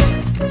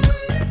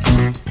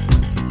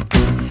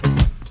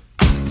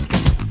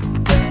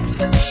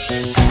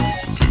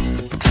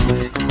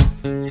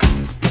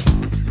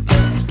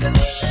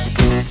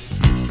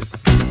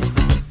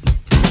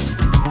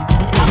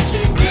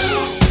 Watching you,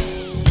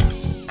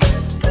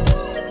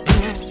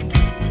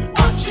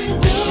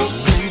 watching you.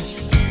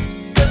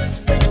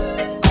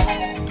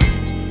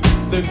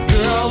 The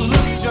girl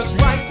looks just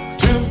right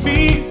to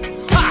me.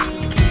 Ha!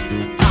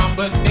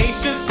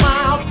 Combination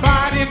smile,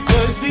 body,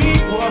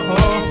 physique.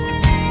 Whoa.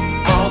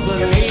 All the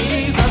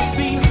ladies I've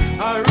seen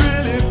are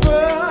really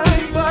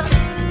fine, but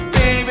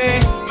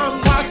baby,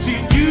 I'm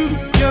watching you.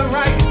 You're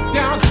right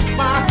down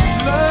my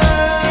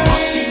line.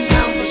 Walking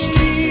down the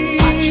street,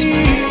 watching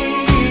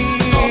ladies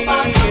go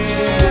by, watching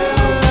you.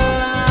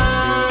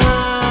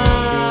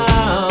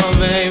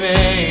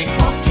 Baby.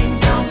 Walking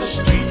down the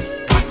street,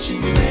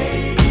 watching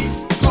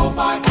ladies go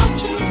by,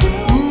 watching you.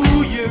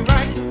 Ooh, you're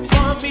right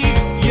for me.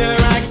 You're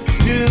right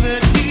to the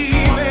T,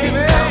 baby. Walking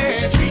down the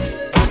street,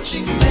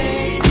 watching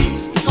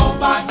ladies go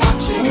by,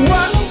 watching you.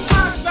 What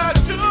must I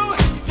do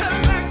to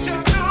let you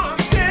know I'm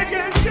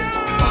taking you?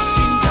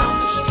 Walking down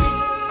the street,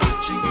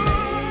 watching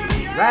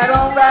ladies. Right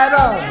on, right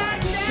on.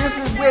 This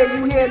is where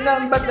you hear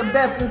nothing but the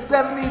best in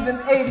 70s and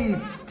 80s.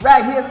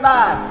 Right here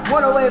live,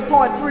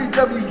 108.3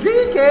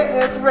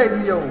 WGKS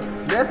Radio.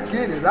 Let's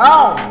get it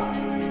on.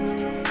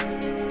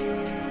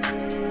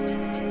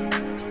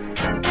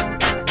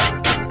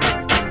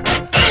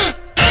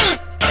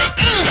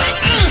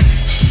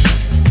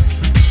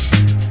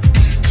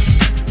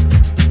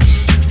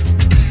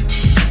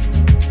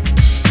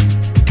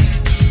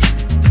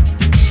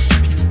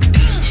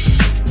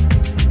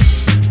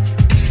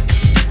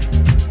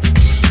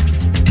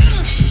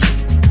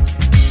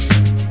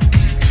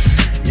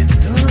 You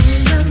know I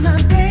love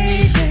my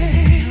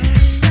baby.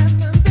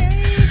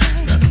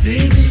 My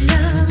baby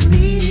love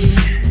me.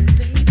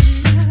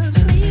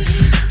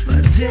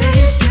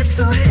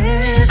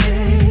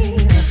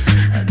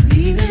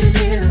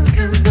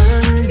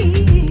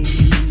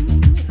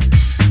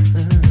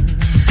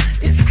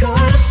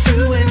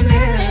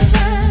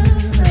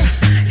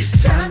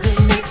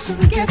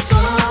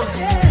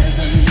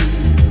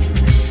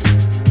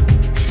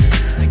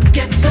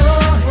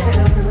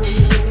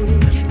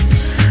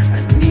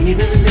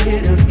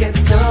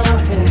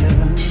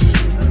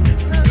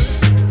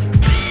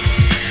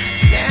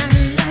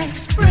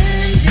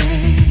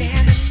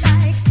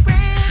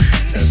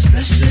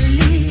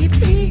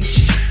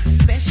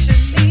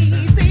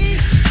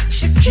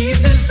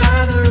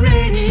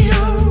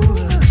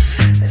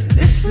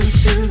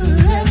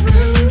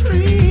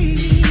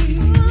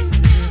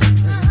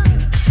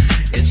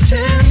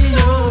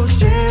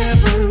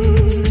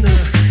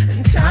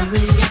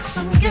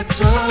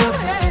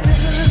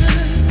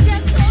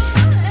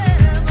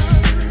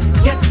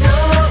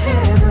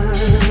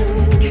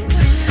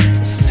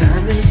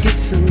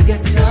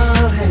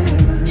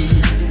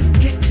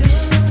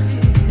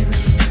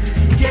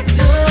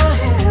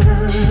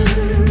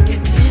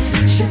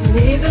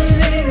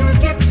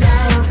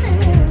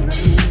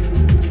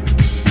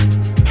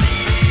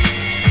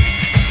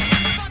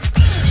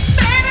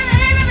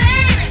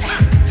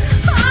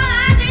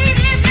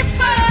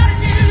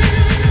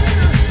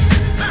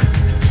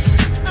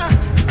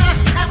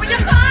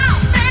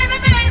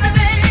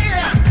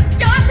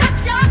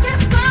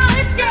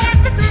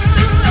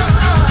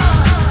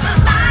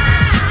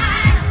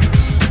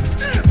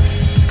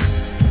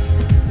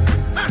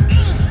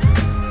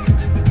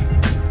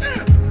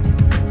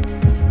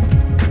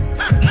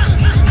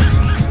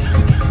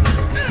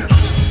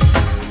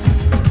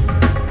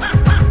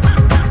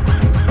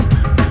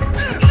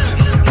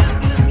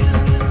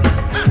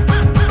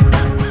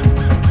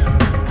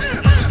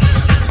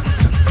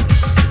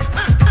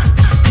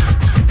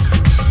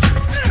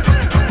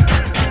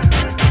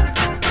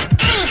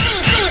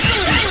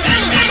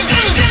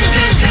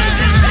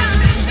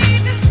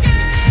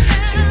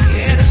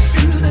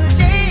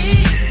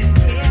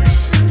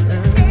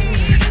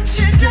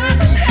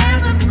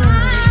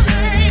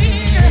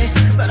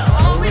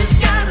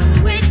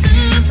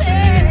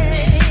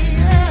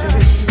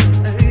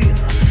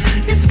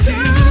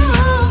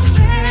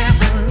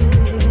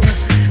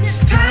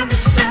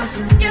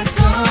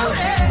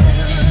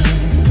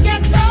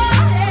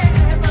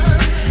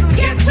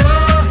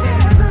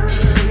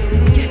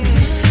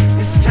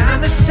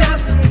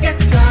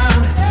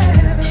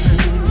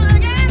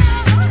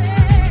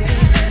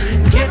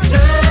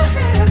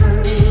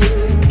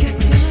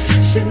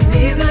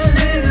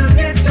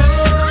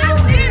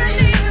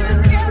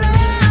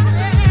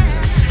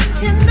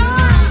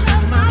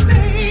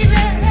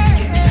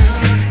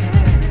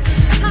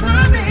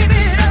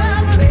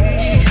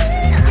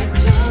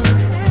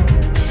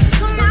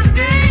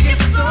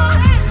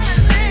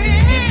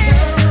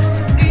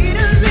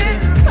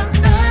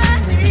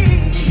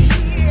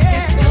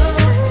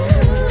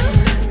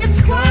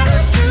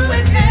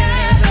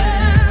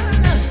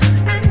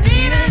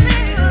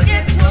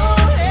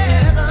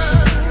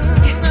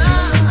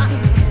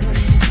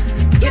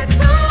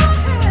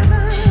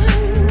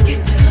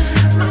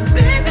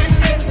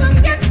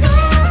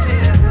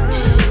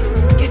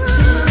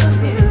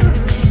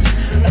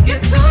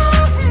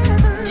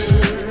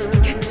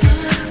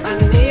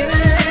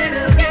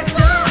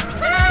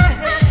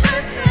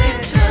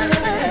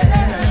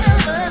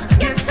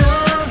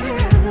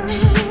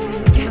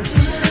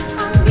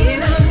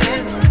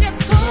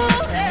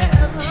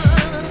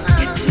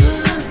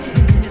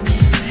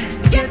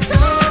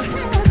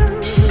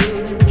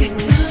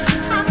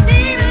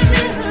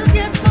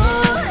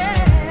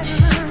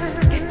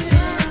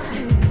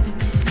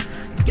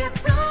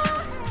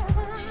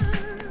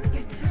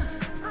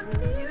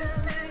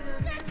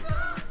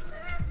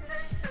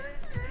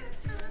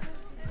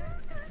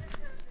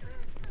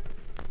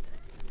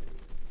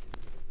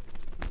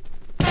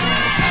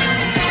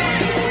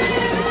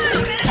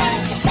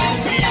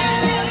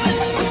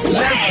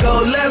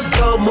 let's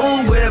go,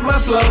 move with my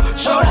flow.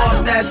 Show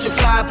off that you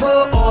fly,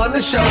 put on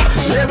the show.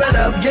 Live it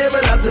up, give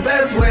it up the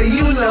best way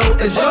you know.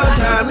 It's your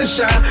time to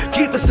shine,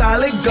 keep it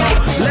solid, go.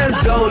 Let's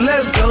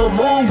go,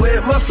 move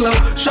with my flow.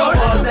 Show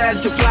off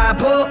that you fly,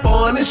 put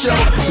on the show.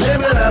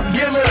 Live it up,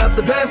 give it up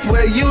the best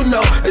way you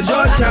know. It's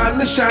your time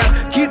to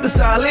shine, keep it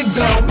solid,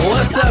 go.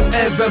 What's up,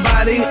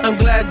 everybody? I'm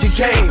glad you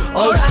came.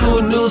 Old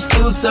school, new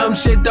school, some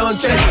shit don't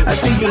change. I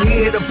see you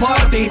here to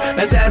party,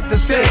 and that's the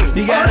same.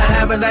 You gotta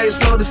have a nice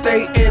flow to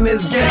stay in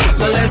this game.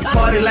 So let's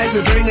party like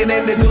we're bringing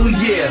in the new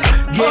year.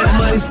 Get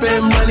money,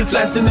 spend money,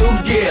 flash the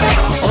new gear.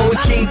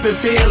 Always keep it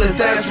fearless,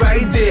 that's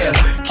right there.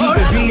 Keep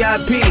it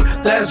VIP,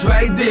 that's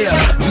right there.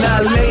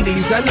 Now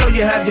ladies, I know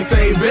you have your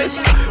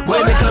favorites.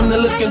 When it come to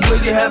looking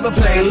good, you have a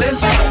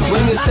playlist.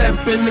 When you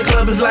step in the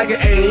club, it's like an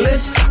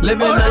A-list.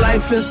 Living a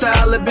life and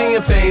style of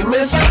being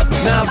famous.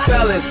 Now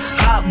fellas,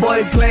 hot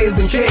boy plays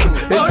and kings.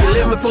 If you're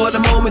living for the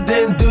moment,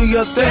 then do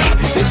your thing.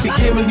 If she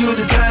giving you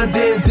the time,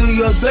 then do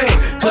your thing.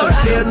 Cause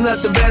there's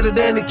nothing better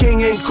than the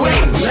king and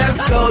queen.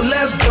 Let's go,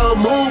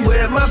 move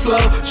with my flow.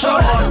 Show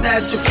off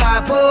that you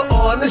fly, put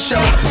on the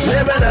show.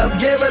 Live it up,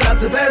 give it up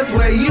the best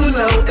way you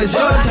know. It's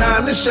your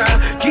time to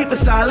shine, keep it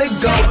solid,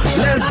 go.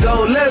 Let's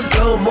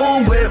go,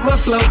 move with my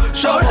flow.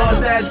 Show off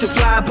that you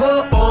fly,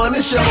 put on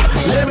the show.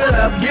 Live it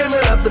up, give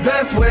it up the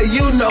best way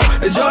you know.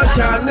 It's your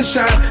time to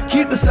shine,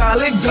 keep it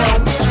solid, go.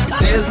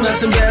 There's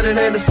nothing better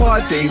than this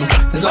party.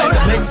 It's like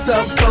a mix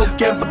of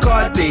Coke and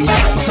Bacardi.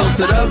 Toast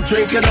it up,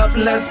 drink it up,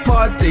 let's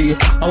party.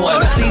 I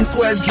wanna see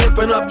sweat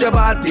dripping off your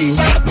body.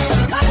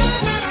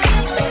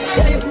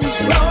 Tell you who's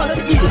gonna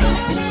get it.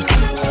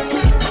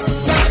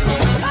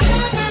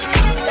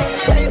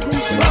 Tell you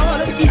who's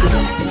gonna get it.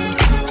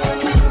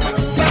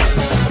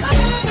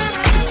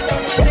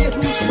 Tell you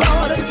who's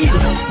gonna get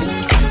it.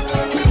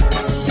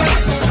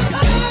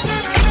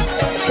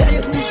 Tell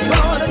you who's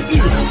gonna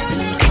get it.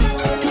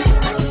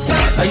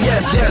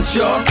 Yes,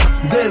 y'all.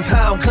 This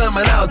how I'm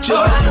coming out,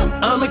 y'all.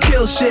 I'ma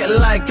kill shit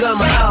like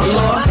I'm an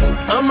outlaw.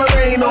 I'ma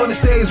rain on the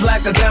stage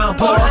like a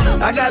downpour.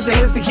 I got the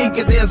hits to keep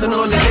you dancing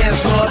on the dance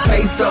floor.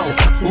 Peso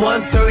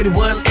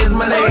 131 is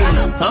my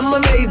name. I'm a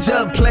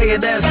major player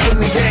that's in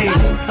the game.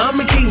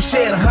 I'ma keep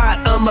shit hot,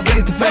 I'ma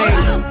blaze the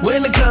fame.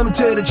 When it come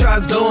to the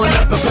charts going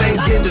up in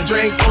flames, get the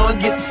drink on,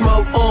 get the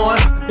smoke on.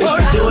 If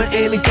you're doing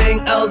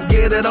anything else,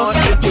 get it on.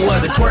 If you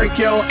wanna twerk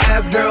your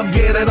ass, girl,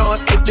 get it on.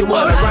 If you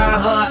wanna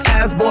ride her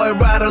ass, boy,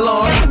 ride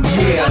along.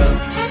 Yeah.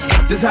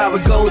 This how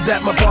it goes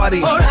at my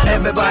party.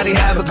 Everybody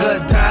have a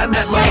good time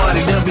at my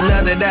party. There'll be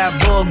none of that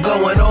bull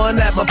going on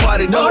at my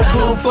party. No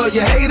room for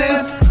your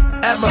haters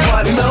at my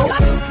party, no.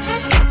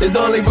 There's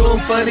only room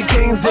for the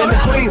kings and the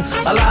queens.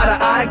 A lot of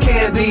eye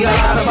candy, a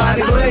lot of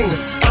body bling.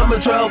 I'm a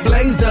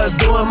trailblazer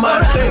doing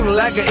my thing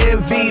like an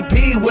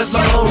MVP with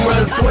a home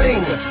run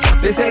swing.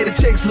 They say the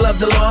chicks love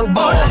the long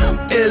ball.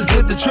 Is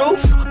it the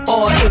truth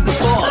or is it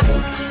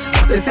false?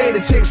 They say the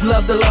chicks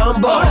love the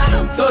long ball.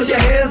 Throw your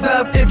hands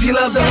up if you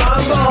love the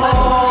long ball.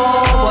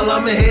 Well,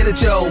 I'ma hit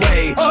it your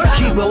way.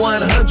 Keep it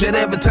 100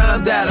 every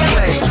time that I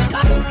play.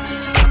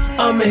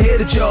 I'ma hit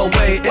it your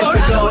way. If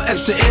it go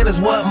extra innings,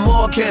 what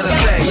more can I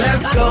say?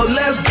 Let's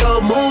go,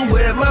 move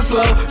with my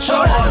flow. Show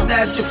off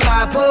that you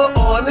fly, put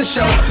on the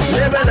show.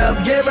 Live it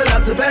up, give it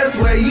up the best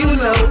way you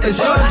know. It's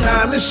your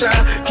time to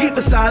shine, keep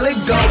it solid,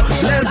 go.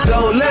 Let's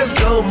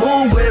go,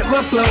 move with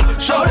my flow.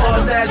 Show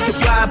off that you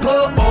fly,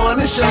 put on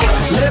the show.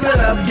 Live it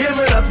up, give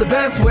it up the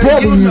best way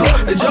you know.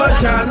 It's your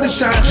time to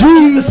shine,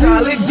 keep it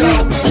solid,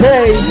 go.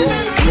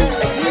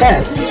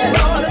 GKS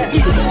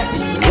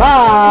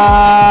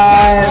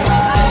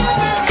Live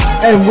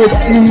and with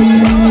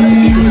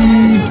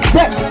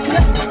effect.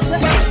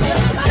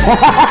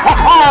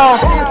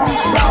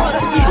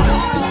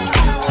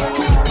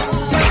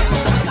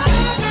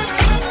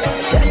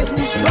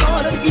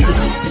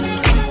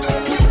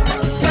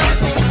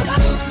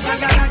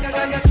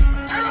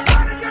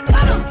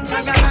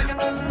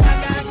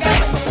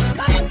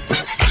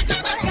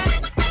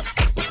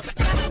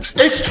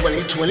 It's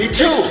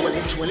 2022,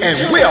 and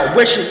we are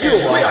wishing you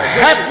a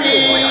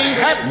happy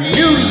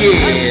New Year.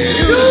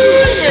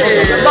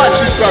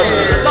 Machi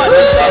Brothers,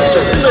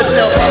 just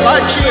myself,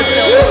 Machi,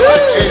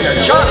 and the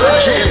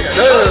chocolate chip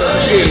love,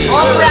 yeah.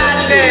 All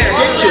right there.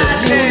 Get your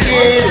New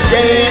Year's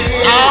days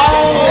on.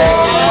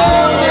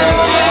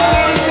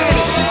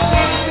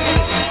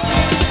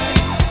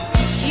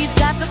 He's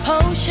got the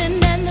potion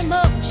and the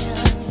motion.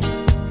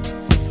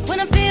 When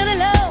I'm feeling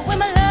low, when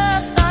my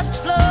love starts to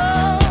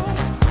flow.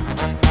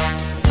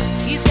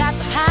 He's got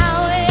the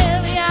power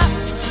every hour.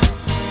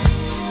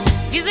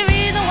 He's the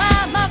reason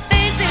why my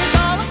face is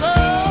all aglow.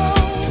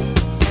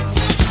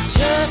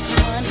 Just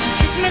one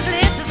kiss from his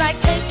lips is like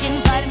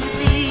taking vitamin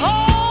C.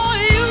 Oh,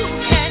 you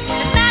can't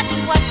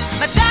imagine what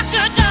my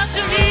doctor does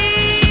to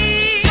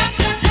me.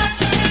 Doctor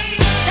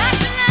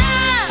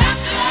Love,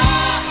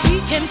 he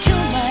can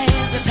cure my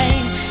every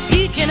pain.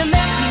 He can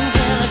make me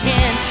well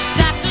again.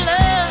 Doctor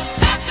Love,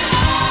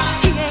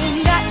 he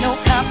ain't got no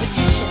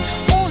competition.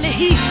 Only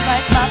he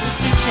writes my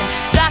prescription.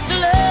 Doctor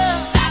Love,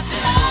 Doctor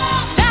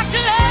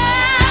Love,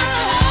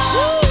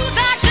 ooh,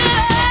 Doctor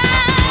Love.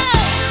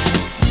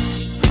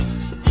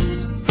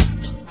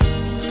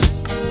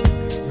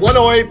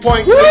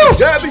 108.3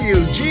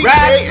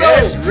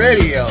 WGKS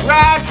Radio.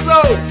 Ride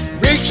so.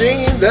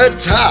 Reaching the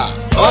top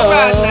All of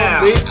right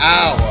now. the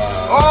hour.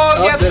 Oh,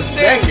 of yes, the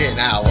indeed. second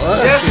hour.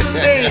 Yes,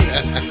 indeed.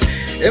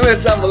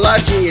 Emerson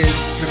Malachi is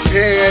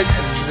prepared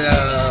the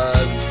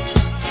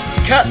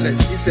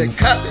cutlets. He said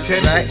cutlets,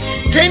 right?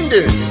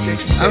 Tenders.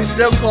 I'm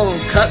still calling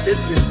them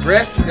cutlets and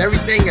breasts and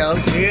everything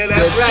else. Yeah,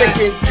 that's the right.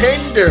 chicken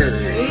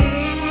tenders.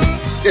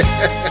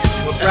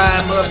 We'll fry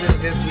them up and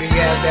just we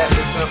have that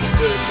with something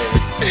good there.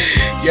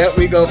 Yep,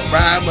 we gonna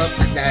fry them up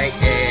tonight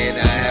and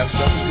have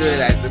something good,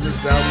 as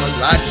Emerson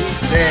Malachi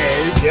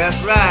says.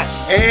 That's right.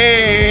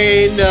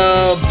 And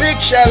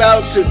big shout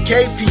out to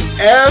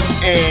KPF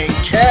and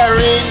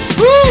Karen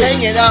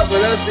hanging out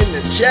with us in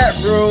the chat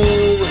room.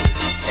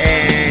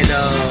 And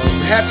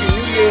Happy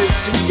New Year's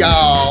to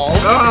y'all.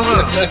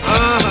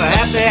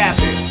 Happy.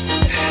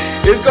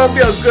 It's gonna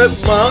be a good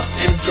month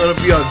and it's gonna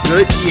be a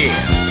good year.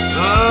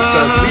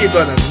 Because we're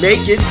gonna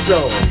make it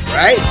so,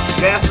 right?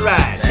 That's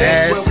right.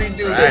 That's what we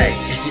do right. there.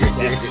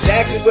 That's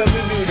exactly what we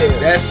do there.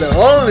 That's the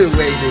only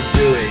way to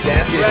do it.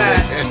 That's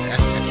right.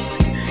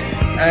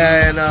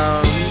 And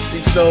see,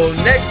 so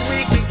next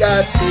week we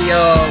got the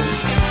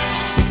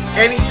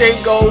Anything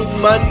Goes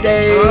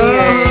Monday,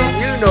 and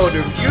you know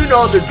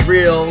the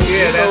drill. Yeah, you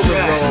know that's the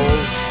right. roll.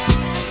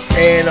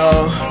 And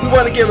we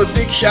want to give a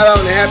big shout out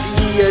and a happy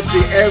new year to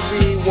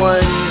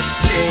everyone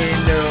in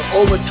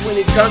over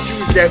 20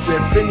 countries that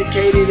we're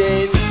syndicated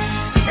in,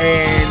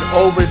 and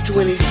over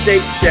 20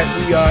 states that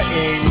we are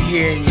in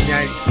here in the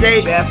United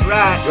States. That's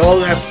right. You all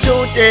have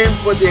tuned in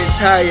for the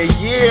entire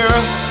year,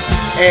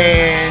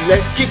 and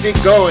let's keep it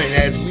going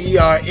as we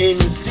are in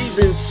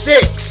season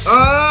 6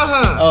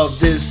 of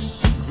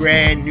this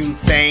brand new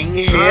thing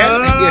here.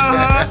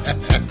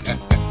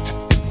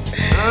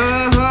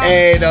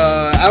 And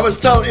I was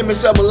telling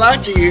Emerson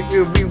Malachi,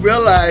 we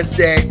realized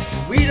that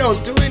we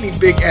don't do any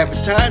big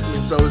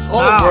advertisements, so it's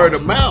all word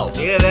of mouth.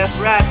 Yeah, that's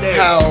right there.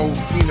 How,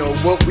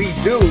 what we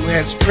do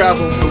has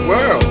traveled the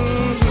world.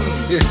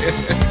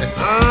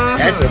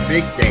 That's a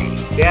big thing.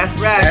 That's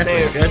right That's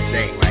there. a good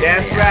thing right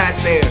That's there. right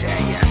there.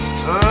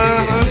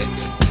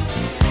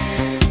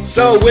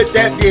 So with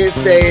that being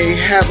said,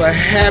 have a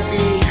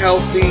happy,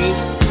 healthy,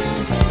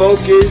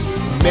 focused,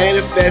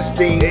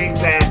 manifesting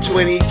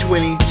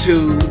 2022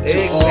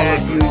 to all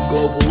of you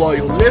global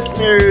loyal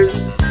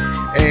listeners,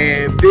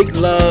 and big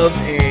love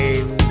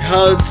and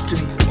hugs to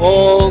you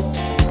all,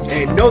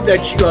 and know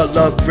that you are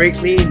loved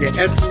greatly and the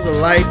essence of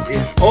life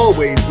is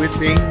always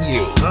within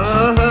you.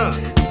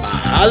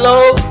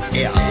 Mahalo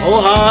e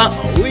aloha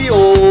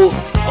uyo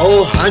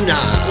ohana.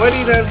 What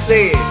he done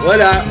said.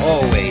 What I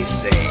always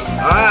say.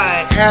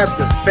 Alright. Have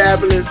the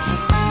fabulous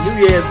New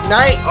Year's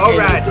night All and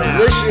right a now.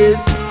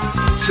 delicious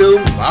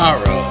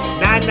tomorrow.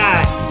 Night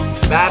night.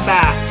 Bye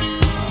bye.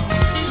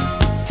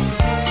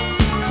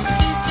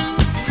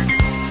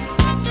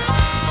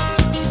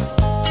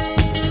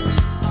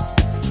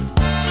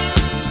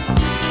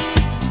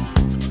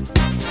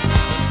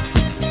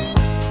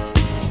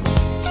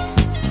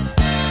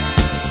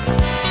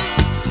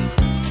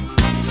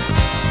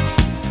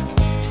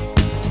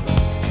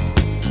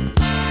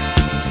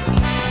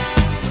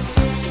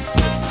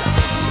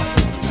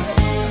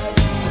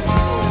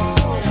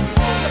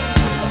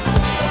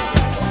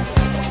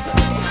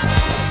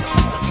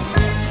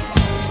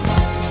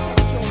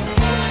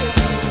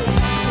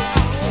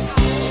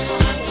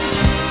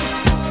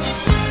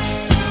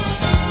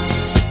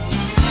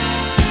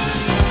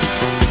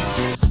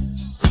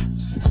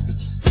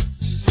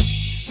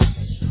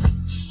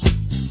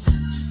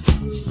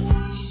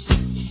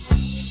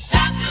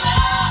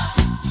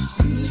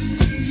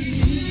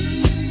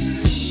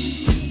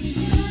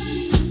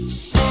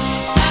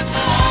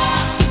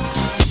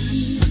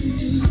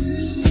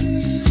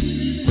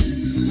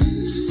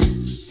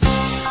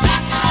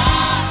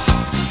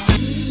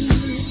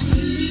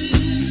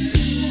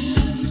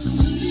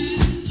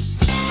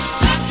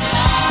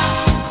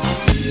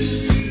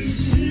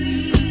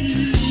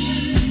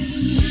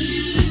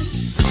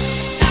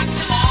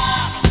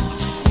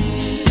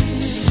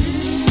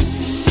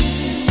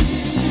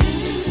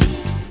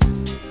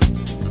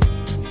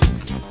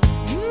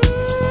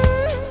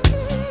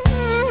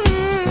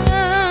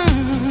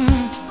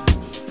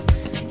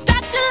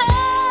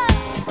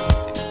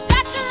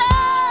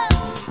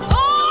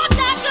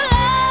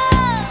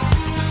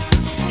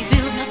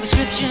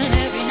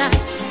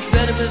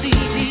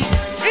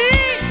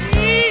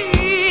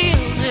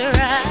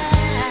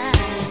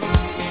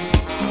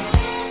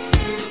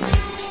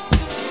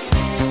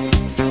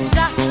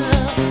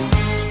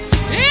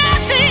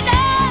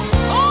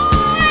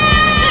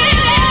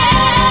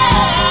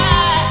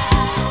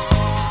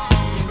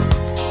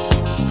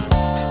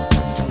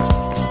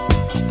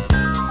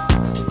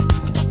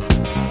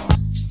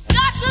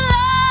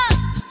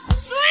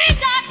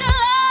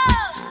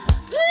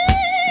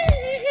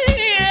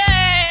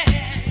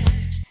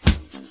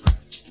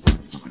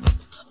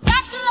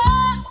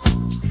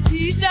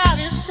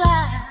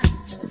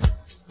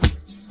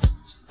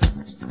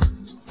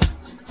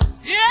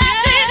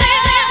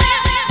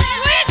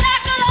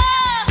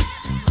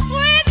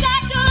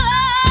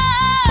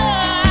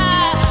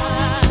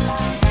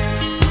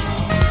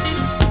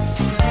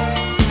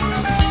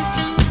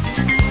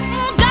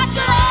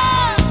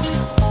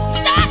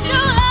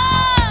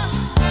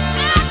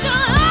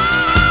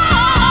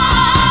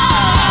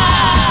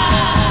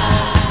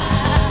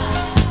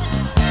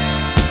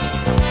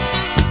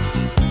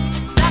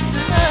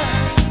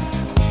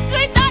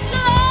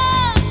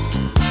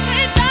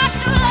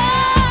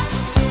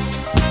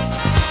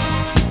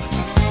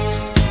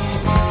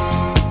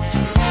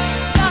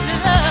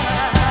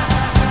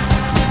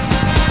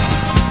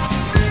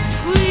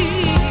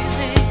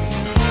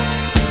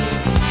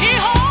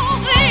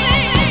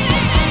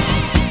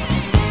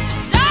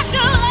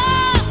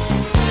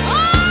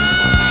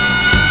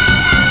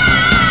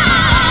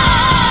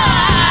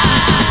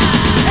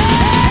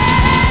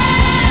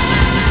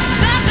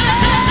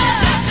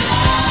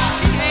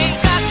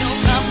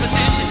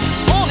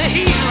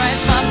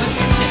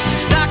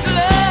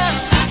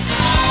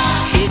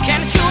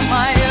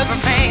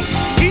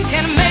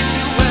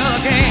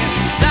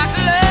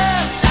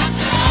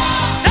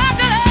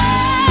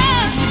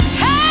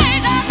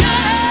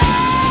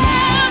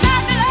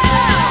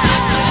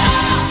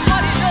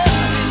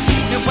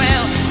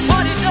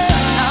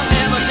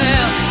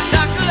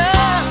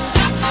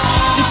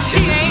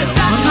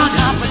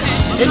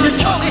 in the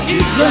chart.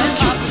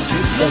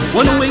 On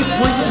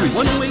 108.3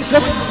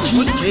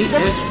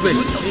 WGKS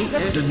Radio,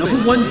 the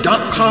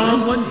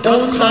 #1.com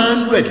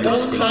online radio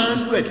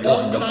station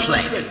on the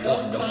planet.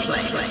 On the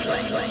planet.